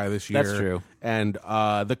ton of Hawkeye this year. That's true. And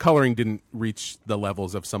the coloring didn't reach the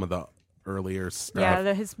levels of some of the earlier stuff.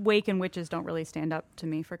 Yeah, his Wake and Witches don't really stand up to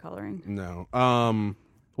me for coloring. No.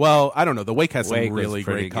 Well, I don't know. The Wake has Wake some was really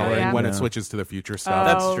pretty great good. coloring Yeah. when it Yeah. switches to the future stuff.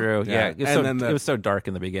 That's Oh. true. Yeah. Yeah, And then it was so dark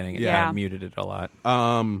in the beginning. It Yeah. kinda muted it a lot.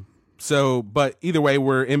 So, but either way,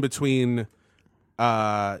 we're in between.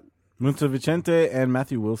 Munsa Vicente and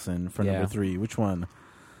Matthew Wilson for Yeah. number 3. Which one?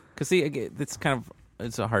 Because see, again, it's kind of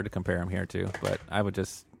it's hard to compare them here too. But I would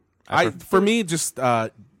just For me, just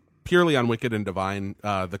purely on Wicked and Divine,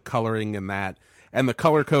 the coloring and that, and the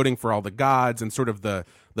color coding for all the gods, and sort of the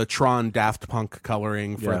Tron Daft Punk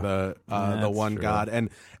coloring for Yeah. the That's one true. god,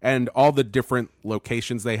 and all the different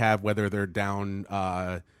locations they have, whether they're down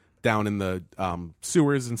in the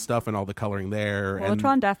sewers and stuff, and all the coloring there. Well, and, the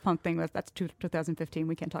Tron Daft Punk thing, that's 2015.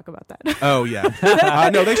 We can't talk about that. Oh yeah,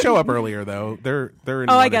 no, they show up earlier though. They're in.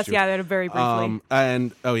 Oh, I one guess, issue. yeah, they're very briefly.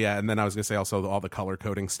 And then I was gonna say also all the color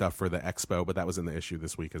coding stuff for the expo, but that was in the issue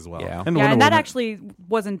this week as well. Yeah. And Yeah, Wonder and that Woman. actually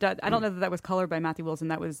wasn't done. I don't know that was colored by Matthew Wilson.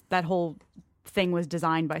 That whole thing was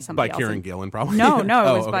designed by somebody By else. Kieran Gillen, probably. No, it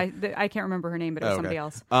Oh, was okay. by I can't remember her name, but it was Oh, somebody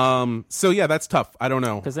okay. else. So yeah, that's tough. I don't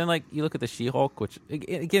know. because then like you look at the She-Hulk, which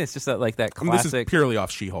again it's just that like that I mean, this classic is purely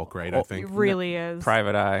off She-Hulk, right? I It think. really is.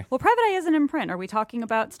 Private Eye. Well, Private Eye isn't in print. Are we talking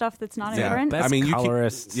about stuff that's not in Yeah. print? Best I mean, you can-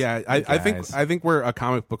 colorists. Yeah, you I guys. think we're a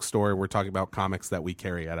comic book store. We're talking about comics that we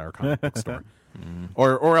carry at our comic book store,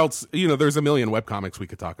 or else there's a million webcomics we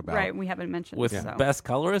could talk about. Right, we haven't mentioned. with so. best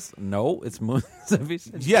colorists. No, it's Munsa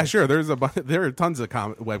Vicente. Yeah, sure. There are tons of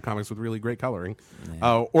webcomics with really great coloring,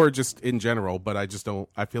 or just in general. But I just don't.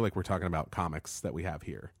 I feel like we're talking about comics that we have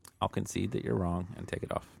here. I'll concede that you're wrong and take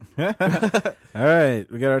it off. All right,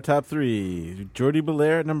 we got our top 3. Jordi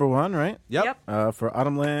Belair at number 1, right? Yep. For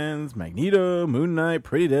Autumn Lands, Magneto, Moon Knight,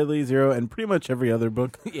 Pretty Deadly, Zero, and pretty much every other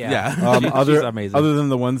book. Yeah. She's amazing. Other than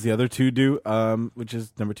the ones the other 2 do, which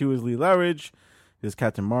is number 2 is Lee Lowridge. There's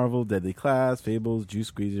Captain Marvel, Deadly Class, Fables,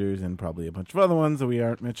 Juice Squeezers, and probably a bunch of other ones that we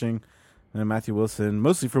aren't mentioning. And Matthew Wilson,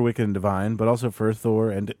 mostly for Wicked and Divine, but also for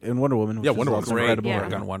Thor and Wonder Woman. Which Yeah, is Wonder Woman's also great. incredible. Yeah.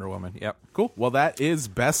 Work on Wonder Woman. Yep. Cool. Well, that is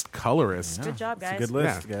best colorist. Good job, It's guys. a good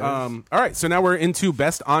list, Yeah. guys. All right. So now we're into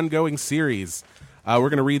best ongoing series. We're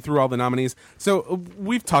going to read through all the nominees. So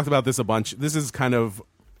we've talked about this a bunch. This is kind of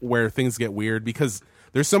where things get weird because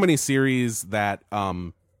there's so many series that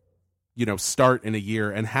start in a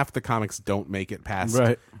year, and half the comics don't make it past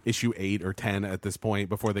Right. issue 8 or 10 at this point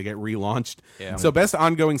before they get relaunched. Yeah. So best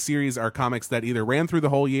ongoing series are comics that either ran through the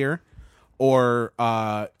whole year or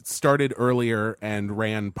started earlier and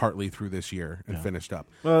ran partly through this year and finished up.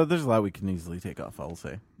 Well, there's a lot we can easily take off, I'll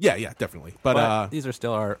say. Yeah, definitely. But these are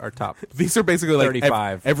still our top. these are basically like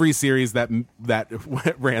 35. every series that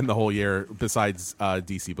ran the whole year, besides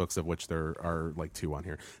DC books, of which there are like 2 on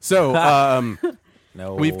here. So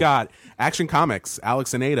No, we've got Action Comics,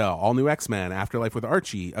 Alex and Ada, All New X-Men, Afterlife with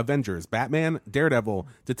Archie, Avengers, Batman, Daredevil,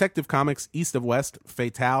 Detective Comics, East of West,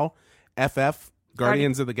 Fatale, FF,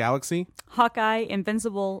 Guardians of the Galaxy. Hawkeye,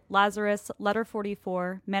 Invincible, Lazarus, Letter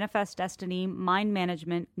 44, Manifest Destiny, Mind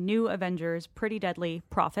Management, New Avengers, Pretty Deadly,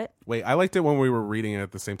 Prophet. Wait, I liked it when we were reading it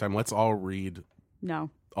at the same time. Let's all read No.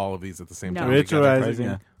 all of these at the same No. time. Rachel together. Rising.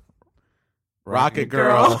 Yeah. Rocket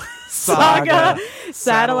Girl, Saga,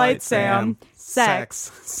 Satellite Sam,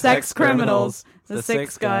 Sex Criminals, The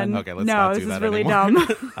Six Gun. Okay, let's no, not do this is that really anymore.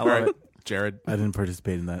 dumb. I love it. Jared. I didn't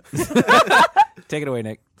participate in that. Take it away,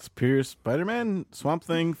 Nick. Superior Spider-Man, Swamp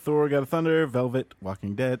Thing, Thor, God of Thunder, Velvet,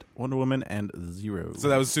 Walking Dead, Wonder Woman, and Zero. So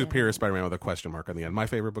that was Superior Spider-Man with a question mark on the end. My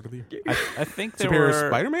favorite book of the year. I think there Superior were.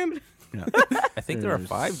 Spider-Man? I think there are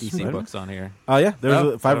 5 DC Spider-Man? books on here. Oh, yeah, there's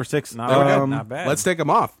Oh, 5 or 6. Not bad. Um, Not bad. Let's take them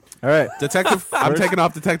off. All right. Detective. I'm taking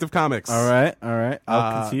off Detective Comics. All right.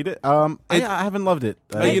 I'll concede it. I haven't loved it.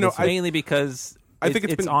 you know, It's mainly because I think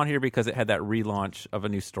it's been on here because it had that relaunch of a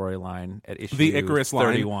new storyline at issue the Icarus line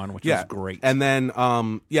 31, which was great. And then,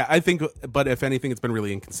 I think, but if anything, it's been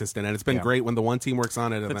really inconsistent, and it's been great when the one team works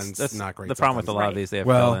on it, and then it's not great. The problem with a lot of these, they have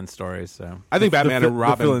fill-in stories. So I think Batman and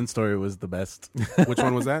Robin. The fill-in story was the best. Which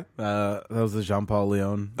one was that? That was the Jean-Paul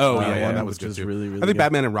Leon. Oh one, that was which good too. really, really I think good.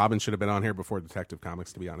 Batman and Robin should have been on here before Detective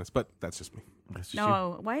Comics, to be honest. But that's just me. That's just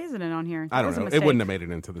No, why isn't it on here? I That don't was a know. It mistake. wouldn't have made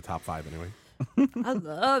it into the top 5 anyway. I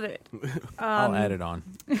love it. I'll add it on.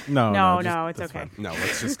 you. No, just- it's that's okay. fine. No,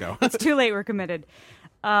 let's just go. It's too late. We're committed.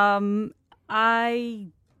 I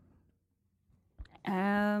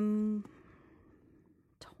am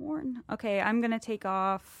torn. Okay, I'm gonna take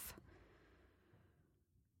off.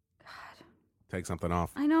 Take something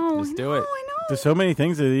off. I know. Just I do know, it. I know. There's so many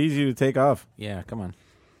things that are easy to take off. Yeah, come on.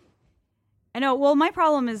 I know. Well, my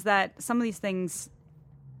problem is that some of these things,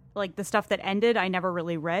 like the stuff that ended, I never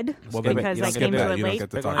really read Well, then because you I don't get came that. to it You don't late. get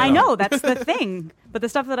to talk I about know it. that's the thing, but the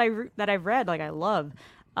stuff that I've read, like I love.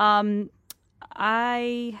 I'll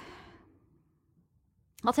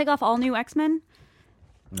take off all new X-Men.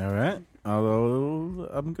 All right. Although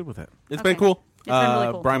I'm good with that. It's Okay. been cool. It's been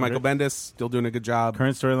really cool. Brian Michael Bendis still doing a good job.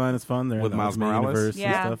 Current storyline is fun. They're With in the Miles Ultimate Morales? Universe and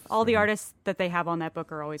Yeah, stuff. all the so. artists that they have on that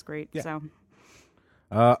book are always great. Yeah. So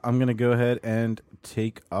I'm gonna go ahead and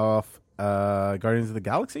take off Guardians of the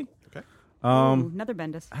Galaxy. Okay. Ooh, another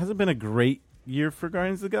Bendis. Hasn't been a great year for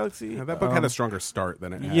Guardians of the Galaxy. Yeah, that book had a stronger start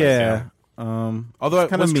than it has. Yeah. Although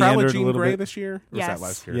kinda was meandered Trial a of Jean little Grey bit. this year? Or Yes. was that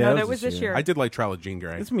last year? Yeah, No, that that was was this this year. year. I did like Trial of Jean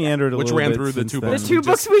Grey. It's meandered a Which little ran bit through the since two then. books The two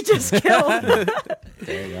books we just killed.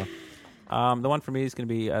 There you go. The one for me is going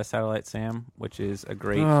to be Satellite Sam, which is a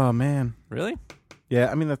great. Oh man. Really? Yeah,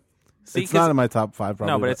 I mean See, it's 'cause- not in my top 5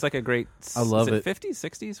 probably. No, but it's like a great. I love is it. 50s,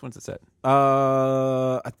 60s? When's it set?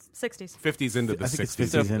 60s. 50s into the I think it's 60s. 50s.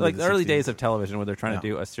 So, into like the the early 60s. days of television where they're trying Yeah. to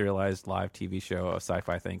do a serialized live TV show, a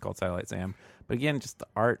sci-fi thing called Satellite Sam. But again, just the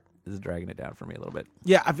art is dragging it down for me a little bit.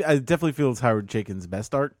 Yeah, I definitely feel it's Howard Chaykin's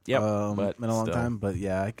best art. Yep, but but in a long still. time. But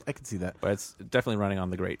yeah, I can see that. But it's definitely running on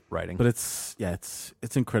the great writing. But it's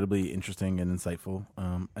incredibly interesting and insightful.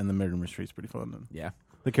 And the murder mystery is pretty fun. And yeah.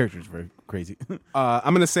 the characters are very crazy.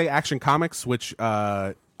 I'm going to say Action Comics, which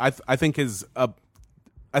I think is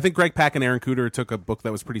I think Greg Pak and Aaron Cooter took a book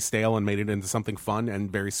that was pretty stale and made it into something fun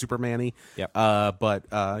and very Superman-y. Yep. But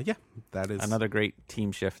that is Another great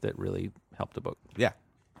team shift that really helped the book. Yeah,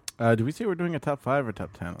 Do we say we're doing a top 5 or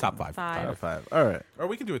top 10? top 5. Five. Top 5. All right. Or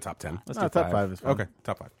we can do a top 10. Let's No, do top 5 is fine. Okay,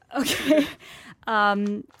 top 5. Okay.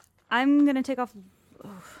 I'm gonna take off.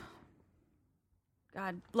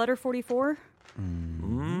 God, Letter 44.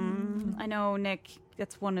 I know, Nick.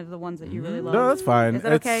 That's one of the ones that you really love. No, that's fine. Is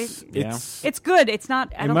that okay? It's good. It's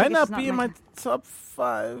not. I it don't might think it's not be in my my top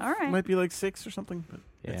 5. All right. It might be like 6 or something. But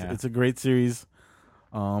Yeah. it's a great series.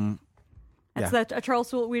 That's yeah. that Charles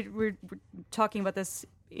Soule. We're talking about this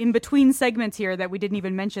in between segments here that we didn't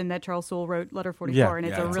even mention that Charles Soule wrote Letter 44, Yeah. and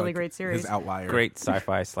it's Yeah, a really like great series. His outlier. Great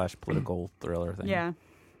sci-fi / political thriller thing. Yeah.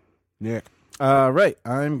 Nick. Right.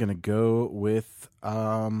 I'm going to go with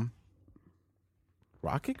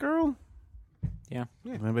Rocket Girl. Yeah.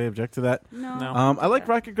 Does anybody object to that? No. No. I like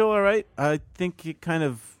Rocket Girl all right. I think it kind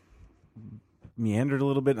of meandered a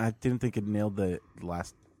little bit, and I didn't think it nailed the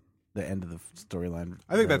end of the storyline.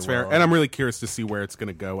 I think that's fair. well. And I'm really curious to see where it's going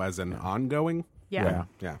to go as an ongoing. Yeah.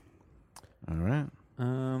 Yeah. All right.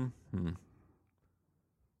 I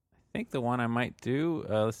think the one I might do.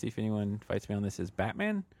 Let's see if anyone fights me on this. Is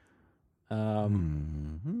Batman. Yeah. What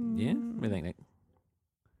do you think, Nick?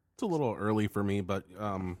 It's a little early for me, but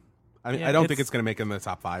I Yeah, don't think it's- it's going to make it in the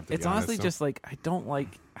top 5. To It's be honest, honestly so. just like I don't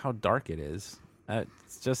like how dark it is.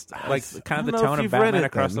 It's just Like, like kind of I the don't know tone if of you've read Batman it,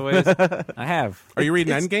 across then. the ways. I have. Are you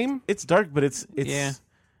reading it's- Endgame? It's dark, but it's Yeah.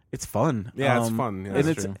 it's fun. Yeah, it's fun. Yeah, and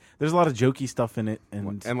that's true. there's a lot of jokey stuff in it,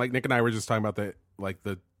 and And like Nick and I were just talking about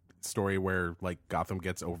the story where like Gotham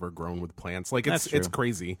gets overgrown with plants. Like That's it's true.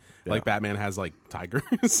 crazy. Yeah. Like Batman has like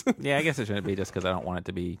tigers. Yeah, I guess it shouldn't be just because I don't want it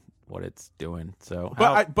to be what it's doing. So,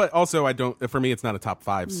 But also I don't. For me, it's not a top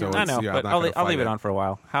 5. So I it's, know, yeah, but I'm not gonna I'll leave fight it on for a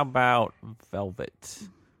while. How about Velvet,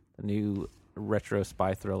 the new retro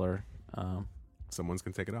spy thriller? Someone's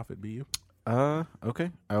gonna take it off. It'd be you.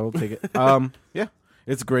 okay, I will take it. Yeah,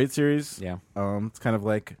 it's a great series. Yeah, It's kind of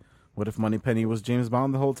like, what if Moneypenny was James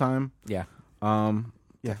Bond the whole time? yeah, Yeah,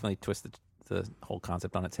 definitely twisted the whole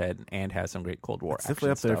concept on its head and has some great Cold War it's action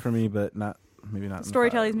definitely up there stuff. for me, but maybe not. The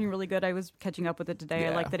storytelling's been really good. I was catching up with it today. I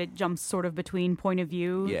Yeah. like that it jumps sort of between point of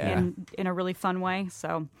view Yeah. in a really fun way.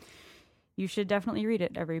 So you should definitely read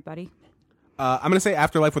it, everybody. I'm gonna say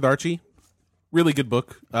Afterlife with Archie. Really good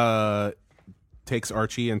book. Takes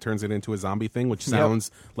Archie and turns it into a zombie thing, which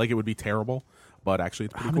sounds like it would be terrible. but actually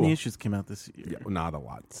it's pretty How cool. many issues came out this year? Yeah, not a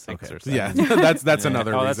lot. Six Okay. or seven. Yeah, that's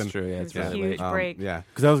another Oh, reason. that's true. Yeah, it's It's a really huge late. break. Yeah.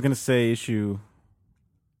 Because I was gonna say issue.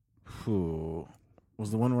 Was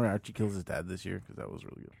the one where Archie kills his dad this year? Because that was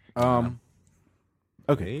really good.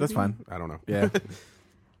 Okay, that's Maybe? fine. I don't know. Yeah.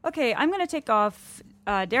 Okay, I'm going to take off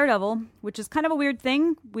Daredevil, which is kind of a weird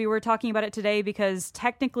thing. We were talking about it today because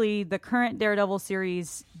technically the current Daredevil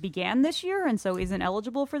series began this year and so isn't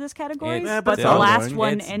eligible for this category. Yeah, but it's the still last going.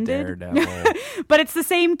 one It's ended. Daredevil. But it's the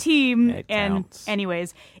same team. It and counts.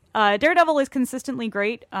 anyways, Daredevil is consistently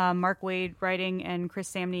great. Mark Waid writing and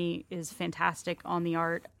Chris Samney is fantastic on the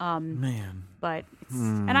art. Man. But it's,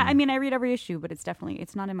 and I mean, I read every issue, but it's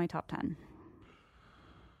not in my top 10.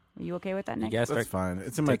 Are you okay with that, Nick? Yes, That's fine.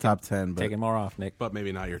 It's in my top 10, but Taking more off, Nick. But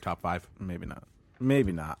maybe not your top 5. maybe not.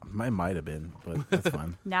 Maybe not. I might have been, but that's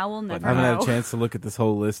fine. Now we'll never I haven't know. had a chance to look at this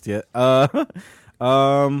whole list yet. I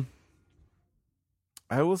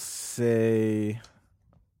will say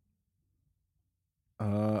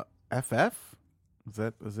FF.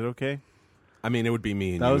 Is it okay? I mean, it would be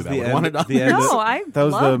me and That you was that the would end- want it on the there. end- No, I That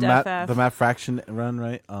was loved the FF. Matt Fraction run,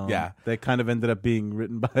 right? Yeah. That kind of ended up being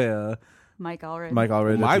written by Mike Allred. Mike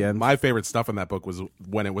Allred at the end. My favorite stuff in that book was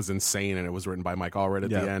when it was insane and it was written by Mike Allred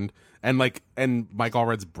at Yeah. the end, and Mike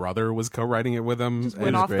Allred's brother was co-writing it with him. Just and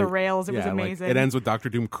went off the great. rails. It was yeah, like, amazing. it ends with Dr.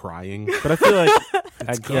 Doom crying. But I feel like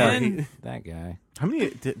Again, that guy. how many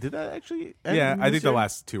did that actually? End Yeah, in I this think the year?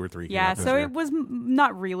 last 2 or 3. came Yeah, out this so year. it was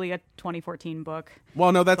not really a 2014 book.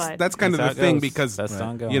 Well, no, but- that's kind of That's the how it thing goes. because That's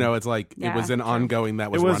ongoing. you know it's like Yeah, it was an true. ongoing that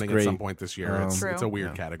was It was running great. at some point this year. It's True. a weird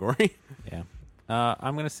Yeah. category. Yeah.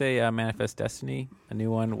 I'm going to say Manifest Destiny, a new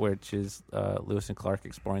one, which is Lewis and Clark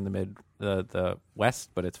exploring the West,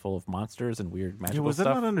 but it's full of monsters and weird magical was that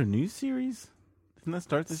stuff. not under new series? Didn't that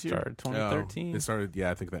start this year? Started 2013. It started,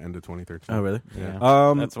 I think the end of 2013. Oh, really?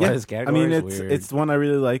 Yeah. That's why yeah. his I category mean, is it's weird. it's one I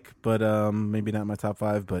really like, but maybe not my top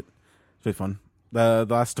 5. But it's really fun. The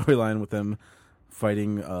last storyline with them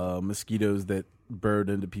fighting mosquitoes that burrowed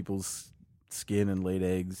into people's skin and laid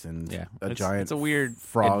eggs, and yeah. a It's giant a weird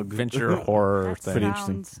frog adventure horror That thing. Pretty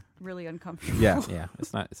interesting. sounds really uncomfortable. Yeah. Yeah,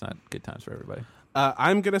 it's not good times for everybody.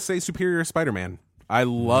 I'm gonna say Superior Spider-Man. I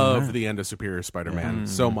love the end of Superior Spider-Man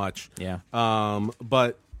so much. Yeah.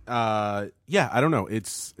 But yeah, I don't know.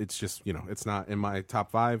 It's just it's not in my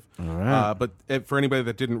top 5. All right. But for anybody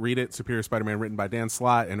that didn't read it, Superior Spider-Man, written by Dan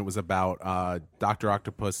Slott, and it was about Dr.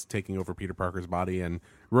 Octopus taking over Peter Parker's body and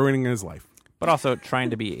ruining his life. But also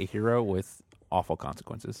trying to be a hero with awful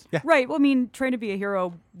consequences. Yeah. Right. Well, I mean, trying to be a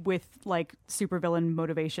hero with like supervillain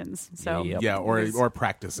motivations. So Yep. Yeah, or It's- or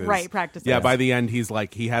practices. right, practices. Yeah, by the end, he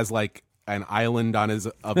has like an island on his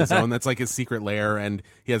own that's like his secret lair, and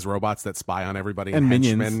he has robots that spy on everybody And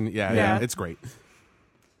minions. henchmen. Yeah, Yeah. it's great.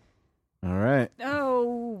 All right.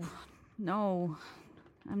 Oh no,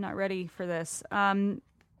 I'm not ready for this.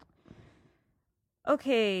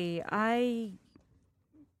 Okay,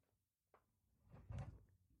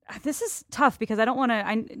 this is tough because I don't want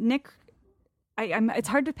to. Nick, I'm. It's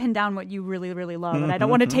hard to pin down what you really, really love, and I don't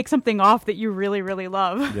want to take something off that you really, really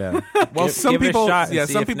love. Yeah. Well, some give it a people, shot and yeah,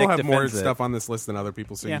 see some if people Nick have more defends it. stuff on this list than other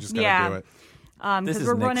people, so Yeah. you just gotta Yeah. do it. This Because is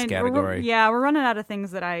we're Nick's running. category. We're running out of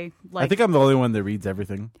things that I like. I think I'm the only one that reads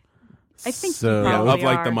everything. I think so. you Yeah, probably of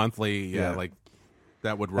like the are. monthly, Yeah. like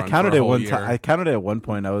that would run. I counted for a at whole one year. time. I counted at one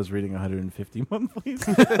point. I was reading 150 monthlies.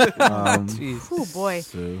 Um, Oh boy.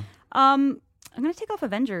 so I'm gonna take off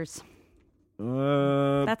Avengers.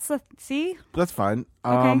 that's That's fine.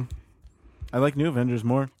 Okay. I like New Avengers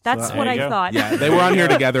more. That's so what There I you go. thought. Yeah, they were on here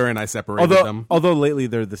together, and I separated them. although lately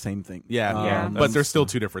they're the same thing. Yeah, Yeah. but they're still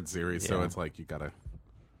 2 different series, so Yeah. it's like you gotta.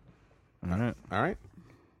 All right. All right.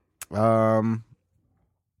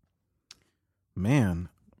 Man.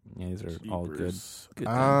 Yeah, these are all good. Jeepers. Good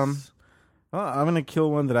Well, things. I'm gonna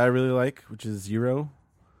kill one that I really like, which is Zero.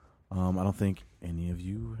 I don't think any of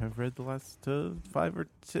you have read the last 5 or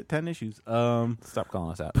 10 issues. Stop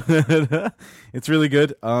calling us out. It's really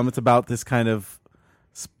good. It's about this kind of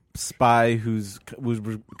spy who's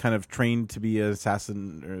kind of trained to be an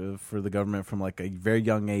assassin for the government from like a very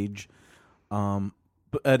young age.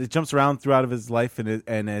 But it jumps around throughout of his life, and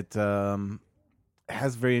it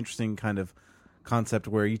has very interesting kind of concept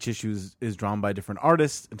where each issue is drawn by a different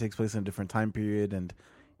artist and takes place in a different time period, and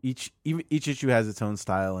each issue has its own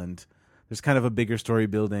style, and there's kind of a bigger story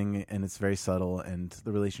building, and it's very subtle, and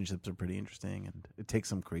the relationships are pretty interesting, and it takes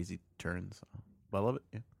some crazy turns. But I love it.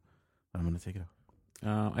 Yeah, I'm gonna take it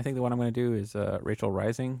off. I think the one I'm going to do is Rachel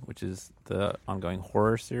Rising, which is the ongoing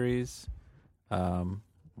horror series. Why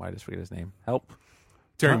did I just forget his name? Help.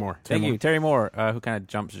 Terry Moore. Thank you, Terry Moore, who kind of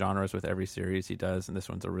jumps genres with every series he does, and this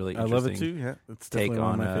one's a really I interesting love it too. Yeah, it's take definitely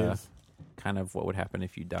one on of my faves. kind of what would happen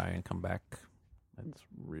if you die and come back That's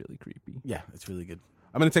really creepy. Yeah, it's really good.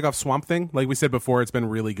 I'm going to take off Swamp Thing. Like we said before, it's been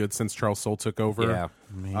really good since Charles Soule took over. Yeah.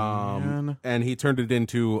 Man. And he turned it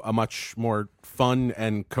into a much more fun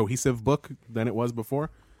and cohesive book than it was before.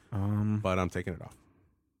 But I'm taking it off.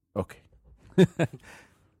 Okay.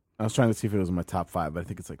 I was trying to see if it was in my top 5, but I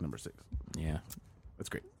think it's like number 6. Yeah. That's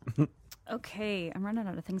great. Okay, I'm running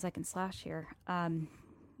out of things I can slash here.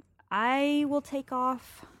 I will take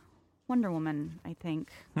off Wonder Woman, I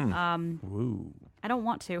think. Woo. I don't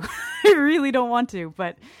want to. I really don't want to,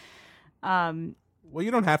 but Well,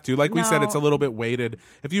 you don't have to. Like we said, No. it's a little bit weighted.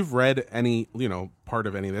 If you've read any, part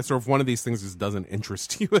of any of this, or if one of these things just doesn't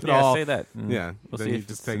interest you at Yeah, all, say that. Yeah, We'll then see you if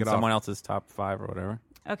just it's take in it off. someone else's top 5 or whatever.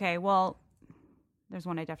 okay, well, there's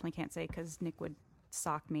one I definitely can't say because Nick would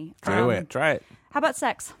sock me. Do it. Try it. How about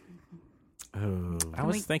sex? Oh. I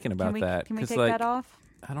was thinking about that. Can we 'cause, take like, that off?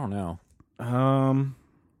 I don't know.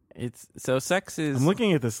 It's sex is. I'm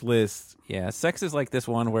looking at this list. Yeah, sex is like this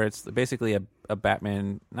one where it's basically a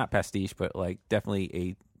Batman, not pastiche, but like definitely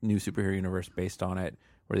a new superhero universe based on it.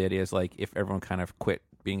 Where the idea is like if everyone kind of quit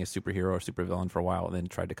being a superhero or supervillain for a while and then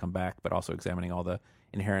tried to come back, but also examining all the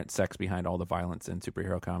inherent sex behind all the violence in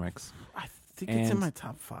superhero comics. I think it's in And my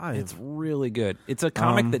top 5. It's really good. It's a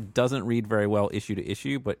comic that doesn't read very well issue to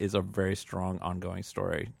issue, but is a very strong ongoing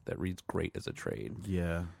story that reads great as a trade.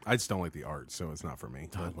 yeah. I just don't like the art, so it's not for me.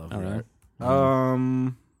 I love Oh, really? that.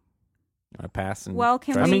 You want to pass? And Well,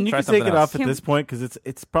 can try I we- mean, you try can take something it else. off at Can- this point because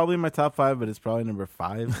it's probably in my top 5, but it's probably number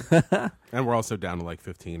 5. And we're also down to like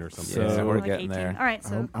 15 or something. Yeah, So- we're Like getting 18. there. All right,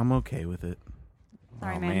 so I'm okay with it.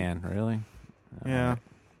 sorry, oh man. really? Yeah.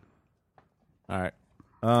 All right.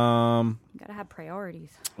 Gotta have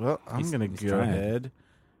priorities. Well, I'm He's- gonna he's go trying. ahead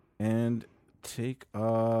and take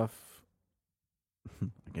off. I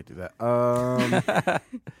can't do that.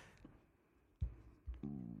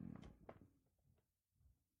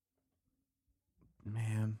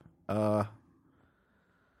 Man, I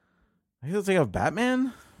guess I'll take off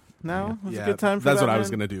Batman now. It's a good time for that's what I Batman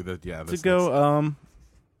was gonna do. to This go.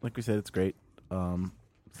 Like we said, it's great.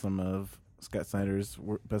 Some of Scott Snyder's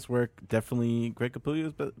best work, definitely Greg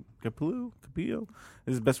Capullo's Capullo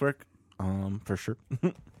is his best work, for sure.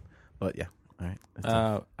 But yeah, all right. That's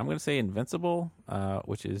it. I'm going to say Invincible,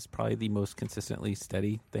 which is probably the most consistently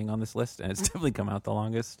steady thing on this list, and it's definitely come out the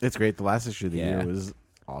longest. It's great. The last issue of the Yeah. year was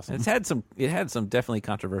awesome. And it had some definitely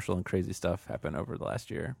controversial and crazy stuff happen over the last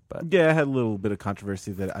year, but Yeah, it had a little bit of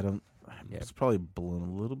controversy that I don't. Yeah. It's probably blown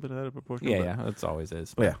a little bit out of proportion. yeah, but, it's always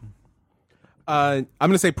is. But yeah, I'm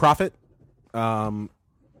gonna say Prophet.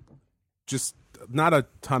 Just not a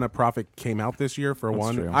ton of Prophet came out this year. For That's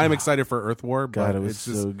one, true. I'm excited for Earth War, but God, it was it's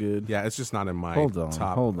just so good. yeah, it's just not in my Hold on,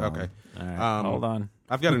 top. hold on. Okay, All right, hold on.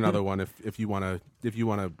 I've got another one if you wanna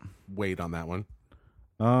wait on that one.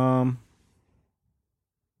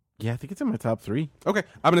 Yeah, I think it's in my top 3. Okay,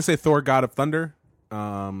 I'm gonna say Thor: God of Thunder,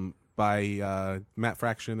 by Matt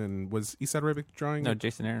Fraction, and was Esad Ribic drawing? No,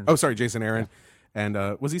 Jason Aaron. Oh, sorry, Jason Aaron. And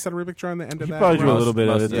was Esad Ribic drawing the end of He that? probably drew a Most- little bit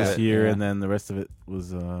of most it of this it, year, yeah. and then the rest of it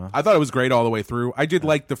was. I thought it was great all the way through. I did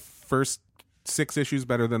like the first 6 issues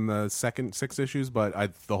better than the second 6 issues, but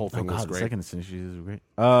the whole thing was the great. second issue is great.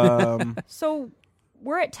 So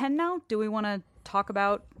we're at 10 now. Do we want to talk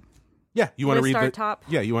about Yeah, you want to list read our the top?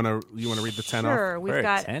 Yeah, you want to read the 10 off? Sure, we've We're at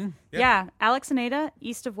got 10? Yeah, Alex and Ada,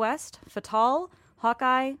 East of West, Fatal,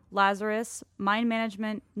 Hawkeye, Lazarus, Mind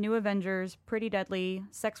Management, New Avengers, Pretty Deadly,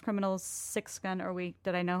 Sex Criminals, Six Gun.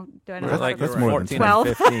 Do I know? We're how like to- that's more than 14 12.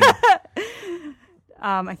 and 15.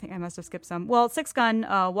 I think I must have skipped some. Well, Six Gun,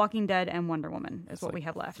 Walking Dead, and Wonder Woman is what we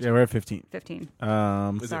have left. Yeah, we're at 15. 15. Is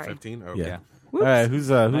Sorry. it 15? Oh, Yeah. Yeah. All right,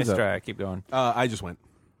 who's up? Nice try. Keep going. I just went.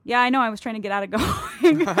 Yeah, I know. I was trying to get out of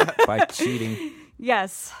going. By cheating.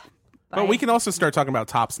 Yes. But we can also start talking about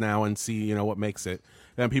tops now and see, what makes it.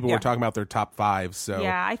 And people Yeah. were talking about their top 5, so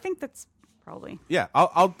Yeah, I think that's probably. yeah,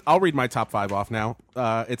 I'll read my top 5 off now.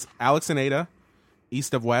 It's Alex and Ada,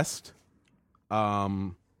 East of West,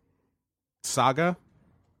 Saga,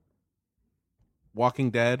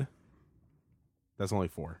 Walking Dead. That's only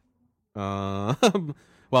 4. Well,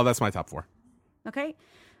 that's my top 4. Okay.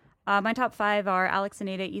 My top 5 are Alex and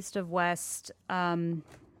Ada, East of West,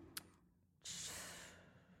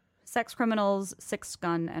 Sex Criminals, Six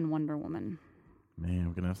Gun, and Wonder Woman. Man,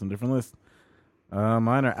 we're gonna have some different lists.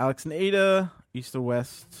 Mine are Alex and Ada, East of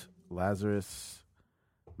West, Lazarus,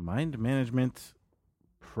 Mind Management,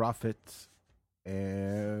 Prophet,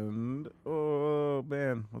 and oh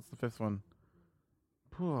man, what's the 5th one?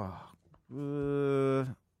 All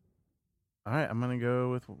right, I'm gonna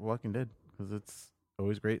go with Walking Dead because it's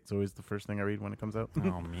always great. It's always the first thing I read when it comes out.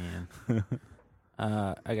 Oh, man.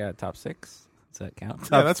 I got a top 6. Does that count?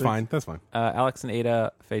 Yeah, that's fine. That's fine. Alex and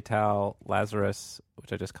Ada, Fatale, Lazarus,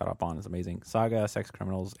 which I just caught up on, is amazing. Saga, Sex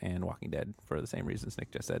Criminals, and Walking Dead for the same reasons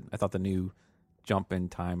Nick just said. I thought the new jump in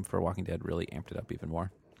time for Walking Dead really amped it up even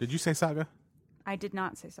more. Did you say Saga? I did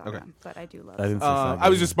not say Saga, Okay. but I do love I it. didn't say Saga. I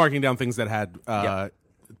was just marking down things that had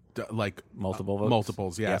like Multiple votes?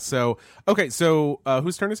 multiples. Yeah. Yep. So okay. So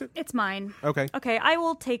whose turn is it? It's mine. Okay. Okay, I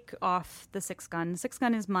will take off the Six Gun. Six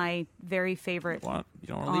Gun is my very favorite. You don't want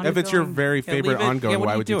to On- leave If it's your Ongoing. very Yeah, favorite leave it. ongoing, Yeah, what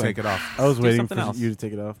why are you would you doing? take it off? I was do waiting something for else. you to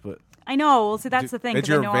take it off, but I know. Well, see, that's the thing. It's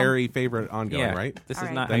 'cause I your know very favorite ongoing, Yeah, right? this All is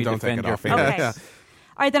right. not Then how you don't take defend it your off. favorite. Okay. Yeah.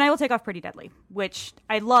 All right, then I will take off Pretty Deadly, which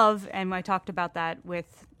I love, and I talked about that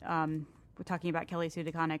with we're talking about Kelly Sue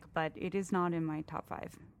DeConnick, but it is not in my top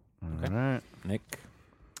 5. all right. Nick,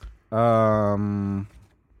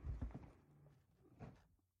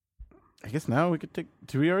 I guess now we could take.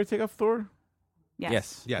 Did we already take off Thor?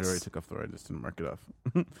 Yes. We already Yes. took off Thor. I just didn't mark it off.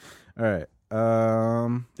 All right.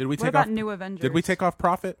 Did we What take about off? New Avengers? Did we take off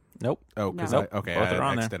Profit? nope. Oh, because No. okay, Both I are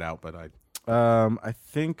on X'd there. it out, but I. I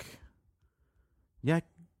think. Yeah, I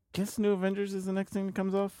guess New Avengers is the next thing that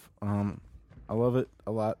comes off. I love it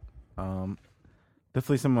a lot.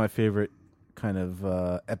 Definitely some of my favorite kind of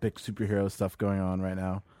epic superhero stuff going on right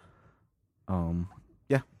now.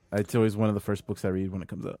 Yeah, it's always one of the first books I read when it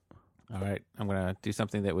comes out. All right, I'm gonna do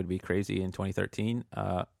something that would be crazy in 2013.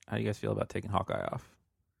 How do you guys feel about taking Hawkeye off?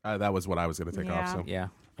 That was what I was going to take off. Yeah. So Yeah,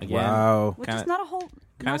 again, Wow. Which kinda- is not a whole.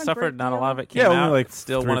 kind of a suffered. great Not a deal. lot of it came Yeah, only out. like It's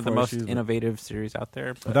still 3 one or of the 4 most issues, but- innovative series out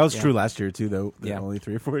there. But that was yeah. true last year too, though. Yeah. Only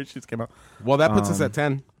 3 or 4 issues came out. well, that puts us Um, at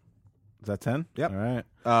 10. Is that 10? Yep. All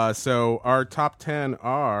right. So our top 10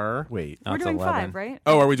 are. Wait. No, We're it's doing 11. 5, right?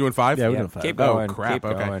 Oh, are we doing 5? Yeah, we're Yeah, doing 5. keep Oh, going. crap, Keep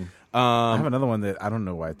okay. going. I have another one that I don't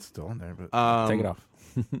know why it's still on there, but Take it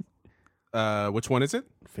off. Which one is it?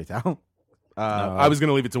 Fatale. I was going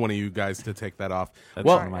to leave it to one of you guys to take that off. That's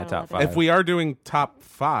Well, one of my I top love it. 5. If we are doing top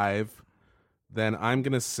 5, then I'm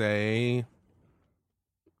going to say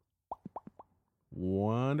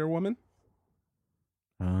Wonder Woman.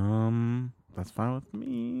 That's fine with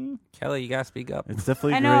me. Kelly, you gotta speak up. It's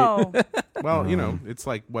definitely I great. know. Well, you know, it's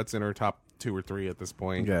like what's in her top 2 or 3 at this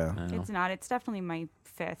point. Yeah. I know. It's not. It's definitely my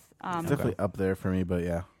 5th. It's definitely up there for me, but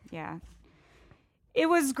yeah. Yeah. It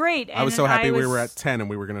was great. I was and so happy we was- were at 10 and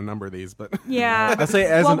we were going to number these, but Yeah. I say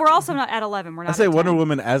as well, an- we're also not at 11. We're not. I say at Wonder 10.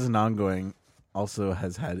 Woman as an ongoing also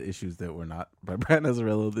has had issues that were not by Brad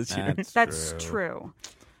Azzarello this year. That's true.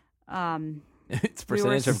 Its We were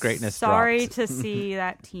percentage of greatness sorry dropped. to see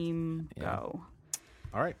that team Yeah. go.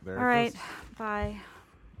 all right. There All it right. goes. Bye.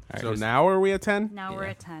 All right, So who's- now are we at 10? Now we're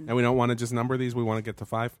Yeah. at 10. And we don't want to just number these. We want to get to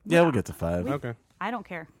 5. Yeah, we'll get to 5. Okay. I don't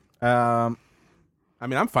care. I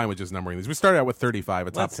mean, I'm fine with just numbering these. We started out with 35.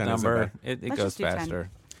 A top let's 10 number. is It Let's goes just do 10. faster.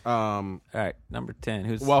 All All right, number 10.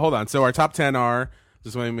 Who's Well, hold on. So our top 10 are,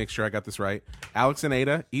 just want to make sure I got this right. Alex and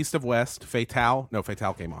Ada, East of West, Fatale. No,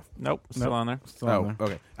 Fatale came off. Nope, still on there. Still on there.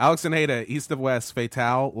 Okay. Alex and Ada, East of West,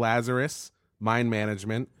 Fatale, Lazarus, Mind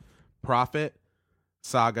Management, Prophet,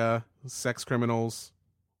 Saga, Sex Criminals,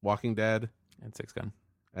 Walking Dead, And Six Gun.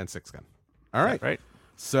 and Six Gun. All right. Right.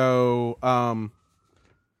 So,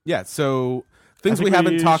 yeah. So things I we think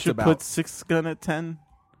haven't talked should about. Put Six Gun at 10.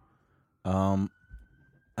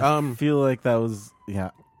 I feel like that was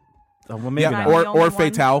well, maybe yeah, not. or The only one.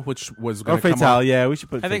 Fatale, which was or going to come Fatale. up. Yeah, we should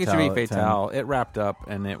put. I think it should be at 10. Fatale. It wrapped up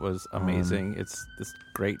and it was amazing. It's this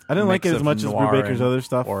great. I didn't like mix it as of much as noir Brubaker's and- other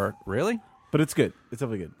stuff. Or really? But it's good. It's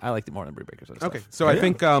definitely good. I liked it more than Brubaker's other Okay, stuff. so I Yeah.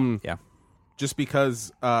 think Yeah. just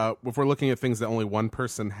because if we're looking at things that only one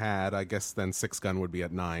person had, I guess then Six Gun would be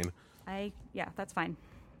at 9. Yeah, that's fine.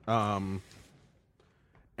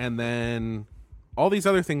 And then all these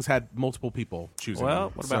other things had multiple people choosing. Well,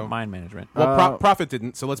 them. what So- about mind management? Well, Profit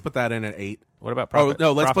didn't, so let's put that in at 8. What about Profit?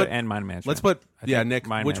 no, let's Profit put- and mind management. Let's put I yeah, think Nick.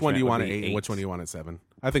 mind Which one do you want management at would 8? be And which one do you want at 7?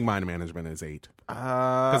 I think Mind Management is 8 Uh,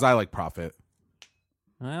 because I like Profit.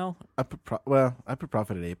 Well, I put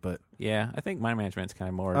Profit at 8, but yeah, I think mind management's kind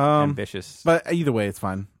of more Um, ambitious. either way, it's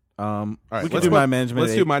fine. All right, we can let's do put- Mind Management.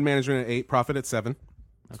 Let's at do 8. Mind Management at 8. Profit at 7.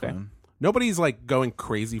 Okay. Fine. Nobody's like going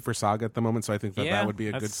crazy for Saga at the moment, so I think that Yeah, that would be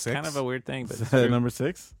a that's good 6. kind of a weird thing, but Is it's that true. number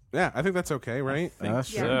 6? Yeah, I think that's okay, right? I think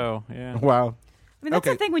That's so. Yeah. Wow. I mean, that's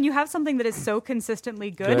Okay. the thing when you have something that is so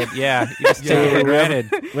consistently good. Good. Yeah. You just take it for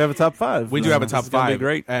granted. We have a top 5. We do have a This top is gonna be 5.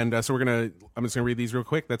 great. And so I'm just gonna read these real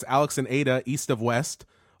quick. That's Alex and Ada, East of West,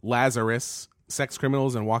 Lazarus, Sex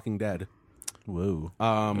Criminals, and Walking Dead. Whoa.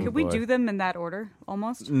 Could we boy. do them in that order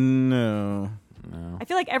almost? No. No. I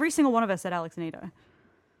feel like every single one of us said Alex and Ada.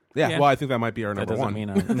 Yeah, Yeah. well, I think that might be our That number doesn't 1. mean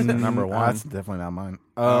it's number one. That's definitely not mine.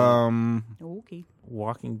 Okay.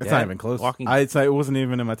 Walking Dead. It's not even close. Walking It wasn't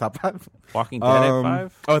even in my top 5. Dead at um,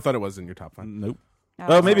 5. Oh, I thought it was in your top 5. Nope.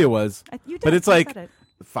 Oh, maybe it was. You did. But it's I like said it.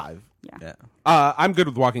 5. Yeah. I'm good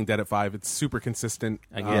with Walking Dead at 5. It's super consistent.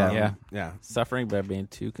 Yeah. Yeah. Suffering by being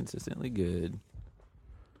too consistently good.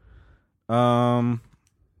 Um,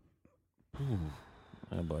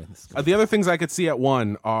 Oh boy. This is The other things I could see at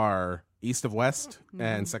 1 are East of West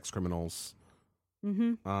and Sex Criminals.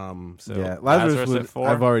 Mm-hmm. So yeah, Lazarus Lazarus at would, 4?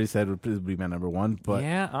 I've already said would be my number 1, but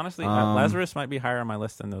yeah, honestly, um, Lazarus might be higher on my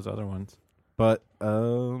list than those other ones. but I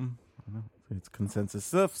don't know, it's consensus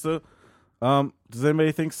stuff. So, does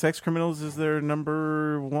anybody think Sex Criminals is their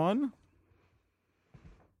number 1,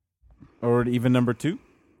 or even number 2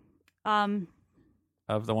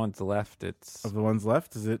 Of the ones left, it's of the ones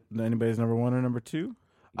left? Is it anybody's number 1 or number 2?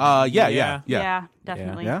 yeah.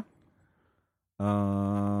 Definitely. Yeah.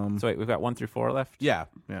 So wait, we've got 1 through 4 left. Yeah.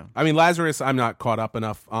 Yeah. I mean, Lazarus, I'm not caught up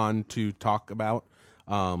enough on to talk about.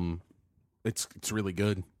 It's really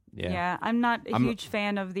good. Yeah. I'm not a huge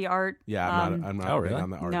fan of the art. Yeah, I'm not Oh, big really? on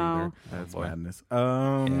the art No. either. That's boy. madness.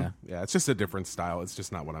 Yeah, it's just a different style. It's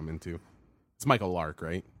just not what I'm into. It's Michael Lark,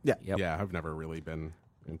 right? Yeah. Yep. Yeah, I've never really been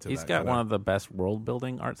into He's that got kinda- one of the best world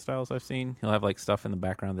building art styles I've seen. He'll have like stuff in the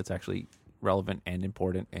background that's actually relevant and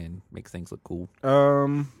important and makes things look cool.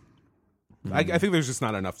 I think there's just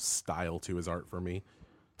not enough style to his art for me.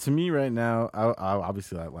 To me right now, I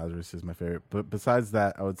obviously like Lazarus is my favorite, but besides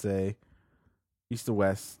that, I would say East to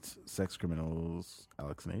West, Sex Criminals,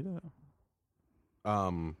 Alex and Ada.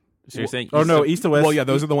 So you're saying Oh no, East to West. Well, yeah,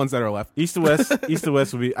 those are the ones that are left. East to West. East to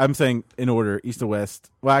West would be. I'm saying in order. East to West.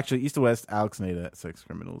 Well, actually, East to West, Alex and Ada, Sex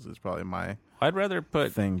Criminals is probably my I'd rather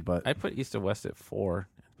put thing. But I'd put East to West at 4,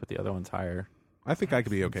 put the other ones higher. I think I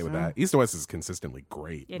could be okay with that. East to West is consistently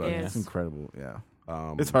great. It but, is. it's incredible. Yeah,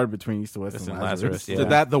 Um, it's hard between East to West This and and Lazarus. Lazarus, yeah. Did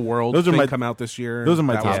that The World Those are thing my- come out this year? those are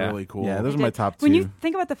my that top- was really cool. Yeah, those are They my did. top 2. When you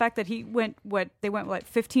think about the fact that they went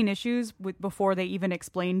 15 issues before they even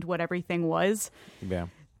explained what everything was, Yeah.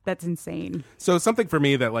 that's insane. So something for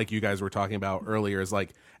me that like you guys were talking about earlier is like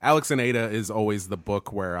Alex and Ada is always the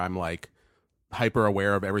book where I'm like hyper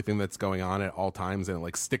aware of everything that's going on at all times and it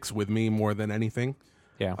like sticks with me more than anything.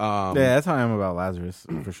 Yeah. yeah, that's how I am about Lazarus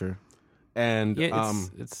for sure. And Yeah,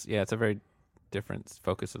 it's a very different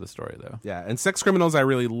focus of the story though. yeah, and Sex Criminals I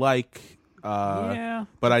really like. Yeah.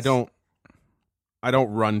 But I don't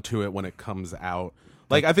run to it when it comes out.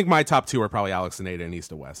 Like I think my top 2 are probably Alex and Ada and East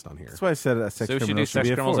to West on here. That's why I said Sex So we should do Criminals should Sex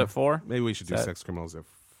be Criminals at at 4? Maybe we should do That- Sex Criminals at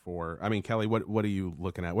 4. I mean, Kelly, what are you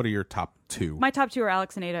looking at? What are your top 2? My top 2 are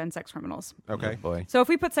Alex and Ada and Sex Criminals. Okay. Oh, boy. So if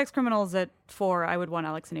we put Sex Criminals at 4, I would want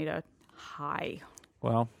Alex and Ada high.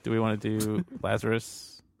 Well, do we want to do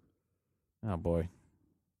Lazarus? Oh boy.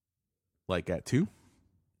 Like at 2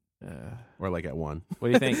 Uh, or like at 1? what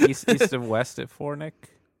do you think? East of West at 4, Nick?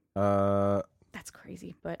 I That's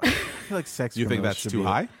crazy, but feel like Sex. You think Criminals that's should too be-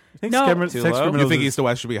 high? I think No. Too Sex low? Criminals You think is, East to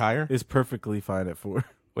West should be higher? is perfectly fine at 4,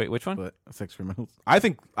 Wait, which one? but Sex Criminals. I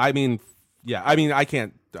think I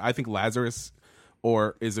can't. I think Lazarus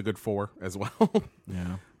is a good 4 as well.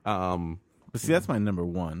 Yeah, um, but see, that's my number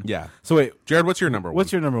 1. yeah. So wait, Jared, what's your number 1?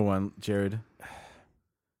 what's your number 1, Jared?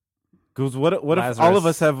 Because what if Lazarus. all of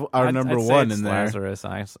us have our I'd number say 1 it's in there? Lazarus,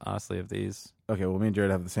 honestly, of these. Okay, well, me and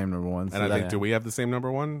Jared have the same number 1. So And I that- think, do we have the same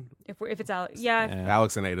number 1? if it's Alex, yeah.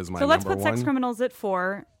 Alex and Ada is my So let's number put 1. Sex Criminals at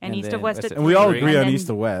 4 and And East then of West West at at 3. and we all three. agree on then- East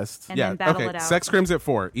to West. And Yeah, then battle okay. it out. Sex Crims at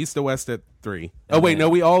 4, East to West at 3. Oh And wait, then- no,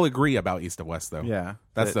 we all agree about East to West though. Yeah,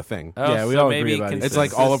 That's But- the thing. Oh, Yeah, we so all maybe agree about it. It's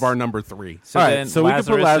like all of our consensus- number 3. So All right, then so we could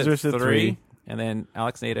put Lazarus at 3, 3. and then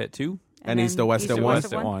Alex and Ada at 2. And East to West East at to 1.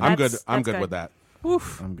 West at 1. I'm good. That's I'm good with that.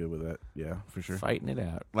 I'm good with that. Yeah, for sure. Fighting it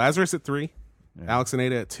out. Lazarus at 3, Yeah. Alex and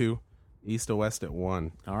Ada at 2, East to West at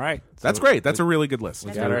 1. All right. That's So great. That's a really good list.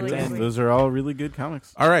 That's got a our really 10. good one. Those are all really good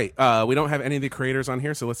comics. All right. We don't have any of the creators on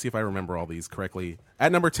here, so let's see if I remember all these correctly.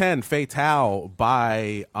 At number 10, Fatale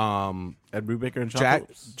by Ed Brubaker and Sean Jack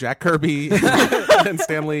Phillips. Jack Kirby and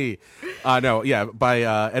Stan Lee. By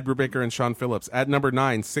Ed Brubaker and Sean Phillips. At number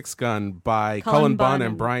 9, Six Gun by Cullen Bunn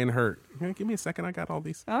and Brian Hurt. Give me a second. I got all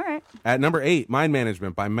these. All right. At number 8, Mind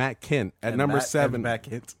Management by Matt Kint. At number 7, back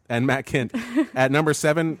hit. and Matt Kint. At number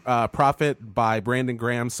 7, Prophet by Brandon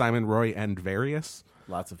Graham, Simon Roy, and Various.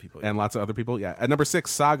 Lots of people. And lots of other people, yeah. At number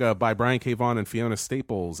 6, Saga by Brian K. Vaughan and Fiona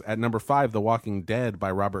Staples. At number 5, The Walking Dead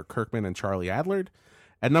by Robert Kirkman and Charlie Adlard.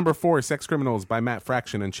 At number 4, Sex Criminals by Matt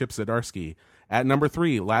Fraction and Chip Zdarsky. At number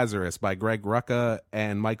 3, Lazarus by Greg Rucka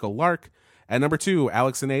and Michael Lark. At number 2,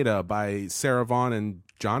 Alex and Ada by Sarah Vaughn and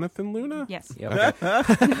Jonathan Luna. Yes. Yep.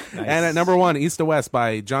 And at number 1, East to West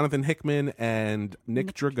by Jonathan Hickman and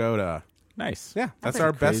Nick Dragotta. Nice. Yeah, that's a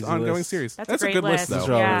our best crazy ongoing list. series. That's a a great good list, list. though. Those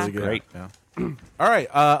are all Yeah. really good. Great. Yeah. All right,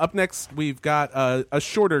 up next, we've got a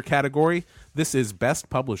shorter category. This is Best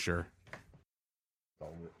Publisher.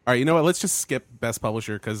 All right, you know what? Let's just skip best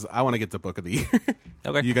publisher because I want to get to book of the year.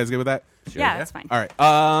 Okay. You guys good with that? Yeah, that's fine. All right.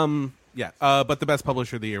 Yeah. But the best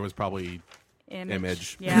publisher of the year was probably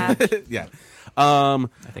Image. Yeah. yeah. I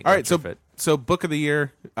think All right. Retrofit. So book of the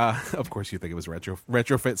year. Of course, you think it was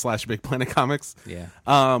Retrofit / Big Planet Comics. Yeah.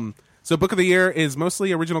 So book of the year is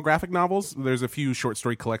mostly original graphic novels. There's a few short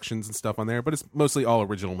story collections and stuff on there, but it's mostly all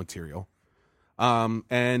original material.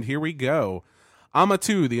 And here we go. Amma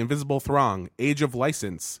 2, The Invisible Throng, Age of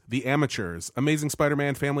License, The Amateurs, Amazing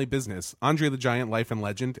Spider-Man Family Business, Andre the Giant Life and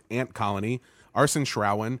Legend, Ant Colony, Arson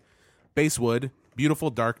Shrowen, Basewood, Beautiful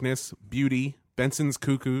Darkness, Beauty, Benson's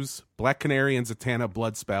Cuckoos, Black Canary and Zatanna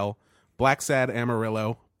Bloodspell, Black Sad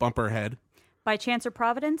Amarillo, Bumperhead. By Chance or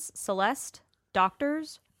Providence, Celeste,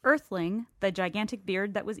 Doctors, Earthling, The Gigantic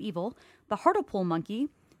Beard That Was Evil, The Hartlepool Monkey,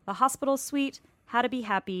 The Hospital Suite, How to Be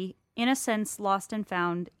Happy, In a Sense, Lost and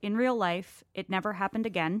Found, In Real Life, It Never Happened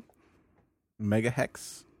Again. Mega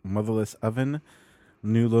Hex, Motherless Oven,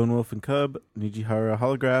 New Lone Wolf and Cub, Nijihara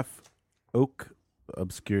Holograph, Oak,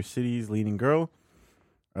 Obscure Cities, Leaning Girl,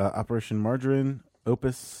 Operation Margarine,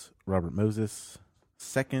 Opus, Robert Moses,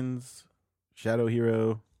 Seconds, Shadow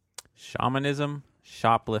Hero, Shamanism,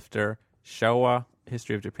 Shoplifter, Showa,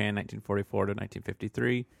 History of Japan 1944 to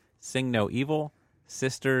 1953, Sing No Evil,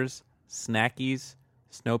 Sisters, Snackies,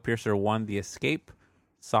 Snowpiercer 1, The Escape,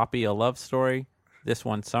 Soppy, A Love Story, This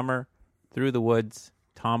One Summer, Through the Woods,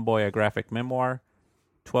 Tomboy, A Graphic Memoir,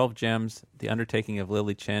 12 Gems, The Undertaking of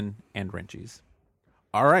Lily Chen, and Wrenchies.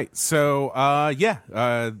 All right. So,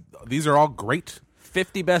 these are all great.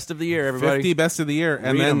 50 best of the year, everybody. 50 best of the year.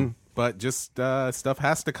 And Read then, 'em. but just stuff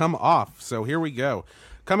has to come off. So here we go.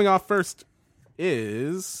 Coming off first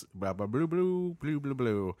is blah, blah, blue, blue, blue, blue,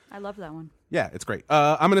 blue. I love that one. Yeah, it's great.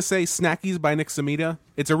 I'm going to say Snackies by Nick Samita.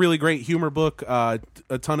 It's a really great humor book. A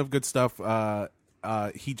ton of good stuff.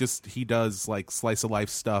 He does like slice of life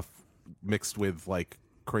stuff mixed with like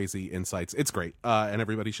crazy insights. It's great. And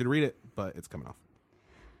everybody should read it, but it's coming off.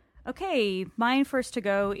 Okay, mine first to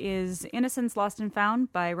go is Innocence Lost and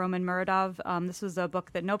Found by Roman Muradov. This was a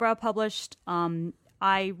book that Nobrow published.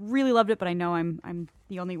 I really loved it, but I know I'm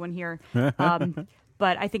the only one here. But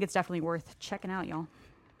I think it's definitely worth checking out, y'all.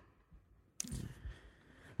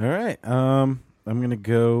 All right. I'm gonna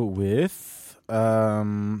go with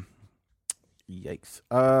yikes.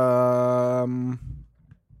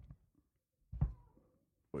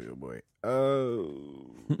 Boy, oh boy.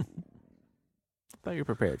 Thought you were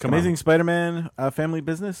prepared. Come Amazing on. Spider-Man Family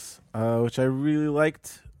Business, which I really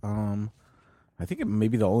liked. I think it may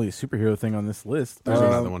be the only superhero thing on this list. There's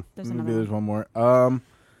another one. There's Maybe another there's one. one more.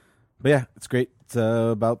 But yeah, it's great. It's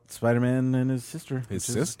about Spider-Man and his sister. His which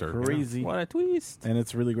is sister, crazy. What a twist. And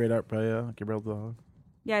it's really great art by Gabriel Dahl.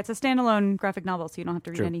 Yeah, it's a standalone graphic novel, so you don't have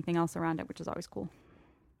to read True. anything else around it, which is always cool.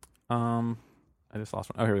 I just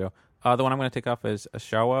lost one. Oh, here we go. The one I'm going to take off is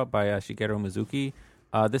Ashawa by Shigeru Mizuki.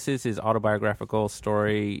 This is his autobiographical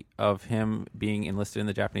story of him being enlisted in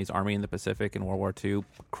the Japanese army in the Pacific in World War II,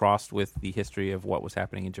 crossed with the history of what was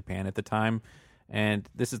happening in Japan at the time. And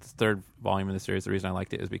this is the third volume in the series. The reason I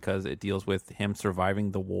liked it is because it deals with him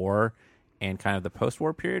surviving the war and kind of the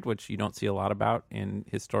post-war period, which you don't see a lot about in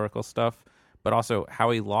historical stuff, but also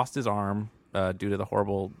how he lost his arm due to the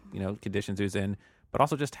horrible, conditions he was in, but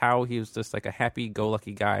also just how he was just like a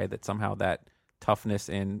happy-go-lucky guy that somehow that toughness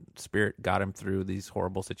and spirit got him through these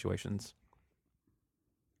horrible situations.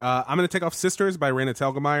 I'm going to take off Sisters by Raina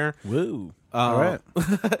Telgemeier. Woo. All right.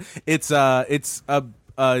 It's a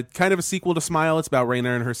kind of a sequel to Smile. It's about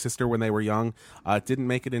Raina and her sister when they were young. It didn't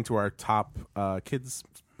make it into our top kids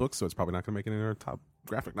books, so it's probably not going to make it into our top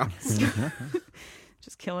graphic novels.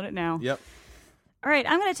 Just killing it now. Yep. All right,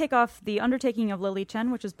 I'm going to take off The Undertaking of Lily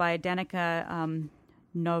Chen, which is by Danica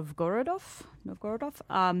Novgorodov.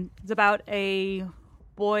 It's about a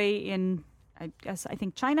boy in, I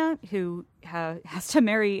think China, who has to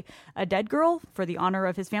marry a dead girl for the honor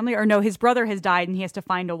of his family. Or no, his brother has died and he has to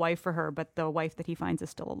find a wife for her, but the wife that he finds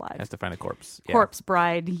is still alive. Has to find a corpse. Yeah. Corpse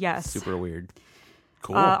bride, yes. Super weird.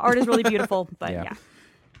 Cool. Art is really beautiful, but Yeah.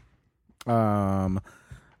 yeah.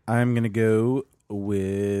 I'm gonna go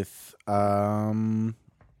with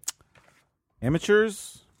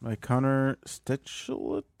Amateurs by Connor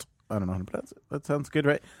Stechlet. I don't know how to pronounce it. That sounds good,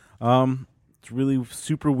 right? It's really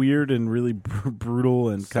super weird and really brutal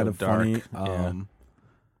and So kind of dark. funny. Yeah.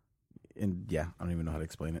 And yeah, I don't even know how to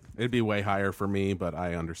explain it. It'd be way higher for me, but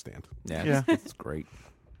I understand. Yeah. Yeah. It's great.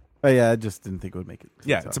 But yeah, I just didn't think it would make it.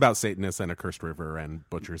 Yeah, So, it's about Satanists and a cursed river and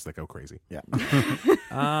butchers that go crazy. yeah.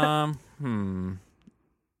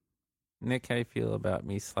 Nick, how do you feel about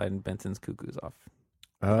me sliding Benson's Cuckoos off?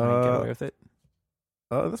 Can I get away with it?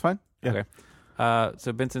 That's fine. Yeah. Okay.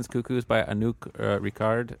 So Benson's Cuckoos by Anouk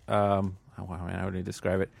Ricard. How would I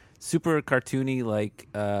describe it? Super cartoony, like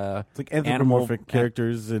It's like anthropomorphic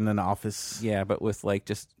characters in an office. yeah, but with like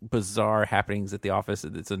just bizarre happenings at the office.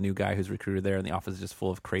 It's a new guy who's recruited there, and the office is just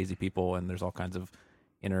full of crazy people, and there's all kinds of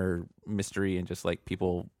inner mystery and just like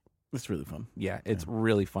people. It's really fun. Yeah, it's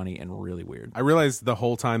really funny and really weird. I realized the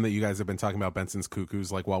whole time that you guys have been talking about Benson's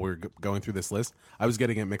Cuckoos, like while we were going through this list, I was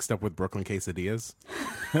getting it mixed up with Brooklyn Quesadillas.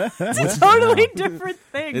 It's a totally different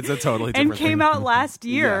thing. It's a totally and different came thing. out last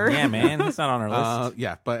year. Yeah, man, it's not on our list.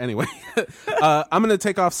 Yeah, but anyway, I'm going to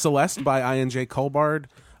take off Celeste by I.N.J. Cullbard.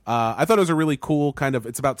 I thought it was a really cool kind of,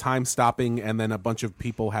 it's about time stopping and then a bunch of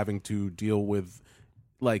people having to deal with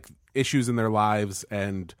like issues in their lives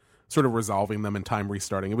and sort of resolving them and time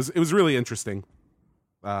restarting. It was really interesting.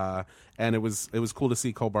 And it was cool to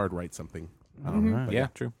see Cullbard write something. Right. Yeah,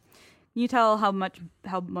 true. Can you tell how much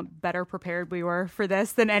better prepared we were for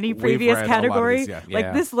this than any We've previous read a lot of category? these, yeah. Like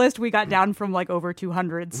Yeah. this list, we got down from like over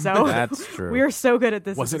 200. So That's true. we are so good at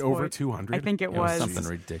this. Was at it this over point. 200? I think it It was was. something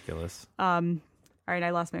ridiculous. All right,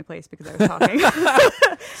 I lost my place because I was talking.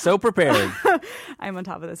 So prepared. I'm on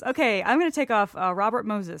top of this. Okay, I'm going to take off Robert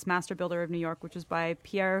Moses, Master Builder of New York, which is by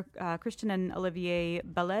Pierre Christian and Olivier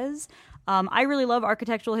Belez. I really love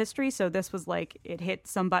architectural history, so this was like, it hit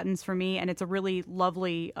some buttons for me, and it's a really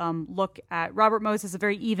lovely look at Robert Moses, is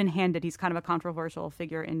very even-handed. He's kind of a controversial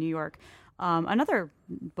figure in New York. Another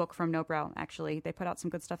book from Nobrow, actually. They put out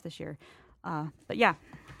some good stuff this year. But yeah.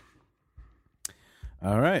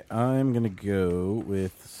 All right, I'm going to go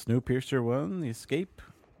with Snowpiercer 1, The Escape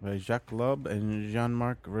by Jacques Loeb and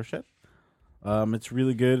Jean-Marc Rochette. It's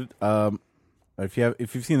really good. If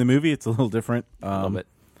you've seen the movie, it's a little different. A little bit.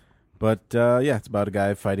 But yeah, it's about a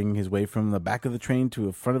guy fighting his way from the back of the train to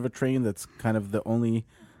the front of a train that's kind of the only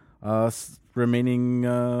remaining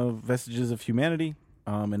vestiges of humanity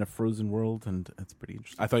in a frozen world, and it's pretty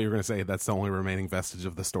interesting. I thought you were going to say that's the only remaining vestige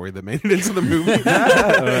of the story that made it into the movie.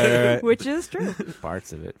 Right. Which is true.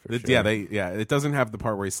 Parts of it, for sure. Yeah, it doesn't have the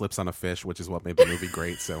part where he slips on a fish, which is what made the movie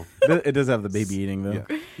great. So It does have the baby eating, though.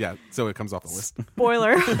 yeah, so it comes off the list.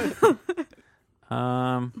 Spoiler.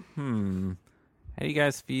 How do you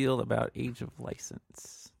guys feel about Age of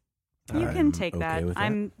License? You I'm can take okay that. with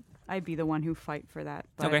that. I'd be the one who fight for that.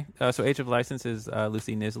 But Okay, so Age of License is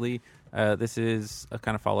Lucy Nisley. This is a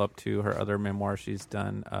kind of follow-up to her other memoir she's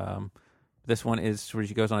done. This one is where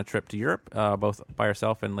she goes on a trip to Europe, both by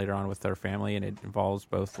herself and later on with her family, and it involves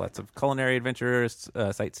both lots of culinary adventures,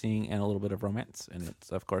 sightseeing, and a little bit of romance. And it's,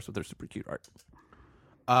 of course, with her super cute art.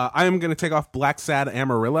 I am going to take off Black Sad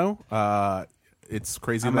Amarillo. It's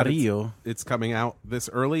crazy that Amarillo. it's coming out this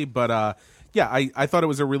early, but yeah, I thought it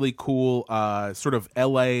was a really cool sort of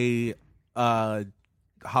LA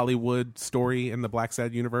Hollywood story in the Black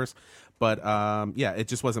Sad universe. But yeah, it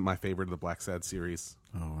just wasn't my favorite of the Black Sad series.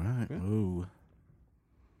 All right. Yeah. Ooh.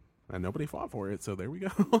 And nobody fought for it, so there we go.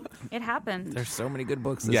 it happened. There's so many good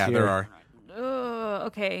books this Yeah, year. there are.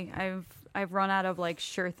 Okay, I've run out of like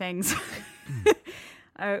sure things.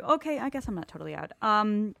 Okay, I guess I'm not totally out.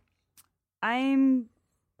 I'm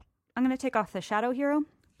gonna take off The Shadow Hero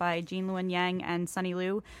by Jean Luen Yang and Sunny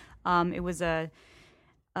Liu. It was a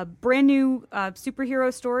brand new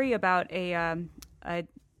superhero story about a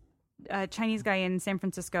Chinese guy in San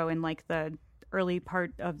Francisco in like the early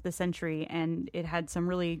part of the century, and it had some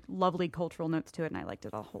really lovely cultural notes to it, and I liked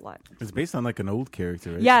it a whole lot. It's based on like an old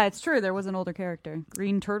character, right? Yeah, it's true. There was an older character,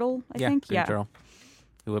 Green Turtle, I think. Green Turtle,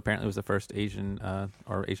 who apparently was the first Asian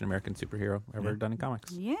or Asian American superhero ever done in comics.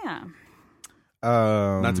 Yeah.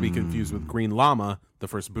 Not to be confused with Green Llama, the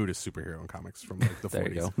first Buddhist superhero in comics from like the 40s. There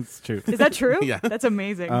you go. It's true. Is that true? Yeah. That's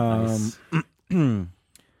amazing. Nice.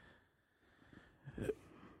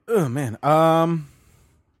 Oh man.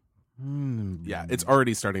 Yeah, it's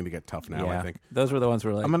already starting to get tough now, yeah, I think. those were the ones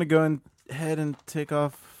where like I'm gonna go ahead and take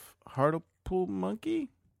off Hartlepool Monkey.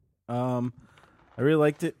 I really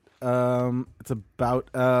liked it. It's about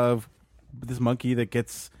this monkey that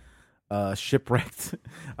gets shipwrecked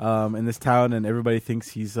in this town, and everybody thinks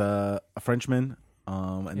he's a Frenchman.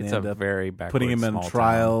 And it's they a end up very backwards, putting him in small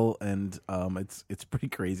trial, and it's pretty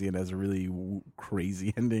crazy and has a really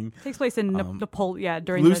crazy ending. Takes place in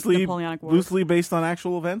during the Napoleonic Wars. Loosely based on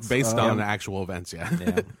actual events. Based on actual events, yeah. town.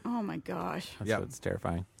 Yeah, Oh my gosh. that's Yeah. what's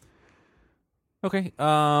terrifying. Okay,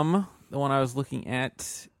 the one I was looking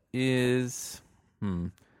at is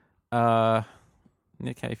Nick, how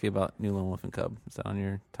do you feel about New Lone Wolf and Cub? Is that on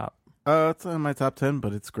your top? It's on my top 10,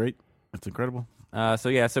 but it's great. It's incredible.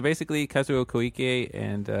 So basically Kazuo Koike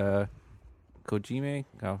and Kojime,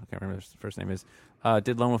 I can't remember what his first name is,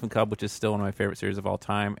 did Lone Wolf and Cub, which is still one of my favorite series of all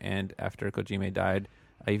time. And after Kojime died,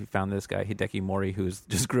 I found this guy Hideki Mori, who's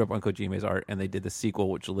just grew up on Kojima's art, and they did the sequel,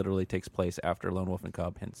 which literally takes place after Lone Wolf and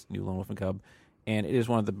Cub, hence New Lone Wolf and Cub, and it is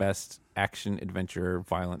one of the best action adventure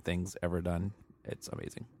violent things ever done. It's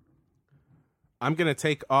amazing. I'm going to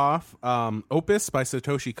take off Opus by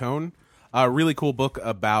Satoshi Kon. A really cool book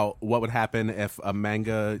about what would happen if a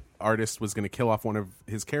manga artist was going to kill off one of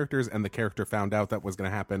his characters and the character found out that was going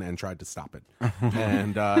to happen and tried to stop it.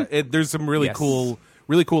 And there's some really cool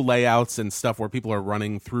layouts and stuff where people are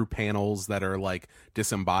running through panels that are like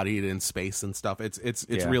disembodied in space and stuff. It's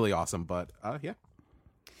really awesome. But yeah.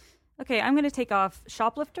 Okay, I'm going to take off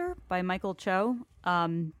Shoplifter by Michael Cho.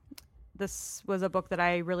 This was a book that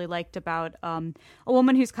I really liked about a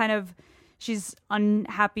woman who's she's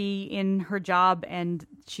unhappy in her job and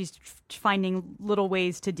she's finding little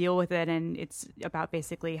ways to deal with it. And it's about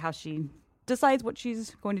basically how she decides what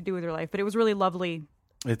she's going to do with her life. But it was really lovely.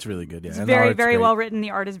 It's really good. Yeah, It's and the very, art's very great. well written. The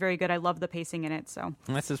art is very good. I love the pacing in it. So,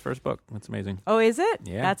 And that's his first book. That's amazing. oh, is it?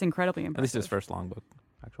 Yeah. That's incredibly At least impressive. his first long book,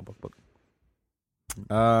 actual book.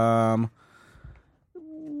 I'm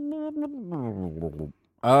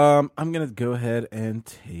gonna go ahead and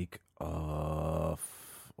take off.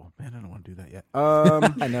 Oh man, I don't want to do that yet.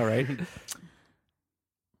 I know, right?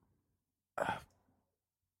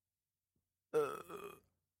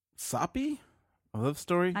 Sapi, a love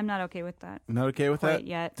story. I'm not okay with that Not okay with quite that.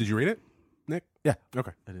 yet. Did you read it, Nick? Yeah.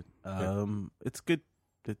 Okay. I did. It's good.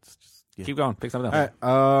 It's just yeah. Keep going. Pick something All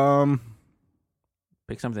else. right.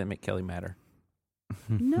 Pick something that make Kelly matter.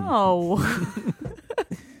 No.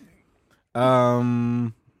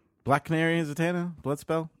 Black Canary and Zatanna,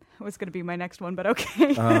 Bloodspell. was going to be my next one, but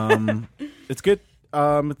okay. It's good.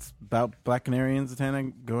 It's about Black Canary and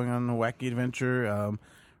Zatanna going on a wacky adventure.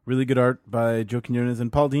 Really good art by Joe Quinones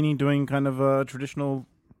and Paul Dini doing kind of a traditional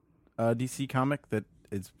DC comic that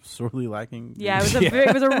is sorely lacking. Yeah,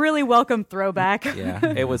 it was a really welcome throwback. Yeah,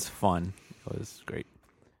 it was fun. It was great.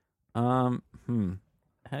 How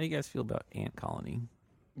do you guys feel about Ant Colony?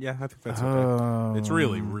 Yeah, I think that's okay. It's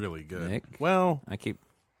really, Um, really good. Nick? Well, I keep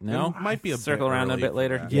no. It might be a circle bit around a early bit for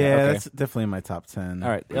later. that. Yeah, okay. that's definitely in my top 10. All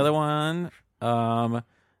right. The other one,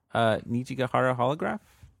 Nijigahara Holograph.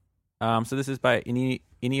 So this is by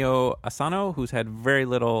Inio Asano, who's had very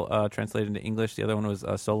little translated into English. The other one was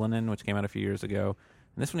Solanin, which came out a few years ago.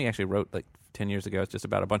 And this one he actually wrote like 10 years ago. It's just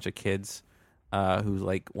about a bunch of kids who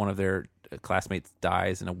like one of their classmates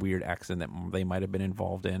dies in a weird accident that they might have been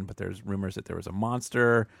involved in, but there's rumors that there was a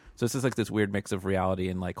monster. So it's just like this weird mix of reality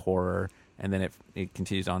and like horror. And then it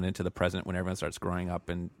continues on into the present when everyone starts growing up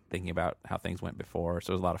and thinking about how things went before.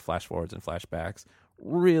 So there's a lot of flash forwards and flashbacks.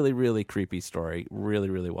 Really, really creepy story. Really,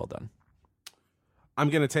 really well done. I'm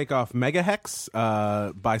going to take off Mega Hex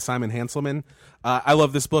by Simon Hanselman. I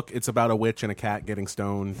love this book. It's about a witch and a cat getting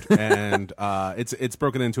stoned, and it's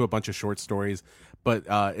broken into a bunch of short stories, but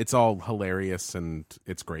it's all hilarious and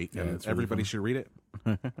it's great. Yeah, and it's really everybody fun. should read it.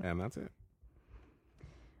 And that's it.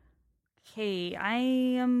 Okay, I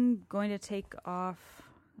am going to take off.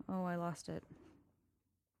 Oh, I lost it.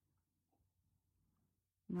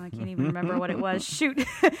 No, I can't even remember what it was. Shoot.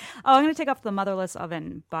 I'm going to take off The Motherless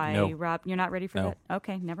Oven by No. Rob. You're not ready for No. that?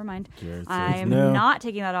 Okay, never mind. Jared says I'm no. not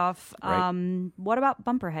taking that off. Right. What about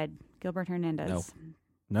Bumperhead? Gilbert Hernandez.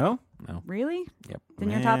 No. No? No. Really? Yep. It's in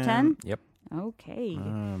your top 10? Yep. Okay.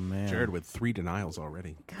 Oh, man. Jared with 3 denials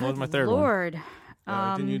already. Good what was my third one? Lord.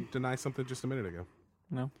 Didn't you deny something just a minute ago?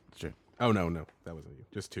 No. Sure. Oh, no, that wasn't you.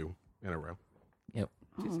 Just 2 in a row. Yep.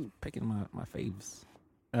 Just Oh. picking my faves.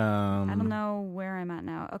 I don't know where I'm at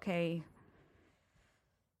now. Okay.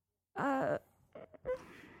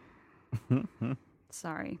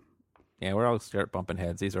 Sorry. Yeah, we're all start bumping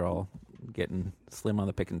heads. These are all getting slim on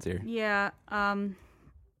the pickings here. Yeah.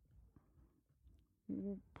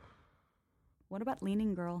 What about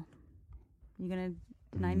Leaning Girl? You gonna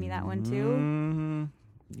deny me that one too? Mhm.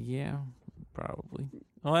 Yeah, probably.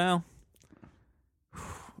 Well,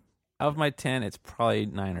 of my 10, it's probably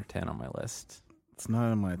 9 or 10 on my list. It's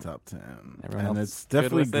not in my top 10. Everyone And else it's good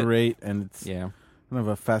definitely with it? great, and it's Yeah. kind of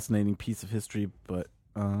a fascinating piece of history, but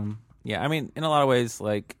Yeah, I mean, in a lot of ways,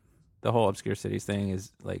 like, the whole Obscure Cities thing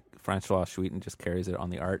is, like, Francois Schweeten just carries it on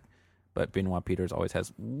the art, but Benoit Peters always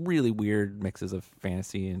has really weird mixes of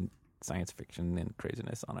fantasy and science fiction and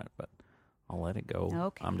craziness on it, but I'll let it go.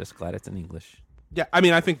 Okay. I'm just glad it's in English. Yeah, I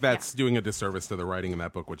mean, I think that's doing a disservice to the writing in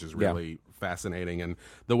that book, which is really fascinating, and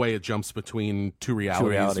the way it jumps between two realities. Two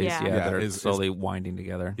realities, Yeah. yeah, that are is slowly winding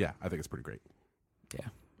together. yeah, I think it's pretty great. Yeah,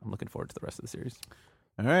 I'm looking forward to the rest of the series.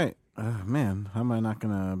 all right. Man, how am I not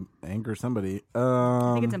going to anger somebody?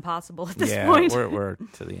 I think it's impossible at this yeah, point. we're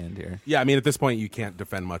to the end here. Yeah, I mean, at this point, you can't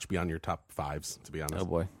defend much beyond your top 5s, to be honest. Oh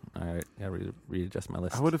boy! All right, gotta readjust my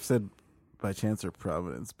list. I would have said by chance or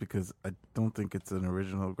providence because I don't think it's an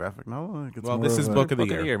original graphic novel. I think it's Well, more this of is a, book of the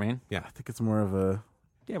year. man. Yeah. I think it's more of a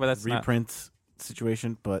Yeah, but that's not, reprint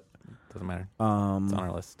situation. But doesn't matter. It's on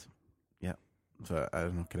our list. so I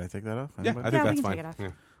don't know. Can I take that off? Yeah, Anybody? I think we that's can fine. take it off.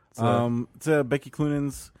 Yeah. It's Becky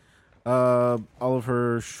Cloonan's all of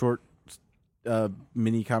her short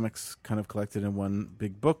mini comics kind of collected in one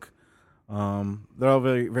big book. They're all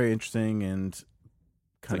very, very interesting and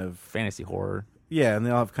kind Like of fantasy horror, and they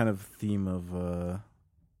all have kind of theme of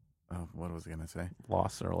what was I gonna say?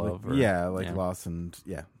 loss or Like, love. Or, loss and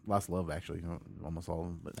lost love actually, almost all of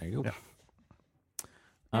them. But There you go. Yeah.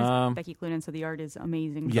 There's Becky Cloonan, so the art is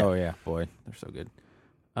amazing. Yeah. Oh yeah, boy, they're so good.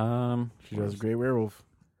 She does Great Werewolf.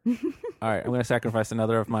 All right, I'm going to sacrifice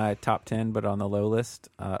another of my top 10, but on the low list,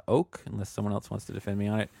 Oak, unless someone else wants to defend me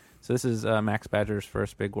on it. So this is Max Badger's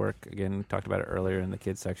first big work. Again, we talked about it earlier in the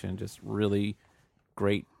kids section. Just really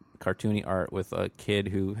great cartoony art with a kid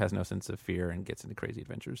who has no sense of fear and gets into crazy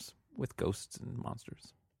adventures with ghosts and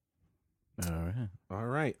monsters. All right. All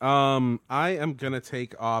right. I am going to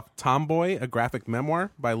take off Tomboy, a graphic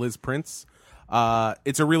memoir by Liz Prince.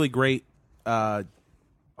 It's a really great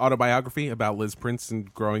autobiography about Liz Prince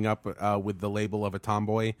and growing up with the label of a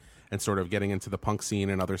tomboy and sort of getting into the punk scene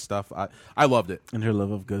and other stuff. I loved it. And her love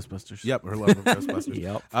of Ghostbusters. Yep, her love of Ghostbusters.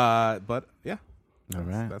 Yep. But yeah, All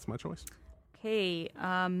right. that's my choice. Okay.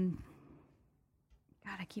 God,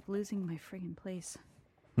 I keep losing my friggin' place.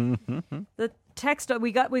 The text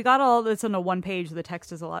we got all this on a one page. The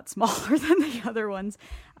text is a lot smaller than the other ones.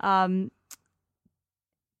 Where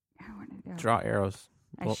did it go? Draw arrows,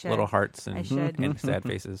 I should. little hearts, I and, should. and sad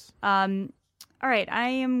faces. All right, I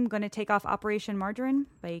am going to take off Operation Margarine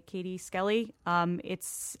by Katie Skelly.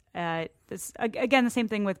 It's this again the same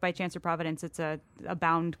thing with By Chance or Providence. It's a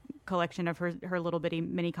bound collection of her little bitty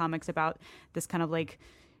mini comics about this kind of like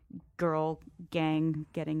girl gang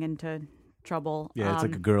getting into trouble. Yeah, it's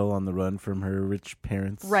like a girl on the run from her rich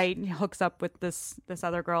parents. Right, hooks up with this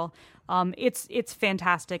other girl. It's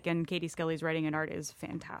fantastic, and Katie Skelly's writing and art is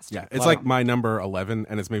fantastic. Yeah, it's like my number 11,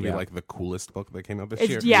 and it's maybe like the coolest book that came out this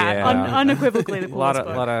year. It's, Yeah. unequivocally the A coolest lot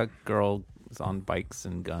book. of girls on bikes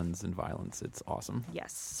and guns and violence. It's awesome.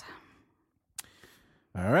 Yes.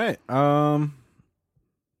 All right. I'm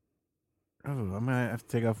gonna have to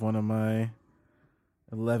take off one of my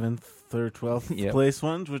 11th or 12th Yep. place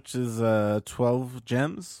ones, which is 12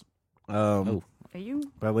 Gems. Are you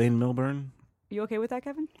By Lane Milburn. okay with that,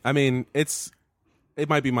 Kevin? I mean, it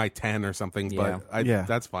might be my 10 or something, Yeah. but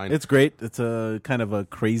that's fine. It's great. It's a kind of a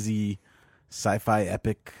crazy sci-fi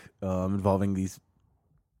epic involving these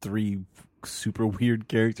 3 super weird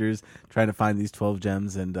characters trying to find these 12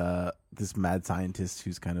 gems and this mad scientist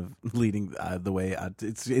who's kind of leading the way.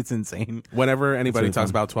 It's insane. Whenever anybody really talks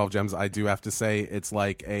fun. about 12 Gems, I do have to say it's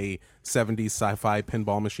like a 70s sci-fi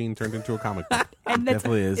pinball machine turned into a comic book. And that's,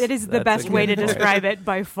 Definitely is. it is the That's best a way good to point. describe it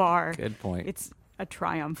by far. Good point. It's a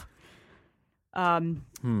triumph.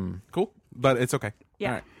 Cool, but it's okay.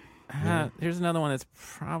 Yeah. All right. Here's another one that's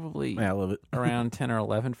probably Yeah, I love it. around 10 or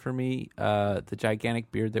 11 for me. The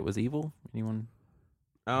Gigantic Beard That Was Evil. Anyone?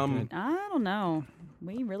 I don't know.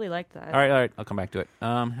 We really liked that. All right. I'll come back to it.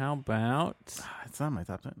 How about It's not my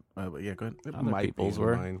top 10. But yeah, go ahead. It Other might people's be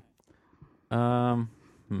were. mine. I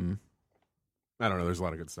I don't know. There's a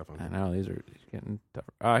lot of good stuff on there. know these are getting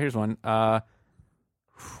tougher. Here's one.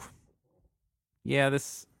 Yeah,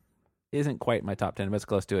 this isn't quite my top 10, but it's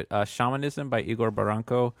close to it. Shamanism by Igor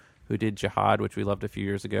Barranco, who did Jihad, which we loved a few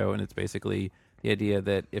years ago, and it's basically the idea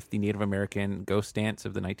that if the Native American ghost dance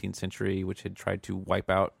of the 19th century, which had tried to wipe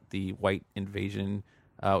out the white invasion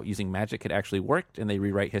using magic, had actually worked, and they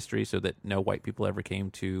rewrite history so that no white people ever came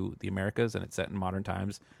to the Americas, and it's set in modern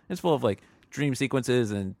times. It's full of like dream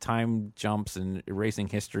sequences and time jumps and erasing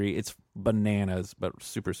history. It's bananas, but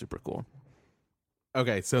super, super cool.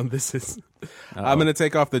 Okay, so this is. Uh-oh. I'm going to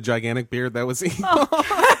take off the Gigantic Beard That Was Evil.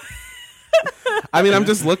 I mean, I'm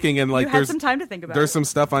just looking and like you had there's some time to think about there's it. some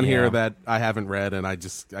stuff on Yeah. here that I haven't read and I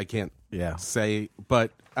can't Yeah. say.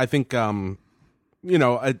 But I think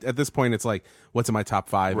at this point it's like what's in my top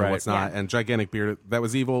 5 Right. and what's not. Yeah. And Gigantic Beard That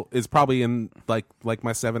Was Evil is probably in like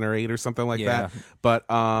my 7 or 8 or something like Yeah. that. But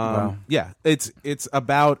yeah, it's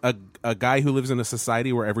about a guy who lives in a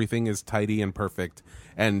society where everything is tidy and perfect.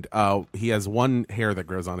 And he has one hair that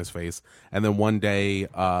grows on his face, and then one day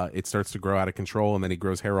it starts to grow out of control, and then he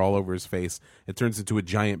grows hair all over his face. It turns into a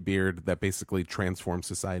giant beard that basically transforms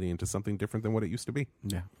society into something different than what it used to be.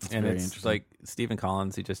 Yeah. And very it's interesting. like Stephen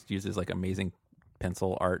Collins, he just uses like amazing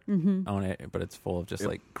pencil art on it, but it's full of just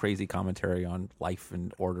like crazy commentary on life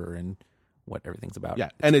and order and what everything's about. Yeah,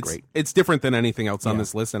 and it's great. it's different than anything else on Yeah.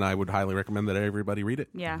 this list, and I would highly recommend that everybody read it.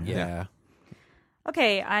 Yeah. Yeah.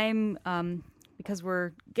 Okay, I'm because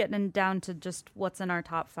we're getting down to just what's in our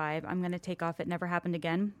top 5. I'm going to take off "It Never Happened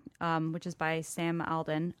Again," which is by Sam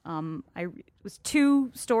Alden. It was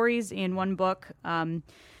 2 stories in one book.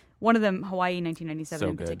 One of them, Hawaii 1997 So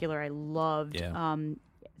in good. particular, I loved. Yeah.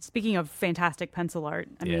 Speaking of fantastic pencil art,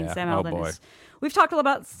 I mean, Yeah. Sam Oh, Alden boy. is. We've talked a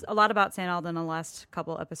lot about Sam Alden in the last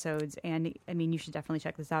couple episodes, and I mean, you should definitely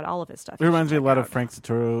check this out. All of his stuff. It reminds me a lot of Frank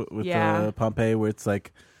Saturo with Yeah. Pompeii, where it's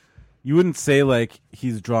like you wouldn't say like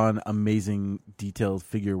he's drawn amazing detailed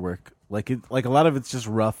figure work. Like a lot of it's just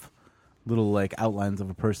rough little like outlines of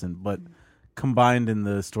a person, but combined in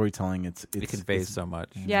the storytelling, it conveys so much.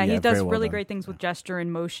 Yeah, he Yeah, does very well really done. great things with gesture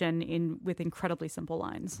and motion with incredibly simple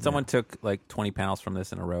lines. Someone took like 20 panels from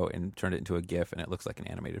this in a row and turned it into a GIF, and it looks like an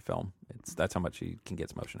animated film. That's how much he can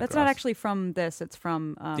get motion. That's across. not actually from this; it's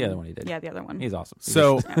from The other one he did. Yeah, the other one. He's awesome.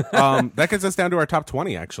 So that gets us down to our top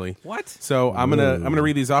 20, actually. What? So I'm gonna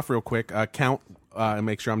read these off real quick. Count and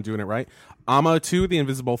make sure I'm doing it right. Amma 2, The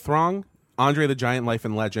Invisible Throng, Andre the Giant, Life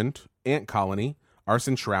and Legend, Ant Colony,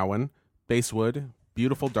 Arson Shrowen, Basewood,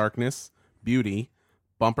 Beautiful Darkness, Beauty,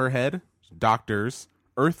 Bumperhead, Doctors,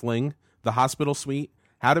 Earthling, The Hospital Suite,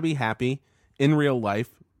 How to Be Happy, In Real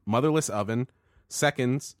Life, Motherless Oven,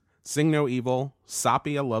 Seconds, Sing No Evil,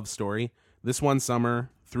 Soppy, A Love Story, This One Summer,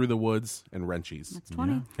 Through the Woods, and Wrenchies. That's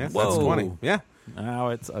 20. Yeah, that's Whoa. 20. Yeah. Now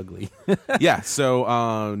it's ugly. Yeah.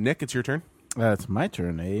 So, Nick, it's your turn. It's my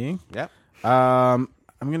turn, eh? Yeah. I'm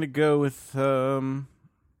gonna go with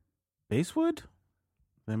Basewood. Is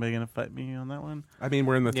anybody gonna fight me on that one? I mean,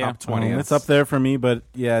 we're in the Yeah. top 20. It's up there for me, but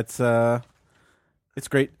yeah, it's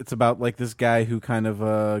great. It's about like this guy who kind of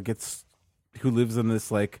who lives in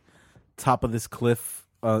this like top of this cliff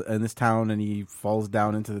in this town, and he falls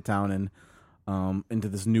down into the town and into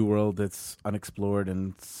this new world that's unexplored,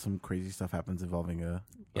 and some crazy stuff happens involving a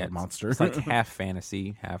monster. It's like half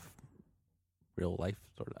fantasy, half real life.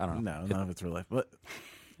 Sort of. I don't know. No, none of it's real life, but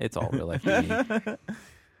It's all real life to me.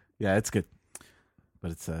 yeah, it's good. But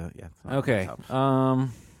it's it's not Okay. top. Oh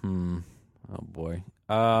boy.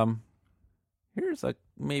 Here's a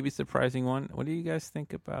maybe surprising one. What do you guys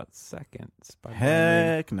think about Seconds? By Brian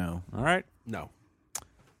Reed? Heck no. All right. No.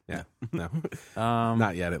 Yeah. No. Not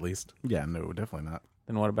Not yet, at least. Yeah, no, definitely not.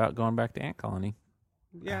 Then what about going back to Ant Colony?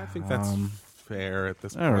 Yeah, I think that's fair at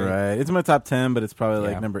this point. All right, it's in my top 10, but it's probably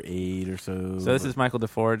Yeah. like number 8 or so. So this is Michael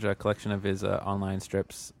DeForge, a collection of his online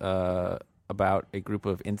strips about a group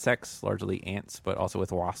of insects, largely ants, but also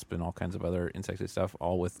with wasps and all kinds of other insecty stuff,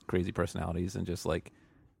 all with crazy personalities and just like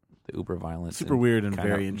the uber violence. super weird and kind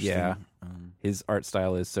very of- interesting. Yeah. His art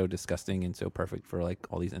style is so disgusting and so perfect for like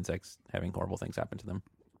all these insects having horrible things happen to them.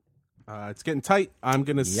 It's getting tight. I'm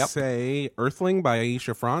going to Yep. say Earthling by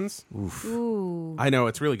Aisha Franz. Ooh, I know,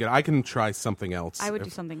 it's really good. I can try something else. I would if-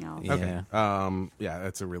 do something else. Yeah. Okay. Yeah,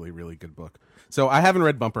 that's a really, really good book. So I haven't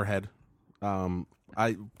read Bumperhead.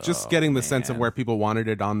 I just getting the sense of man. where people wanted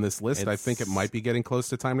it on this list. I think it It's- might be getting close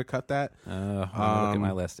to time to cut that. Look at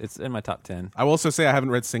my list. It's in my top 10. I will also say I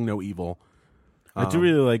haven't read Sing No Evil. I do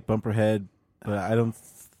really like Bumperhead, but I don't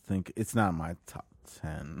think it's not my top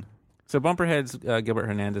 10. So Bumperhead's Gilbert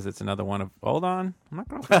Hernandez. It's another one of. Hold on, I'm not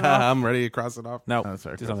going to. I'm ready to cross it off. No, Oh,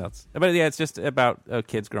 sorry, do Chris. something else. But yeah, it's just about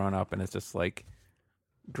kids growing up, and it's just like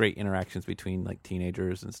great interactions between like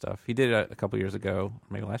teenagers and stuff. He did a couple years ago,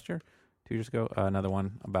 maybe last year, 2 years ago, another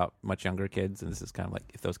one about much younger kids, and this is kind of like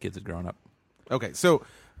if those kids had grown up. Okay, so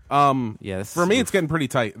Yeah, this for me, is- it's getting pretty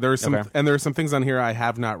tight. There's some, Okay. and there are some things on here I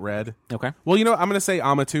have not read. okay. Well, you know, I'm going to say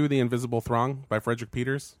Amma 2, The Invisible Throng by Frederick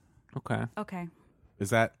Peters. Okay. Okay. Is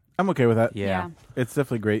that? I'm okay with that. Yeah. It's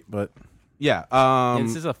definitely great, but Yeah. And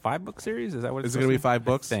this is a 5-book series. Is that what it's Is it going to be supposed 5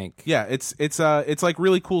 books? I think. Yeah, it's like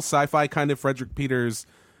really cool sci-fi kind of Frederick Peters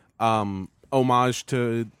homage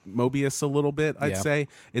to Mobius a little bit, I'd Yeah. say.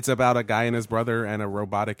 It's about a guy and his brother and a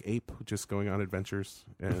robotic ape just going on adventures,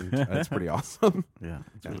 and it's pretty awesome. yeah,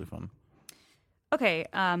 it's really fun. Okay,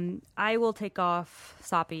 I will take off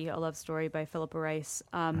Soppy, A Love Story by Philippa Rice.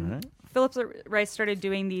 right. Philippa Rice started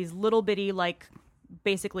doing these little bitty, like,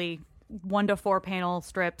 basically 1 to 4 panel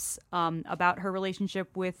strips about her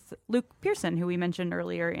relationship with Luke Pearson, who we mentioned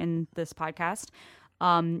earlier in this podcast.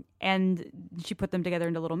 And she put them together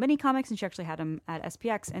into little mini comics, and she actually had them at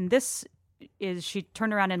SPX. And this is, she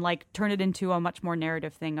turned around and like turned it into a much more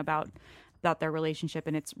narrative thing about their relationship,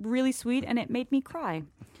 and it's really sweet, and it made me cry.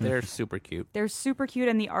 They're super cute. They're super cute,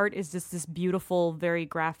 and the art is just this beautiful, very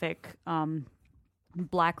graphic,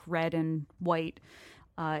 black, red, and white.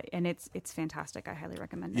 and it's fantastic. I highly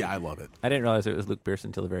recommend it. Yeah, I love it. I didn't realize it was Luke Pearson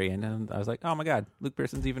until the very end, and I was like, oh my god, Luke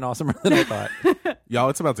Pearson's even awesomer than I thought. Y'all,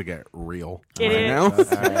 it's about to get real It right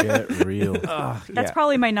is. now. Get real. That's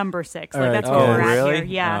probably my number 6. Like All right. that's Oh, where we're really? at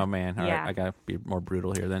here. Yeah. Oh man, all right, Yeah. I gotta be more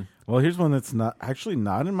brutal here then. Well, here's one that's not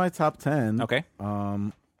in my top 10. Okay.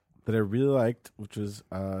 That I really liked, which was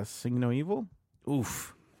Sing No Evil.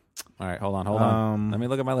 Oof. All right, hold on. Let me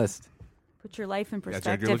look at my list. Put your life in Yeah, Jared,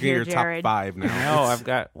 perspective you're looking at here, your Jared. top 5 now. No, I've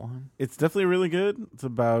got one. It's definitely really good. It's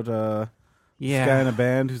about this Yeah. guy in a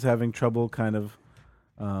band who's having trouble kind of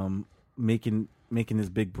making his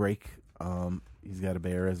big break. He's got a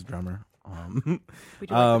bear as a drummer. We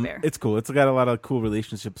do like the bear. It's cool. It's got a lot of cool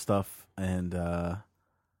relationship stuff and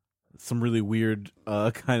some really weird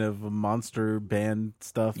kind of monster band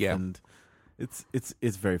stuff. Yeah. And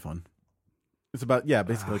it's very fun. It's about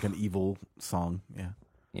basically like an evil song. Yeah.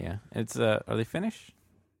 Yeah, it's are they Finnish?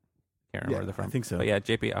 Can't remember Yeah, where they're from. I think so. But yeah,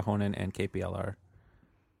 JP Ahonen and KPLR.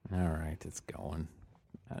 All right, it's going.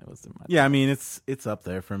 That was in my Yeah, I mean it's up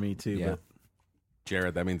there for me too. Yeah. But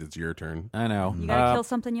Jared, that means it's your turn. I know. You gotta kill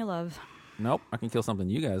something you love. Nope, I can kill something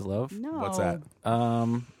you guys love. No. What's that?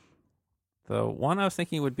 The one I was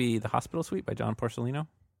thinking would be The Hospital Suite by John Porcellino.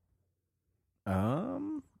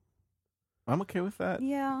 I'm okay with that.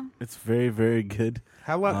 Yeah. It's very, very good.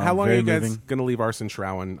 How long are very you guys moving. going to leave Arson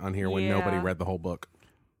Shrowen on here when nobody Yeah. read the whole book?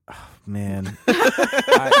 Man,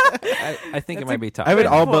 I think it might be tough. I would Good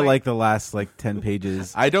all but point. like the last 10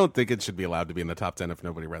 pages. I don't think it should be allowed to be in the top 10 if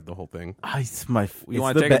nobody read the whole thing. It's my. You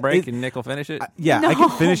want to take a break and Nick will finish it? Yeah, I No. can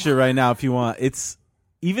finish it right now if you want. It's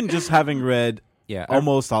even just having read Yeah,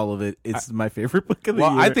 almost all of it. It's my favorite book of the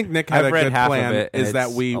Well, year. I think Nick had I've a read good half of plan. it, and Is that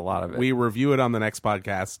it's we a lot of it. we review it on the next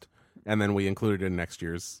podcast and then we include it in next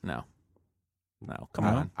year's. No, come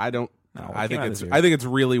No? on. I don't. No, it I came think out it's. this year. I think it's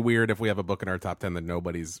really weird if we have a book in our top 10 that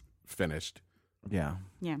nobody's finished. Yeah,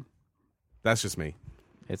 Yeah. That's just me.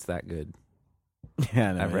 It's that good.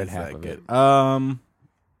 yeah. No, I've read it's half that of good. it.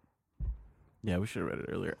 Yeah, we should have read it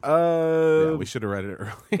earlier. Yeah, we should have read it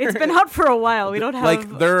earlier. It's been out for a while. We don't have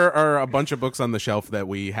Like there are a bunch of books on the shelf that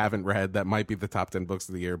we haven't read that might be the top 10 books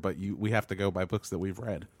of the year, but we have to go by books that we've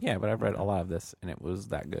read. Yeah, but I've read a lot of this, and it was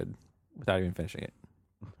that good without even finishing it.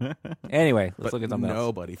 Anyway, let's But look at something else.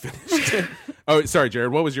 nobody finished it. Oh, sorry,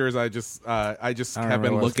 Jared. What was yours? I just I have don't been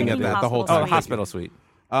remember what looking it's at gonna that be. the whole Oh, Oh, time. the Hospital Suite.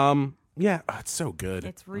 Yeah, it's so good.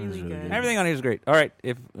 It's really really good. good. Everything on here is great. All right,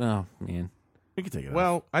 oh man, We can take it. off.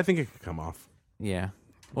 Well, I think it could come off. yeah.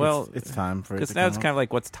 Well, it's time for it. because To now it's come kind of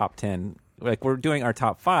like what's top 10. Like we're doing our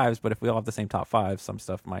top 5s, but if we all have the same top 5, some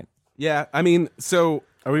stuff might. Yeah, I mean, so off.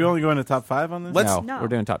 Are we only going to top 5 on this? Let's- No. We're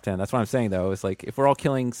doing top 10. That's what I'm saying though. It's like if we're all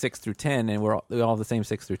killing 6 through 10, and we all have the same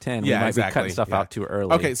 6 through 10, we Yeah, might exactly. be cutting stuff Yeah. out too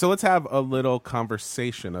early. okay, so let's have a little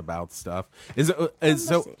conversation about stuff.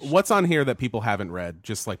 So what's on here that people haven't read,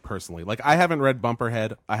 just like personally? Like I haven't read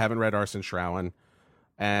Bumperhead, I haven't read Arson Shrowen,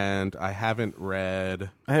 and I haven't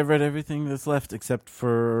read I have read everything that's left except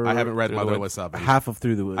for I haven't read Through the Motherless Oven. half of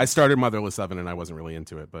Through the Woods. I started Motherless Oven and I wasn't really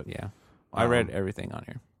into it, but Yeah, I read everything on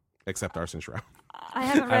here. except Arson Shrowen. I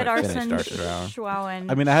haven't read I haven't Arson finished Arson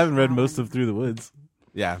Schwauen. I mean, I haven't read most of Through the Woods.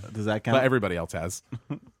 Yeah, Does that count? but everybody else has.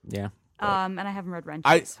 Yeah. and I haven't read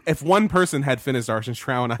Wrenches. If one person had finished Arson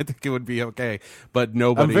Shrowen, I think it would be okay. But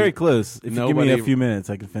nobody. I'm very close. If you give me a nobody- few minutes,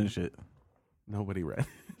 I can finish it. Nobody read.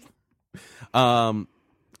 I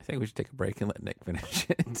think we should take a break and let Nick finish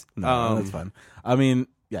it. No, that's fine. I mean,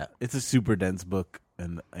 yeah, it's a super dense book,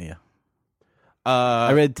 and yeah,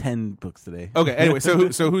 I read 10 books today. Okay. Anyway,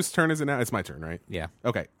 so whose turn is it now? It's my turn, right? Yeah.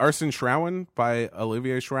 Okay. Arson Shrowen by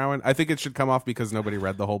Olivier Shrowen. I think it should come off because nobody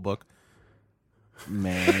read the whole book.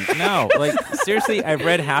 Man, No, like seriously, I've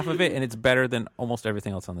read half of it, and it's better than almost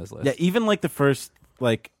everything else on this list. yeah, even like the first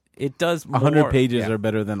It does 100 more- pages yeah. are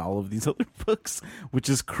better than all of these other books, which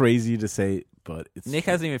is crazy to say, but it's Nick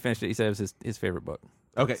hasn't even finished it. He said it was his favorite book.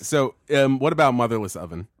 Okay. So what about Motherless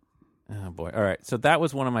Oven? Oh boy! All right, so that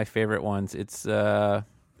was one of my favorite ones. It's let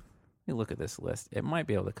me look at this list. It might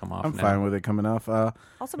be able to come off. I'm now. fine with it coming off.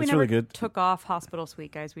 Also, we it's never really good. took off Hospital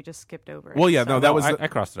Suite, guys. We just skipped over it. Well, yeah, So- no, that was I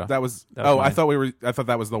crossed it off. that was. That was Oh, I mine. thought I thought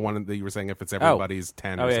that was the one that you were saying if it's everybody's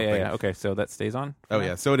 10 Oh or yeah, something. yeah. Okay, so that stays on. Oh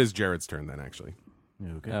yeah. So it is Jared's turn then, actually.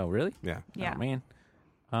 Okay. Oh really? Yeah. Yeah.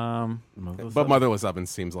 Oh, man. But Motherless Oven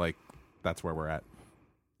seems like that's where we're at.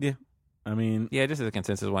 I mean, Yeah, just as a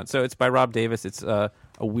consensus one. So it's by Rob Davis. It's a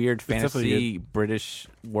weird definitely fantasy British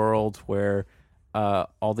world where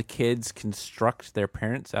all the kids construct their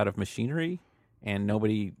parents out of machinery, and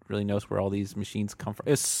nobody really knows where all these machines come from.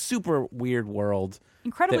 It's a super weird world.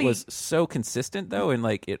 Incredibly, that was so consistent though, and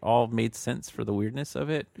like it all made sense for the weirdness of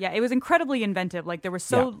it. yeah, it was incredibly inventive. Like there was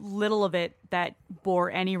so little of it that bore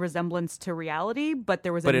any resemblance to reality, but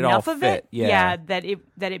there was But it enough all of fit, it, yeah. that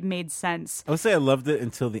it made sense. I would say I loved it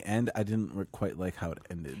until the end. I didn't quite like how it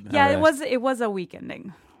ended. Yeah, right. it was a weak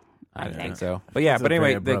ending. I don't think. think so. But yeah, It's a but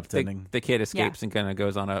anyway, very abrupt ending. the kid escapes and kind of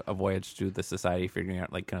goes on a voyage through the society, figuring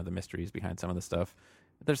out like kind of the mysteries behind some of the stuff.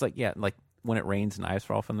 There's like when it rains, knives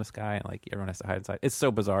fall from the sky, and like everyone has to hide inside. It's so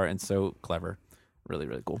bizarre and so clever. Really,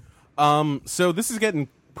 really cool. So this is getting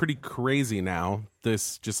pretty crazy now.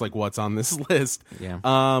 This just like what's on this list. Yeah.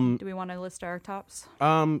 Do we want to list our tops?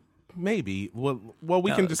 Maybe. Well,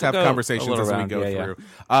 we No, can just go have a conversations little as we round. go Yeah,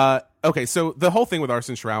 through. Okay, so the whole thing with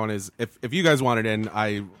Arsene Shrowen is if you guys want it in,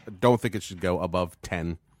 I don't think it should go above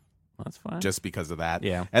 10 That's fine. just because of that.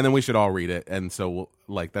 Yeah. And then we should all read it. And so,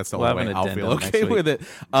 that's the We'll only have way an I'll feel addendum next okay week. with it.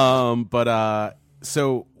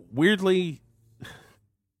 So weirdly,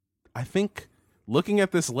 I think looking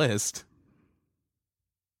at this list,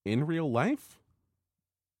 in real life,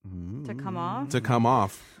 To come off? to come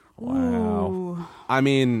off, wow. Ooh. I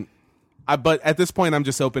mean, but at this point, I'm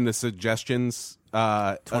just open to suggestions.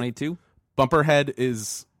 22. Bumperhead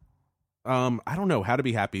is, I don't know. How to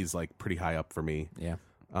Be Happy is like pretty high up for me. Yeah.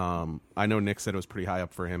 I know Nick said it was pretty high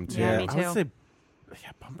up for him too. Yeah, me I would too. say,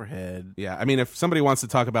 Bumperhead. Yeah, I mean, if somebody wants to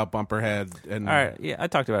talk about Bumperhead, and All right. Yeah, I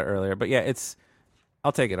talked about it earlier, but yeah,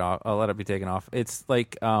 I'll take it off. I'll let it be taken off. It's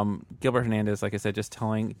like Gilbert Hernandez, like I said, just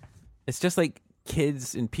telling. It's just like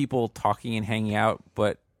kids and people talking and hanging out,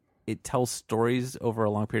 but it tells stories over a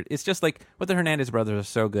long period. It's just like what the Hernandez brothers are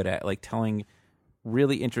so good at, like telling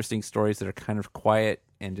really interesting stories that are kind of quiet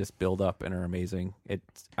and just build up and are amazing.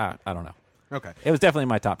 It's I don't know. okay, It was definitely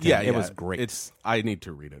my top 10. yeah, it was great. I need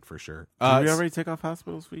to read it for sure. Did we already take off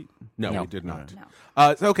Hospital Suite? No, No. we did not.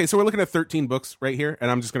 No. Okay, so we're looking at 13 books right here, and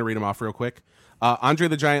I'm just going to read them off real quick. Andre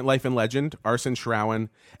the Giant, Life and Legend, Arsene Shrowen.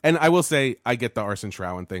 And I will say, I get the Arsene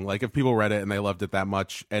Shrowen thing. Like, if people read it and they loved it that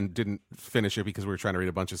much and didn't finish it because we were trying to read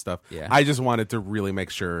a bunch of stuff, Yeah. I just wanted to really make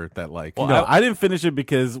sure that, like... Well, No, I didn't finish it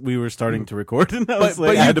because we were starting to record, and I was but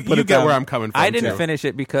like, I had to you, put you it get down. where I'm coming from, I didn't too. finish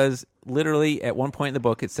it because literally at one point in the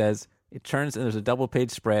book it says it turns and there's a double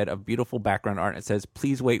page spread of beautiful background art and it says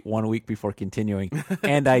please wait 1 week before continuing.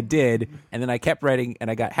 And I did, and then I kept writing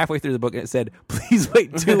and I got halfway through the book and it said please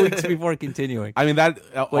wait 2 weeks before continuing. I mean, that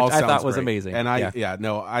all I sounds thought was great. amazing. And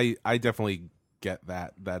Yeah. I definitely get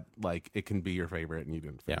that, like, it can be your favorite and you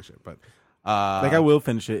didn't finish it. But... Like I will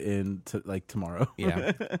finish it in tomorrow.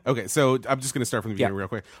 Yeah. Okay, so I'm just going to start from the beginning real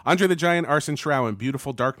quick. Andre the Giant, Arsene Shrowen,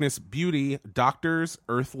 Beautiful Darkness, Beauty, Doctors,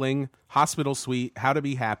 Earthling, Hospital Suite, How to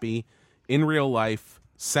Be Happy, In Real Life,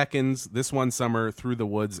 Seconds, This One Summer, Through the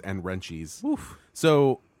Woods, and Wrenchies. Oof.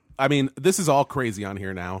 So, I mean, this is all crazy on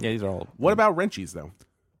here now. Yeah, these are all. What about Wrenchies, though?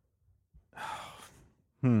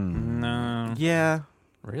 No. Yeah,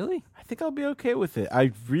 Really? I think I'll be okay with it.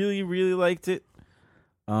 I really, really liked it.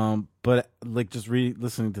 But like just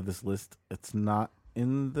listening to this list, it's not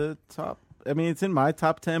in the top. I mean, it's in my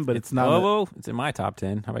top 10, but it's not. Whoa. It's in my top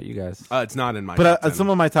 10. How about you guys? It's not in my But top 10. some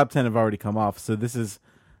of my top 10 have already come off, so this is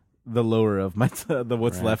the lower of my the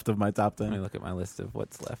what's Right. left of my top Let me 10. look at my list of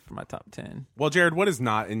what's left for my top 10. Well, Jared, what is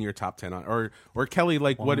not in your top 10? Or Kelly,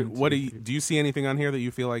 like, what do you see anything on here that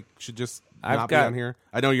you feel like should just I've not got- be on here?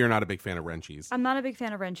 I know you're not a big fan of Wrenchies. I'm not a big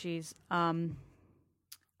fan of Wrenchies.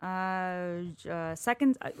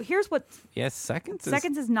 Seconds. Here's what Yes, Seconds.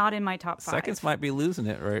 Seconds is not in my top 5. Seconds might be losing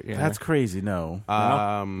it right here. That's crazy. No,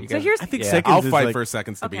 You So guys- here's I think Yeah. Seconds I'll is fight like, for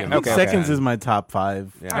Seconds to be Okay. in I think the top Seconds 10. is my top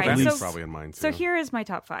 5. Yeah, All right, at least so- probably in mine too. So here is my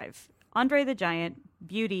top 5: Andre the Giant,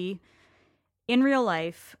 Beauty, In Real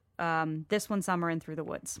Life, This One Summer, and Through the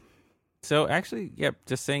Woods. So actually,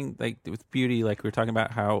 just saying like with Beauty, like we were talking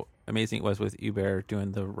about how amazing it was with Hubert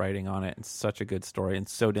doing the writing on it, and such a good story, and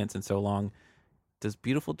so dense and so long. Does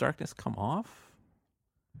Beautiful Darkness come off?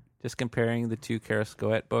 Just comparing the two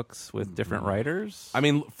Carrascoet books with different writers. I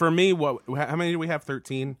mean, for me, how many do we have?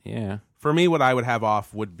 13. Yeah, For me, what I would have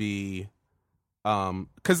off would be,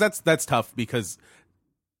 because that's tough because,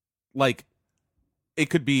 like, that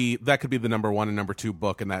could be the number 1 and number 2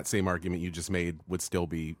 book, and that same argument you just made would still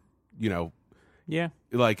be, yeah.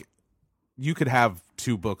 like, you could have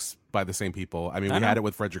 2 books by the same people. I mean, I we had know. it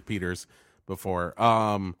with Frederick Peters before.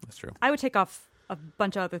 That's true. I would take off a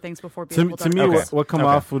bunch of other things before To Beautiful me, Darkness. Okay. what come Okay.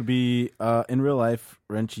 off would be In Real Life,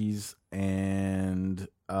 Wrenchies, and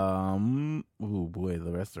oh boy,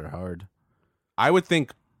 the rest are hard. I would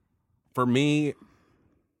think, for me,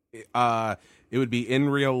 it would be In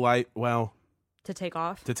Real Life. Well, To take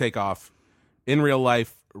off. to take off, In Real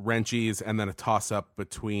Life, Wrenchies, and then a toss up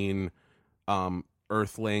between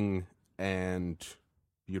Earthling and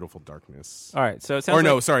Beautiful Darkness. All right, so it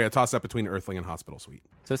sounds Sorry, a toss-up between Earthling and Hospital Suite.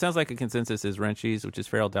 So it sounds like a consensus is Wrenchies, which is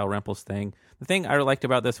Farrell Dalrymple's thing. The thing I liked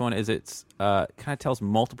about this one is it's kind of tells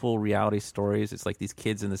multiple reality stories. It's like these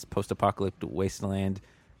kids in this post-apocalyptic wasteland,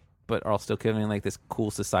 but are all still living in like this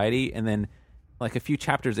cool society. And then like a few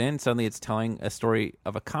chapters in, suddenly it's telling a story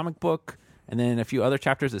of a comic book. And then a few other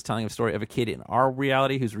chapters, it's telling a story of a kid in our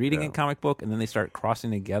reality who's reading a comic book. And then they start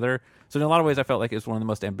crossing together. So in a lot of ways, I felt like it was one of the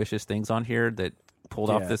most ambitious things on here that pulled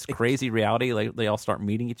off this crazy reality. Like they all start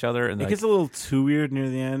meeting each other, and it gets a little too weird near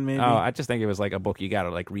the end. Maybe. Oh, I just think it was like a book you got to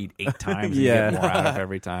like read 8 times and get more out of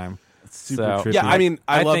every time. It's super trippy. Yeah, I mean,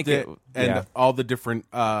 I loved think it, and yeah. all the different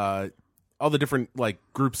like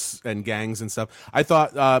groups and gangs and stuff. I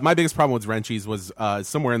thought my biggest problem with Wrenchies was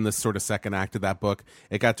somewhere in this sort of second act of that book,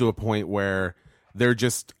 it got to a point where they're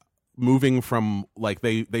just moving from like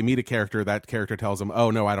they meet a character, that character tells them, oh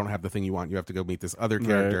no, I don't have the thing you want, you have to go meet this other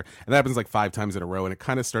character, and that happens like 5 times in a row, and it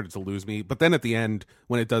kind of started to lose me. But then at the end,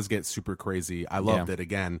 when it does get super crazy, I loved it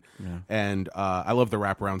again. And I love the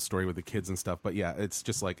wraparound story with the kids and stuff. But yeah, it's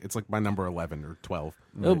just like it's like my number 11 or 12.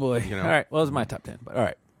 Oh boy. You know? All right, well, it was my top 10, but all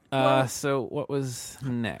right. So what was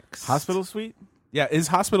next? Hospital Suite. Yeah, is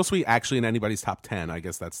Hospital Suite actually in anybody's top 10? I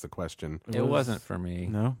guess that's the question. It wasn't for me.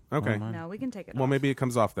 No. Okay. No, we can take it Well, off. maybe it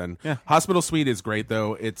comes off then. Yeah. Hospital Suite is great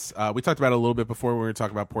though. It's we talked about it a little bit before when we were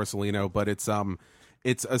talking about Porcelino, but it's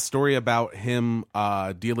a story about him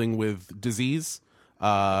dealing with disease,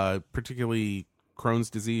 particularly Crohn's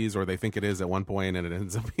disease, or they think it is at one point, and it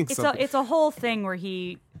ends up being something. It's a whole thing where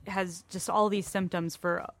he has just all these symptoms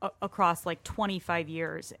for across like 25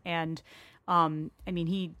 years, and I mean,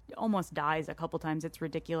 he almost dies a couple times. It's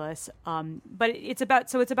ridiculous. But it's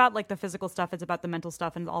about like the physical stuff. It's about the mental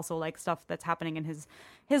stuff, and also like stuff that's happening in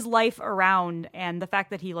his life around. And the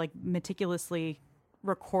fact that he like meticulously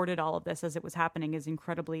recorded all of this as it was happening is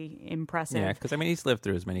incredibly impressive. Yeah, because I mean, he's lived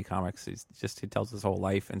through as many comics. He tells his whole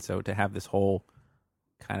life, and so to have this whole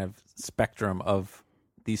kind of spectrum of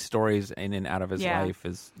these stories in and out of his life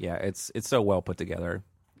is it's so well put together.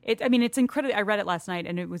 It's incredibly. I read it last night,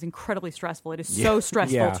 and it was incredibly stressful. It is so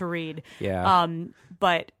stressful to read. Yeah.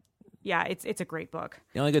 But yeah, it's a great book.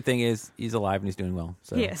 The only good thing is he's alive and he's doing well.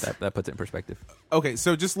 So Yes. that puts it in perspective. Okay,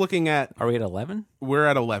 so just looking at, Are we at 11? we're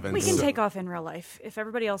at 11. We can so- take off In Real Life if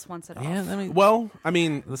everybody else wants it off. Yeah, I mean, Well, I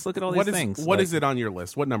mean, let's look at all what these is- things. What Like- is it on your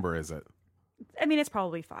list? What number is it? I mean, it's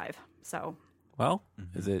probably 5. So Well,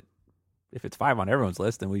 is it? If it's 5 on everyone's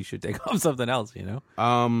list, then we should take off something else. You know.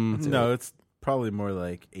 No, it's probably more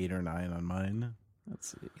like 8 or 9 on mine. Let's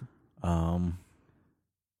see.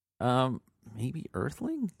 Maybe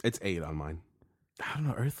Earthling. It's 8 on mine. I don't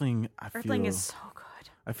know. Earthling. Earthling is so good.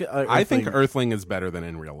 I feel. I think Earthling is better than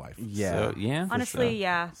In Real Life. Yeah. So, yeah. for Honestly, sure.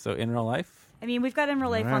 yeah. So in real life. I mean, we've got In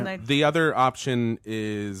Real Life on the. The other option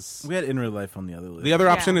is We had In Real Life on the other list. the other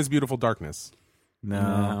Yeah. option is Beautiful Darkness.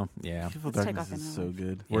 No. Yeah. Beautiful Let's take Darkness off is In so Real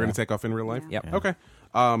good. We're going to take off In Real Life? Yeah. Yep. Okay.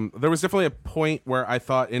 There was definitely a point where I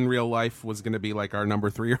thought In Real Life was going to be like our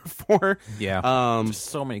number 3 or 4. Yeah. Um, There's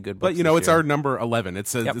so many good books. but you know, this it's year. our number 11.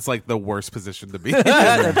 It's Yep. it's like the worst position to be.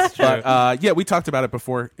 That's true. But yeah, we talked about it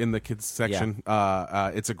before in the kids section.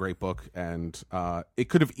 It's a great book, and it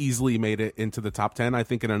could have easily made it into the top 10. I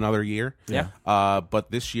think in another year. Yeah.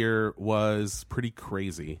 But this year was pretty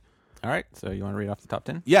crazy. All right. So you want to read off the top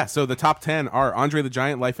 10? Yeah, so the top 10 are Andre the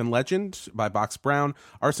Giant, Life and Legend by Box Brown,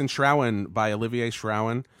 Arsene Shrowen by Olivier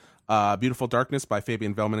Shrowen, Beautiful Darkness by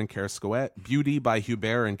Fabian Vellman and Kara Scoet, Beauty by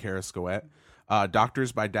Hubert and Kara Scoet,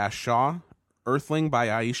 Doctors by Dash Shaw, Earthling by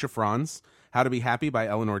Aisha Franz, How to Be Happy by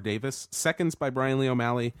Eleanor Davis, Seconds by Brian Lee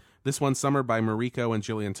O'Malley, This One Summer by Mariko and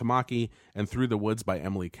Jillian Tamaki, and Through the Woods by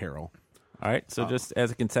Emily Carroll. All right. So just as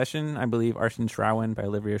a concession, I believe Arsene Shrowen by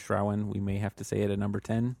Olivia Shrowen, we may have to say it at number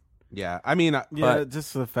 10. Yeah, I mean, Yeah, But-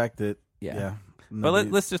 just for the fact that. Yeah. Yeah. But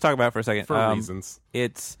let's just talk about it for a second. for reasons.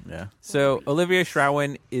 It's Yeah. so Olivier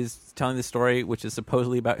Shrowen is telling the story, which is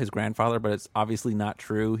supposedly about his grandfather, but it's obviously not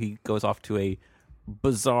true. He goes off to a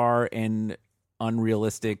bizarre and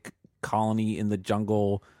unrealistic colony in the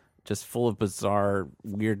jungle, just full of bizarre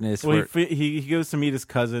weirdness. Well, where- he goes to meet his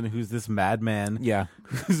cousin, who's this madman. yeah,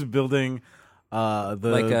 Who's building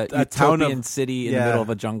like a town utopian of city in the middle of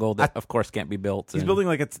a jungle that, of course, can't be built. He's and- building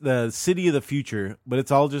like the city of the future, but it's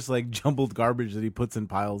all just like jumbled garbage that he puts in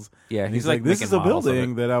piles. Yeah, and he's, he's like, "This making is a models of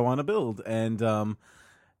building it. that I want to build," and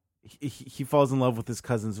he falls in love with his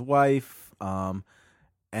cousin's wife,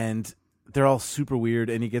 and they're all super weird,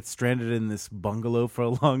 and he gets stranded in this bungalow for a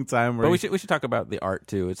long time. Where But we should talk about the art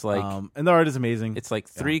too. It's like and the art is amazing. it's like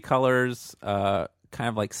 3 colors, kind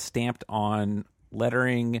of like stamped on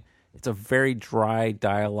lettering. It's a very dry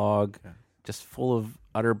dialogue, just full of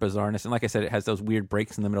utter bizarreness. And like I said, it has those weird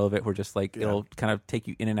breaks in the middle of it where just like it'll kind of take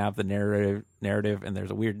you in and out of the narrative, and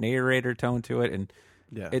there's a weird narrator tone to it, and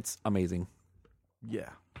it's amazing. Yeah.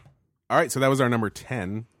 All right, so that was our number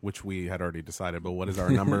 10, which we had already decided, but what is our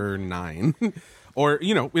number 9? Or,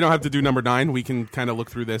 we don't have to do number 9. We can kind of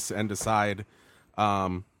look through this and decide.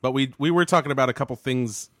 But we were talking about a couple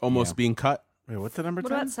things almost being cut. Wait, what's the number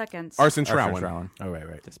 10? What about seconds? Arson Arthur Trowen. Shrowen. Oh,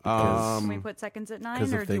 right. Just because Can we put seconds at 9,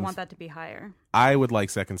 'cause of or do you things. want that to be higher? I would like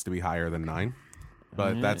seconds to be higher than 9,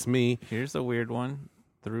 but that's me. here's a weird one.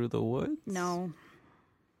 Through the Woods? No,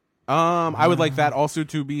 I would like that also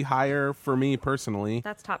to be higher for me personally.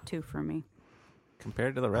 that's top 2 for me.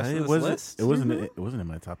 Compared to the rest It of this wasn't. list? It wasn't. It wasn't in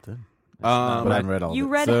my top 10. Um, But I haven't read all You of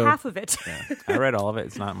it. read so, half of it. I read all of it.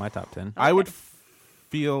 It's not in my top 10. I would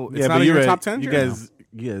feel it's Yeah, not but in you your read, top 10. You Jared?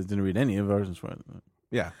 guys didn't read any of ours.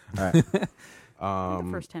 Yeah. All right. The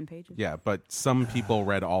first 10 pages. Yeah, but some people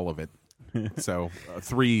read all of it. So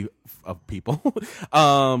 3 of people.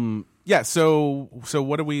 Yeah. So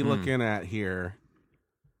what are we looking at here?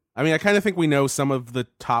 I mean, I kind of think we know some of the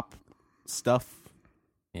top stuff.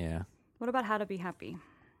 Yeah. What about How to Be Happy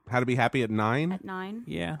How to Be Happy at 9. at 9?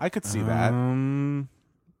 Yeah. I could see that.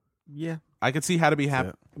 Yeah. I could see How to Be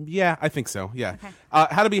Happy. That's Yeah, I think so. Yeah. Okay.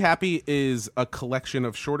 How to Be Happy is a collection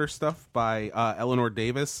of shorter stuff by Eleanor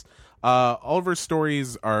Davis. All of her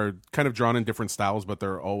stories are kind of drawn in different styles, but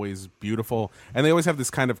they're always beautiful, and they always have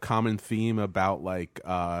this kind of common theme about like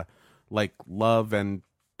love and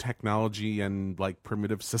technology and like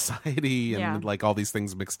primitive society and Yeah. like all these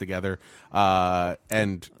things mixed together.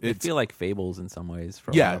 And They it's feel like fables in some ways. For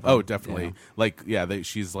a lot of them. oh, definitely. Yeah. Like,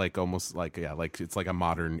 she's like almost like like it's like a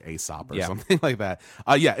modern Aesop or Yeah. something like that.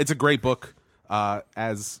 It's a great book.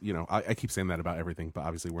 As you know, I keep saying that about everything, but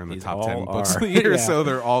obviously we're in the These top 10 all books of are. the year, Yeah. so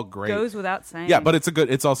they're all great. Goes without saying. Yeah, but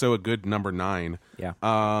it's also a good number 9. Yeah.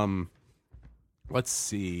 Let's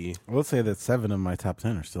see. I will say that 7 of my top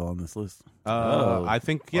 10 are still on this list. Oh, I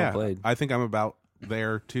think well played. I think I'm about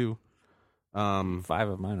there too. 5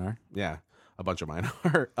 of mine are. Yeah, a bunch of mine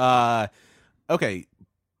are. Okay,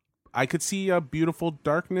 I could see a Beautiful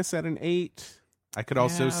Darkness at an 8. I could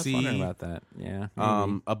also I was wondering see about that. Yeah.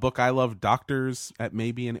 maybe. a book I love, Doctors, at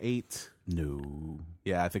maybe an 8. No.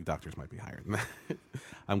 Yeah, I think Doctors might be higher than that.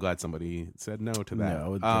 I'm glad somebody said no to that. No, I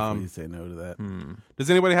would definitely say no to that. Does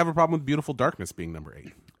anybody have a problem with Beautiful Darkness being number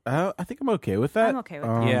 8? I think I'm okay with that. I'm okay with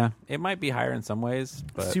that. Yeah. It might be higher in some ways,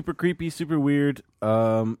 but Super creepy, super weird.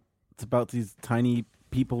 It's about these tiny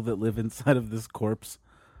people that live inside of this corpse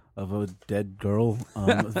of a dead girl.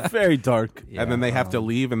 It's very dark. yeah. And then they have to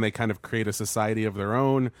leave, and they kind of create a society of their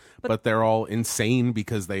own, but they're all insane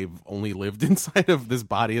because they've only lived inside of this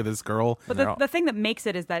body of this girl. But the thing that makes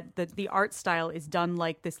it is that the art style is done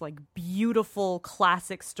like this like beautiful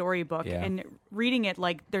classic storybook, Yeah. and reading it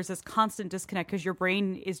like there's this constant disconnect because your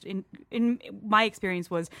brain is in my experience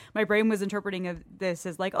was my brain was interpreting this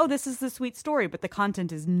as like, oh, this is the sweet story, but the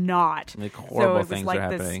content is not. Like, so horrible it was things like are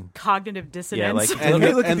this happening. cognitive dissonance. like- And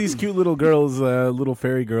hey, look at these cute little girls, little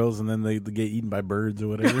fairy girls, and then they get eaten by birds or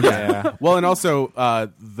whatever. yeah. Well, and also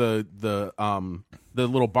the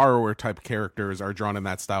little borrower type characters are drawn in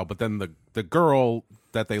that style, but then the girl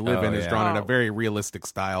that they live Oh, in is yeah. drawn in a Oh. very realistic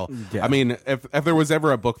style. Yeah. I mean, if there was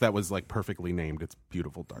ever a book that was like perfectly named, it's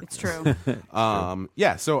Beautiful Darkness. It's true.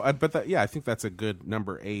 Yeah. So, I think that's a good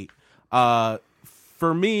number 8.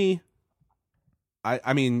 For me,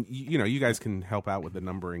 I mean, you guys can help out with the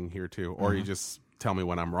numbering here too, or you just tell me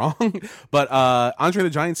when I'm wrong. But Andre the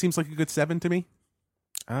Giant seems like a good 7 to me.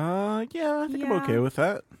 Yeah, I think I'm Yeah. okay with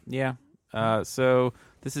that. Yeah. So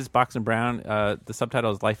this is Box and Brown. The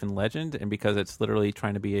subtitle is Life and Legend, and because it's literally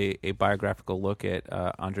trying to be a biographical look at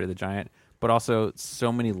Andre the Giant, but also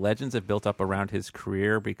so many legends have built up around his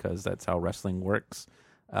career because that's how wrestling works.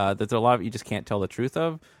 There's a lot of you just can't tell the truth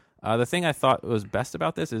of. The thing I thought was best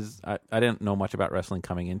about this is I didn't know much about wrestling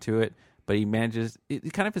coming into it, but he manages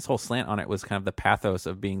kind of his whole slant on it was kind of the pathos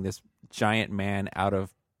of being this giant man out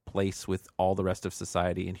of place with all the rest of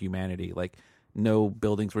society and humanity. Like, no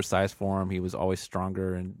buildings were sized for him. He was always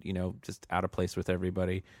stronger and, just out of place with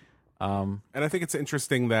everybody. And I think it's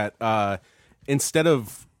interesting that instead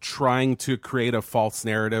of trying to create a false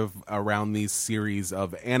narrative around these series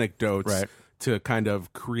of anecdotes Right. to kind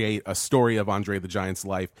of create a story of Andre the Giant's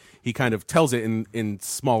life, he kind of tells it in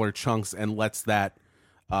smaller chunks and lets that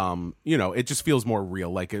it just feels more real.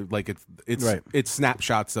 Like it's Right. it's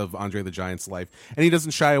snapshots of Andre the Giant's life, and he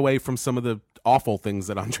doesn't shy away from some of the awful things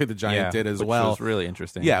that Andre the Giant did as which well. was really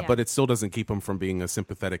interesting. Yeah, Yeah. but it still doesn't keep him from being a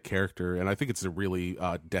sympathetic character, and I think it's a really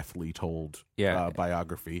deftly told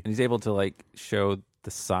biography. And he's able to like show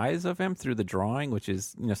the size of him through the drawing, which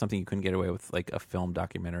is something you couldn't get away with like a film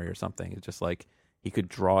documentary or something. It's just like he could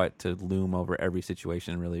draw it to loom over every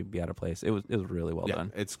situation and really be out of place. It was really well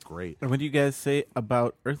done. It's great. And what do you guys say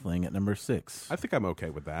about Earthling at number 6? I think I'm okay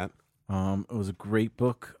with that. It was a great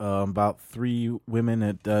book about 3 women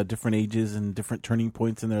at different ages and different turning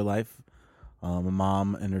points in their life. A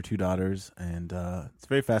mom and her 2 daughters, and it's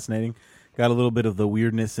very fascinating. Got a little bit of the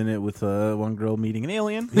weirdness in it with one girl meeting an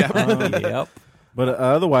alien. Yep. But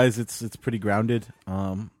otherwise, it's pretty grounded.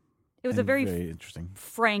 It was a and very interesting.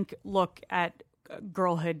 frank look at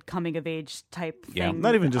girlhood, coming of age type Yeah. thing.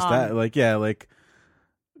 Not even just that, like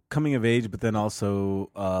coming of age, but then also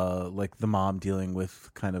like the mom dealing with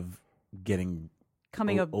kind of getting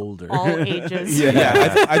coming of older. all ages.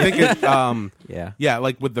 Yeah, I think it. Yeah. Yeah,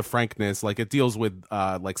 like with the frankness, like it deals with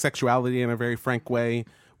like sexuality in a very frank way,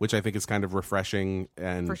 which I think is kind of refreshing,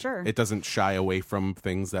 and For sure. it doesn't shy away from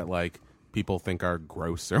things that like people think are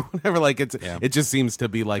gross or whatever. Like it just seems to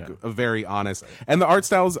be like a very honest, and the art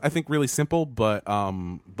style is I think really simple, but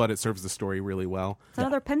it serves the story really well. It's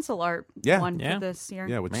another pencil art one Yeah. for this year.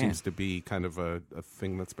 Yeah, which Man. seems to be kind of a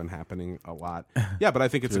thing that's been happening a lot. Yeah, but I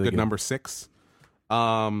think it's really a good good. number 6.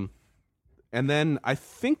 And then I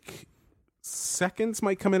think Seconds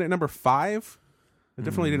might come in at number 5. I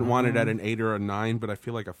definitely didn't want it at an 8 or a 9, but I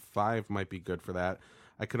feel like a 5 might be good for that.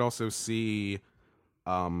 I could also see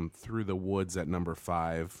Through the Woods at number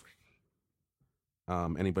 5.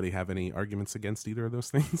 Anybody have any arguments against either of those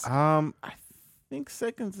things? I think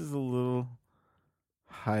Seconds is a little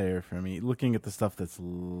higher for me. Looking at the stuff that's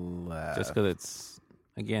left. Just because it's,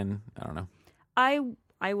 again, I don't know.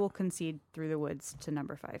 I will concede Through the Woods to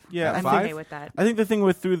number 5. Yeah, I'm I think- okay with that. I think the thing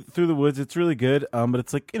with Through the Woods, it's really good, but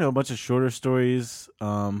it's like a bunch of shorter stories.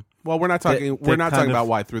 Well, we're not talking. that We're not kind talking of- about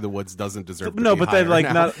why Through the Woods doesn't deserve. To no, be but then higher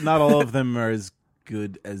like now. not all of them are as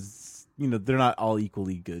good as they're not all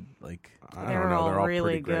equally good. Like I They're don't know. all They're all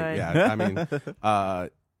really pretty great. good. Yeah, I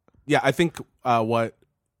mean, I think what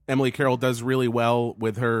Emily Carroll does really well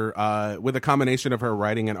with her, with a combination of her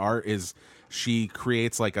writing and art, is she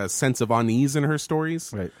creates like a sense of unease in her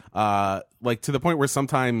stories. Right. Like to the point where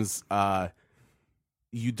sometimes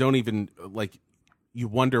you don't even like. You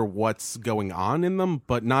wonder what's going on in them,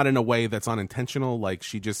 but not in a way that's unintentional. Like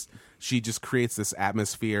she just creates this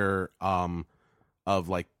atmosphere of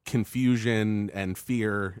like confusion and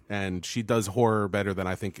fear, and she does horror better than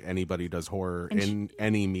I think anybody does horror in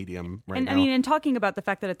any medium right And now. I mean, in talking about the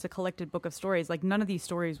fact that it's a collected book of stories, like none of these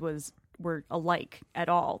stories were alike at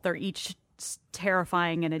all. They're each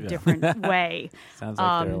terrifying in a different way. Sounds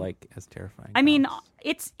like they're like as terrifying. I mean,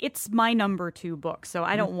 it's my number 2 book, so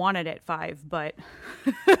I don't want it at 5, but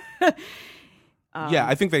Yeah,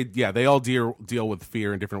 I think they all deal with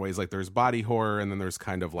fear in different ways. Like there's body horror, and then there's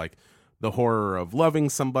kind of like the horror of loving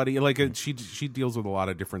somebody. Like she deals with a lot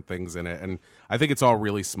of different things in it, and I think it's all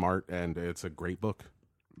really smart, and it's a great book.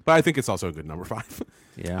 But I think it's also a good number 5.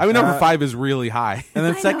 Yeah. I mean, number 5 is really high. and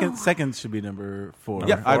then I know. seconds should be number 4.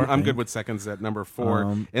 Yeah, I I'm think. good with Seconds at number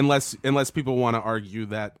 4, unless people want to argue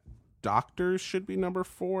that Doctors should be number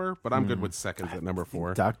 4, but I'm good with Seconds at number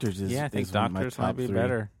 4. Doctors is I think is one of my Doctors top might be 3.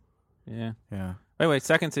 better. Yeah. Yeah. Anyway,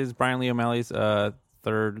 Seconds is Brian Lee O'Malley's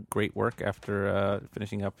third great work after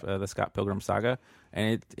finishing up the Scott Pilgrim saga,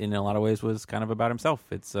 and it, in a lot of ways, was kind of about himself.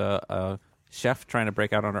 It's a chef trying to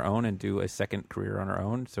break out on her own and do a second career on her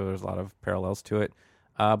own, so there's a lot of parallels to it.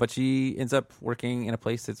 But she ends up working in a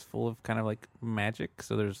place that's full of kind of like magic,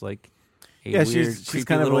 so there's like a weird, she's creepy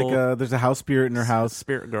kind of little like there's a house spirit in her house.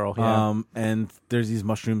 spirit girl. Yeah. And there's these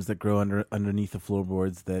mushrooms that grow underneath the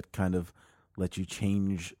floorboards that kind of let you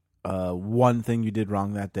change one thing you did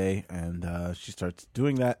wrong that day, and she starts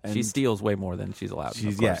doing that. And She steals way more than she's allowed.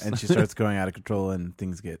 of course. and she starts going out of control, and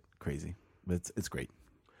things get crazy. But it's great.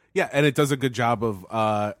 Yeah, and it does a good job of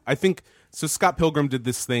I think so. Scott Pilgrim did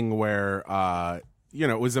this thing where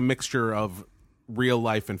it was a mixture of real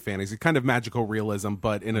life and fantasy, kind of magical realism,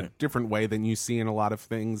 but in a different way than you see in a lot of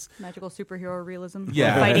things. magical superhero realism,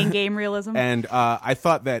 Yeah. fighting game realism. And I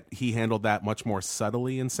thought that he handled that much more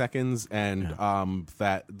subtly in Seconds, and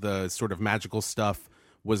that the sort of magical stuff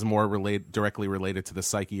was more directly related to the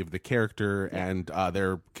psyche of the character and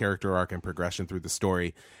their character arc and progression through the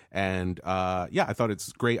story. And I thought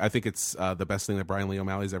it's great. I think it's the best thing that Brian Lee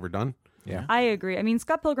O'Malley's ever done. Yeah. I agree. I mean,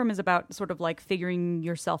 Scott Pilgrim is about sort of like figuring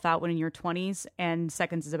yourself out when in your 20s, and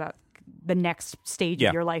Seconds is about the next stage Yeah.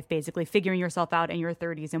 of your life, basically figuring yourself out in your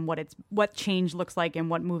 30s and what change looks like and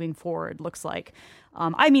what moving forward looks like.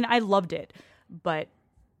 I mean, I loved it, but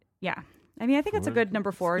yeah, I mean, I think it's a good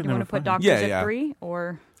number 4. Do you want to put Doctors Yeah, at yeah. 3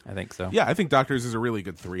 or? I think so. Yeah, I think Doctors is a really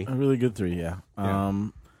good 3. A really good 3, yeah. Yeah.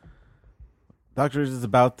 Doctors is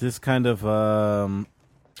about this kind of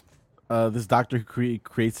this doctor who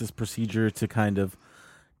creates this procedure to kind of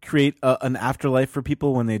create an afterlife for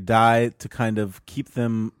people when they die, to kind of keep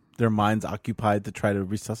their minds occupied, to try to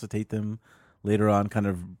resuscitate them later on, kind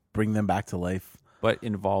of bring them back to life. But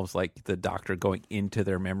involves like the doctor going into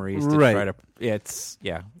their memories to Right. try to. It's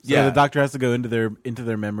So Yeah. the doctor has to go into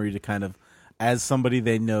their memory to kind of, as somebody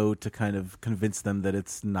they know, to kind of convince them that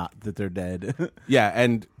it's not that they're dead. Yeah,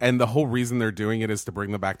 and the whole reason they're doing it is to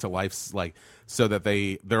bring them back to life, like so that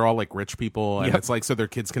they're all like rich people, and Yep. it's like so their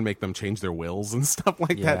kids can make them change their wills and stuff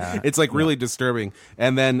like Yeah. that. It's like really disturbing,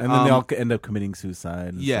 and then and then they all end up committing suicide.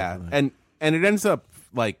 And yeah, stuff like that. and it ends up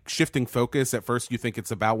like shifting focus. At first, you think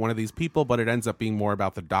it's about one of these people, but it ends up being more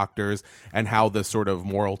about the doctors and how the sort of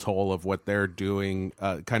moral toll of what they're doing,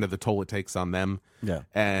 kind of the toll it takes on them. Yeah.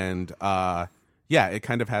 And yeah, it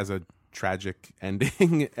kind of has a tragic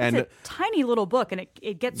ending, and It's a tiny little book, and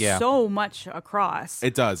it gets Yeah. so much across.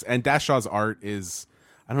 it does. And Dashaw's art is,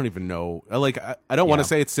 I don't even know. Like, I don't want Yeah. to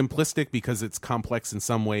say it's simplistic because it's complex in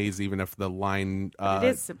some ways, even if the line. It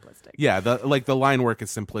is simplistic. Yeah, the line work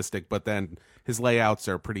is simplistic, but then his layouts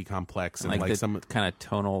are pretty complex and like, like the some. kind of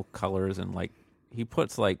tonal colors, and like he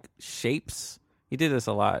puts like shapes. He did this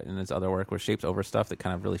a lot in his other work, where shapes over stuff that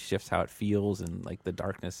kind of really shifts how it feels and like the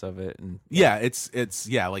darkness of it. And Yeah, it's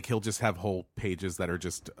yeah, like he'll just have whole pages that are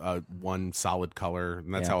just one solid color,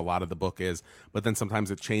 and that's Yeah. how a lot of the book is. But then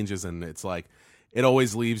sometimes it changes, and it's like it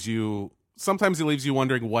always leaves you. Sometimes it leaves you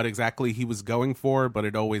wondering what exactly he was going for, but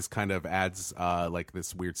it always kind of adds like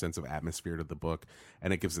this weird sense of atmosphere to the book,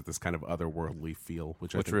 and it gives it this kind of otherworldly feel,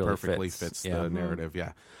 which I Which think really perfectly fits. fits Yeah. the narrative.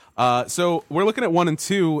 Yeah. So we're looking at 1 and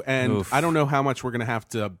 2, and Oof. I don't know how much we're gonna have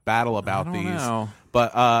to battle about I don't these. know.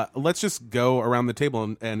 But let's just go around the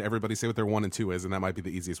table and everybody say what their 1 and 2 is, and that might be the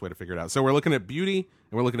easiest way to figure it out. So we're looking at Beauty,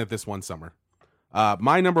 and we're looking at This One Summer.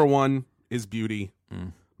 My number 1 is Beauty.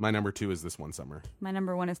 My number 2 is This One Summer. My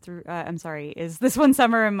number 1 is is This One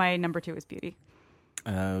Summer, and my number 2 is Beauty.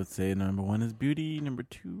 I would say number 1 is Beauty, number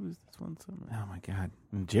 2 is This One Summer. oh my god,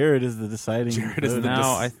 And Jared is the deciding. Jared is vote. the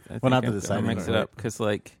now I think not the I'll deciding mix it vote, up because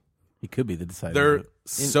like He could be the deciding. They're vote.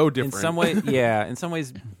 so different. in some way. Yeah, in some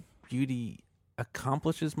ways, Beauty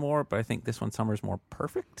accomplishes more, but I think This One Summer is more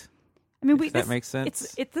perfect. I mean, If that makes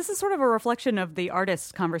sense. This is sort of a reflection of the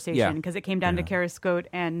artist conversation Yeah. because it came down to Kara Scott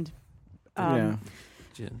and yeah.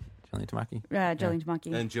 Jillian Tamaki. Jillian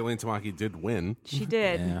Tamaki. And Jillian Tamaki did win, She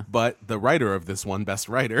did. Yeah. but the writer of this one, best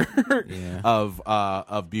writer Yeah.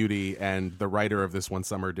 of Beauty, and the writer of This One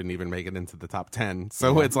Summer didn't even make it into the top 10.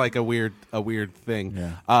 So it's like a weird thing.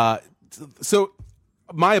 Yeah. So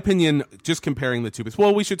my opinion, just comparing the two books,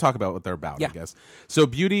 well, we should talk about what they're about, Yeah. I guess. So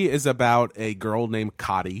Beauty is about a girl named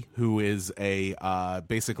Cotty, who is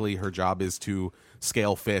basically her job is to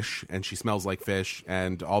scale fish, and she smells like fish,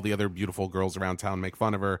 and all the other beautiful girls around town make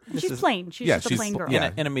fun of her. And she's plain. She's Yeah, just a she's plain pl- girl.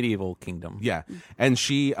 yeah. In a medieval kingdom. Yeah, and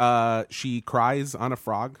she cries on a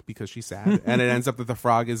frog because she's sad, and it ends up that the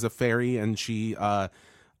frog is a fairy, and she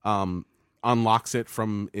unlocks it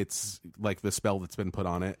from its like the spell that's been put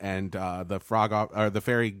on it, and the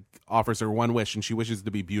fairy offers her one wish, and she wishes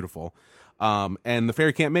to be beautiful. And the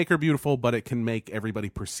fairy can't make her beautiful, but it can make everybody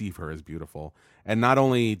perceive her as beautiful. And not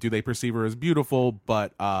only do they perceive her as beautiful,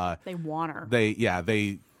 but They want her. they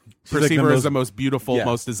like perceive the her as most- the most beautiful, Yeah.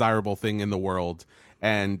 most desirable thing in the world.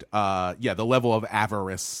 And the level of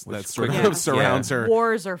avarice that sort of quickly- surrounds her.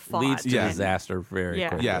 Wars are fought. Leads to Yeah. disaster very Yeah.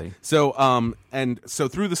 quickly. Yeah. So so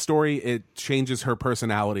through the story, it changes her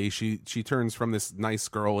personality. She turns from this nice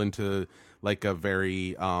girl into like a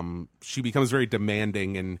very she becomes very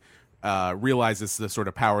demanding and realizes the sort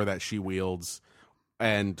of power that she wields,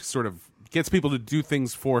 and sort of gets people to do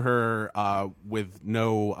things for her with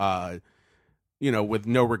no with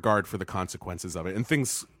no regard for the consequences of it, and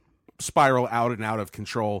things spiral out and out of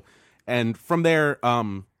control. And from there,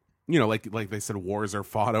 like they said, wars are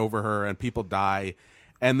fought over her and people die.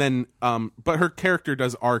 And then, but her character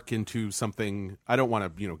does arc into something. I don't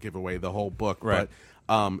want to, give away the whole book, Right.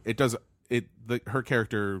 but it does. Her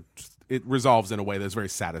character, it resolves in a way that's very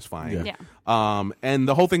satisfying. Yeah. And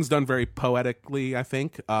the whole thing's done very poetically, I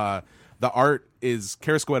think. The art is,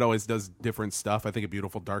 Kara Scott always does different stuff. I think A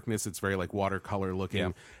Beautiful Darkness, it's very like watercolor looking.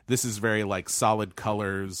 Yeah. This is very like solid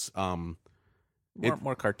colors. More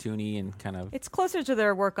cartoony and kind of. It's closer to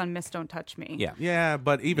their work on Miss Don't Touch Me. Yeah. Yeah,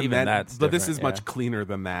 but even that's but this different, is much yeah. cleaner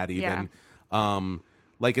than that. Even, Yeah.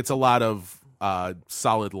 like it's a lot of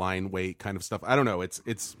solid line weight kind of stuff. I don't know. It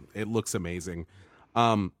looks amazing.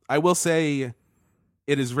 I will say,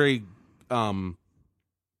 it is very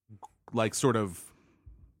like sort of,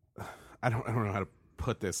 I don't know how to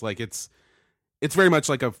put this. Like it's very much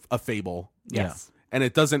like a fable. Yes. And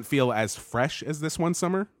it doesn't feel as fresh as This One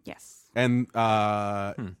Summer. Yes. And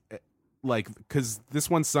like, because This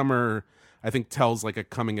One Summer, I think, tells like a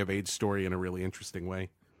coming of age story in a really interesting way.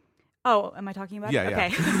 Oh, am I talking about Yeah,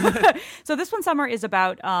 it? Okay. So This One Summer is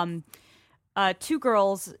about two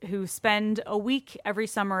girls who spend a week every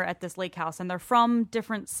summer at this lake house, and they're from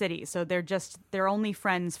different cities. So they're only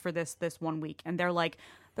friends for this 1 week, and they're like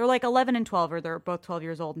 11 and 12, or they're both 12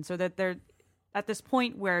 years old, and so that they're at this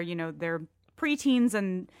point where they're preteens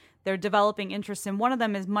and they're developing interests, and one of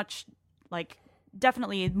them is much like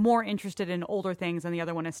definitely more interested in older things, and the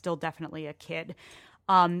other one is still definitely a kid.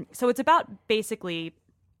 So it's about basically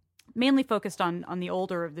mainly focused on the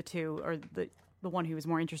older of the two, or the one who is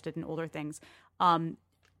more interested in older things.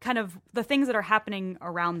 Kind of the things that are happening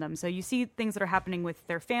around them. So you see things that are happening with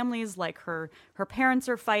their families, like her parents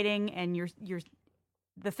are fighting, and you're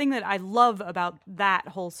the thing that I love about that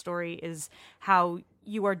whole story is how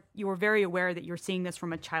you are very aware that you're seeing this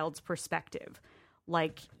from a child's perspective.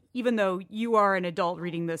 Like, even though you are an adult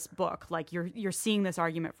reading this book, like you're seeing this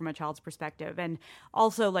argument from a child's perspective. And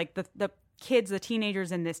also like the kids, the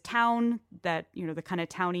teenagers in this town that, the kind of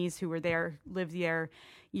townies who were there, lived there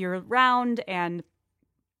year round. And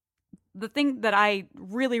the thing that I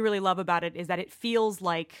really, really love about it is that it feels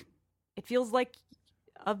like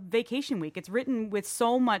a vacation week. It's written with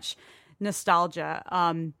so much nostalgia.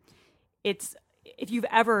 It's, if you've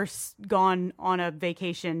ever gone on a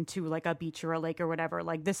vacation to like a beach or a lake or whatever,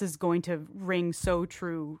 like this is going to ring so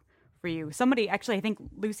true for you. Somebody actually, I think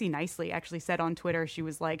Lucy Nicely actually said on Twitter, she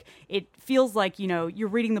was like, it feels like, you're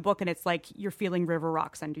reading the book and it's like you're feeling river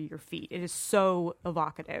rocks under your feet. It is so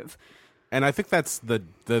evocative. And I think that's the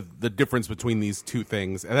difference between these two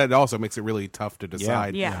things. And that also makes it really tough to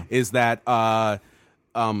decide. Yeah. Is that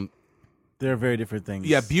they're very different things.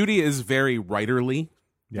 yeah, Beauty is very writerly.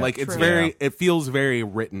 Yeah. Like it's True. it feels very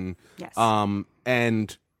written. Yes.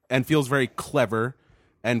 And feels very clever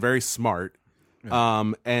and very smart.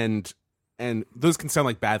 And those can sound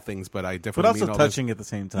like bad things, but I definitely but also mean all those- touching at the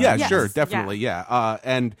same time. Yeah, Yes. sure, Yeah. definitely, yeah.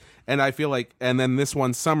 And I feel like, and then This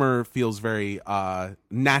One Summer feels very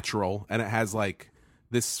natural, and it has like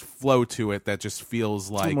this flow to it that just feels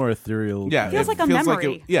It's like more ethereal. yeah, Feels like a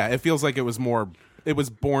memory. it feels like it was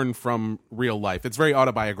born from real life. It's very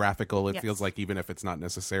autobiographical. It Yes. feels like, even if it's not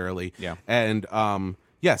necessarily. Yeah. And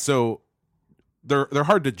so they're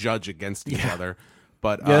hard to judge against each other.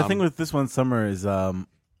 But Yeah, the thing with This One Summer is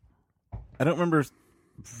I don't remember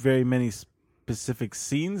very many specific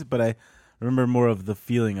scenes, but I remember more of the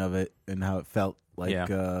feeling of it and how it felt like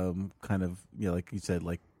kind of, like you said,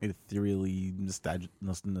 like ethereally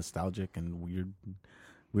nostalgic and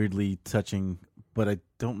weirdly touching, but I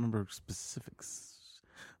don't remember specifics.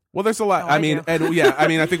 well, there's a lot. Oh, I I mean, do. and yeah, I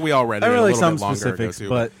mean, I think we all read it I a remember like little some bit longer ago specifics, too.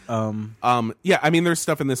 but Yeah, I mean, there's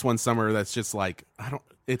stuff in This One Summer that's just like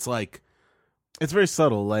it's like it's very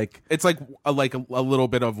subtle. Like it's like a little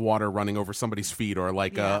bit of water running over somebody's feet, or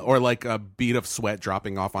like a bead of sweat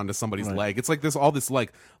dropping off onto somebody's leg. It's like all this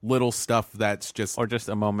like little stuff that's just Or just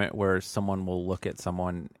a moment where someone will look at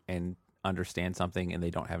someone and understand something and they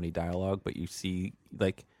don't have any dialogue, but you see,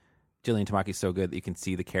 like, Gillian Tamaki's so good that you can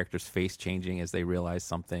see the character's face changing as they realize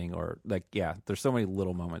something, or like, there's so many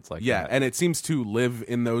little moments like that. and it seems to live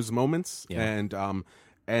in those moments. Yeah.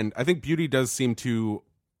 And I think Beauty does seem to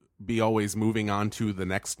be always moving on to the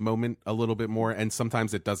next moment a little bit more, and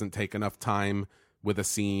sometimes it doesn't take enough time with a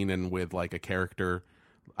scene and with like a character.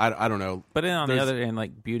 I don't know. But then on the There's- other hand,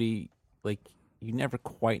 like Beauty, like you never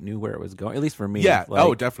quite knew where it was going. At least for me. Yeah. Like,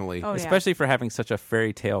 Oh, definitely. Oh, yeah. especially for having such a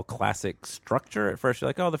fairy tale classic structure. At first, you're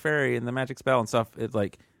like, oh, the fairy and the magic spell and stuff. It's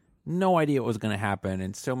like no idea what was going to happen,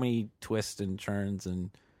 and so many twists and turns, and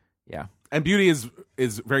yeah. And Beauty is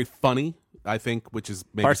very funny, I think, which is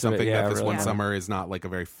maybe Parts of it, something yeah, that This really One funny. Summer is not like a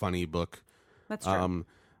very funny book. That's true.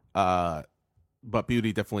 But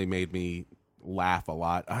Beauty definitely made me laugh a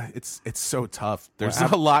lot. It's so tough. There's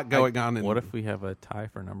Well, a lot going on. And What if we have a tie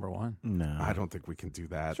for number one? no, I don't think we can do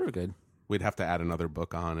that. Sure, good. We'd have to add another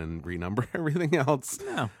book on and renumber everything else.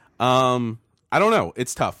 No. I don't know.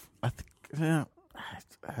 It's tough. I think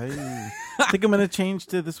I think I'm gonna change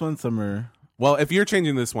to This One Summer. Well, if you're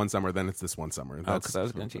changing This One Summer, then it's This One Summer. Oh, because I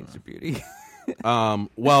was going to change to Beauty.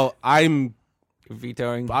 Well, I'm.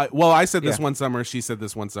 Vetoing. I said This Yeah. One Summer. She said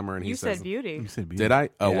This One Summer, and he You says, said Beauty. You said "Did I?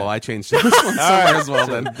 Oh, Yeah. well, I changed to This One Summer as well.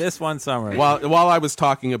 Then, This one summer. while I was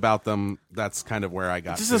talking about them, that's kind of where I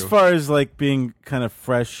got Just to. as far as like being kind of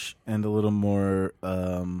fresh and a little more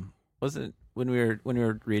was it when we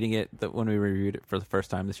were reading it, when we reviewed it for the first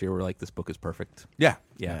time this year, we're like, this book is perfect. Yeah.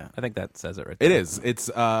 Yeah. I think that says it right It there. is. It's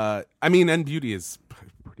I mean, and Beauty is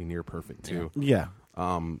pretty near perfect too. Yeah.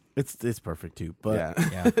 It's perfect too. But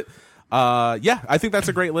Yeah. Yeah, I think that's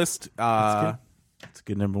a great list. it's a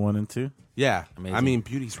good number 1 and 2. Yeah. Amazing. I mean,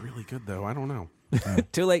 Beauty's really good though. I don't know.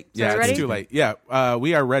 Too late. Yeah, we it's ready? too late. Yeah,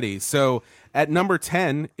 we are ready. So at number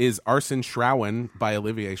 10 is Arsène Schrowen by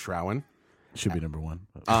Olivier Schrowen. Should be number 1.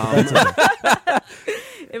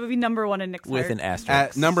 It would be number 1 in Nick's With heart. an asterisk.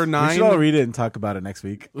 At number We 9, should all read it and talk about it next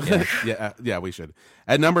week. yeah, we should.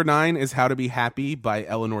 At number 9 is How to Be Happy by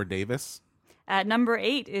Eleanor Davis. At number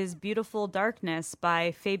 8 is Beautiful Darkness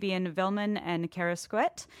by Fabian Villman and Kara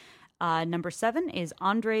Squett. Number 7 is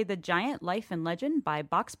Andre the Giant, Life and Legend by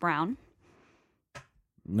Box Brown.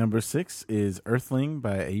 Number 6 is Earthling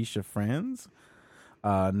by Aisha Franz.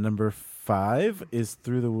 Number 5 is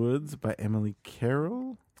Through the Woods by Emily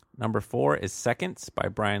Carroll. Number 4 is Seconds by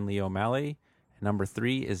Brian Lee O'Malley. Number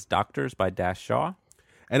 3 is Doctors by Dash Shaw.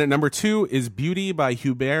 And at number 2 is Beauty by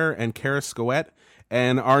Hubert and Kara Scoet.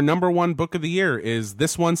 And our number 1 book of the year is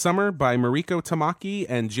This One Summer by Mariko Tamaki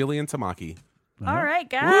and Jillian Tamaki. All right,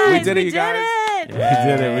 guys. We did it, you guys. It. We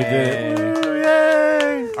did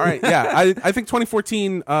it. All right, yeah, I think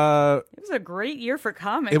 2014. It was a great year for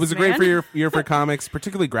comics. It was a great man. year for comics,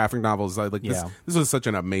 particularly graphic novels. Like Yeah. this was such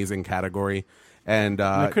an amazing category, and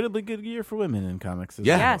An incredibly good year for women in comics. As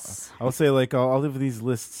Yeah. well. Yes. I'll say like all of these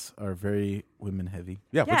lists are very women heavy,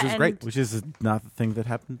 yeah, Yeah, which is and- great. which is not the thing that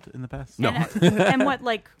happened in the past. No. And what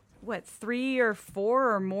 3 or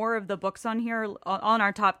 4 or more of the books on here on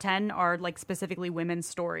our top 10 are like specifically women's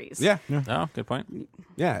stories. Yeah, Oh, good point.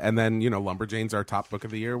 yeah, and then Lumberjanes, our top book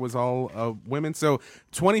of the year, was all women. So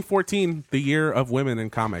 2014, the year of women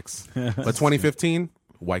in comics, but 2015,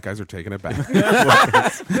 white guys are taking it back.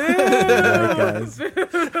 Right, guys.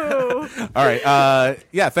 All right.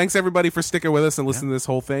 Yeah. Thanks everybody for sticking with us and listening to this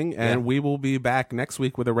whole thing. And we will be back next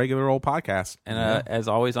week with a regular old podcast. And as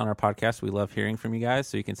always on our podcast, we love hearing from you guys.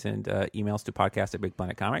 So you can send emails to podcast at Big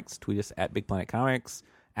Planet Comics, tweet us at Big Planet Comics,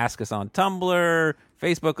 ask us on Tumblr,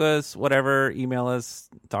 Facebook us, whatever, email us,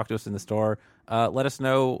 talk to us in the store. Let us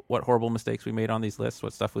know what horrible mistakes we made on these lists,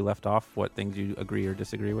 what stuff we left off, what things you agree or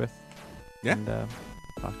disagree with. Yeah. And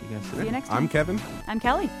talk to you guys soon. See you next time. I'm Kevin, I'm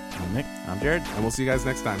Kelly. I'm Nick. I'm Jared. and we'll see you guys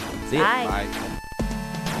next time. See ya. Bye. Bye.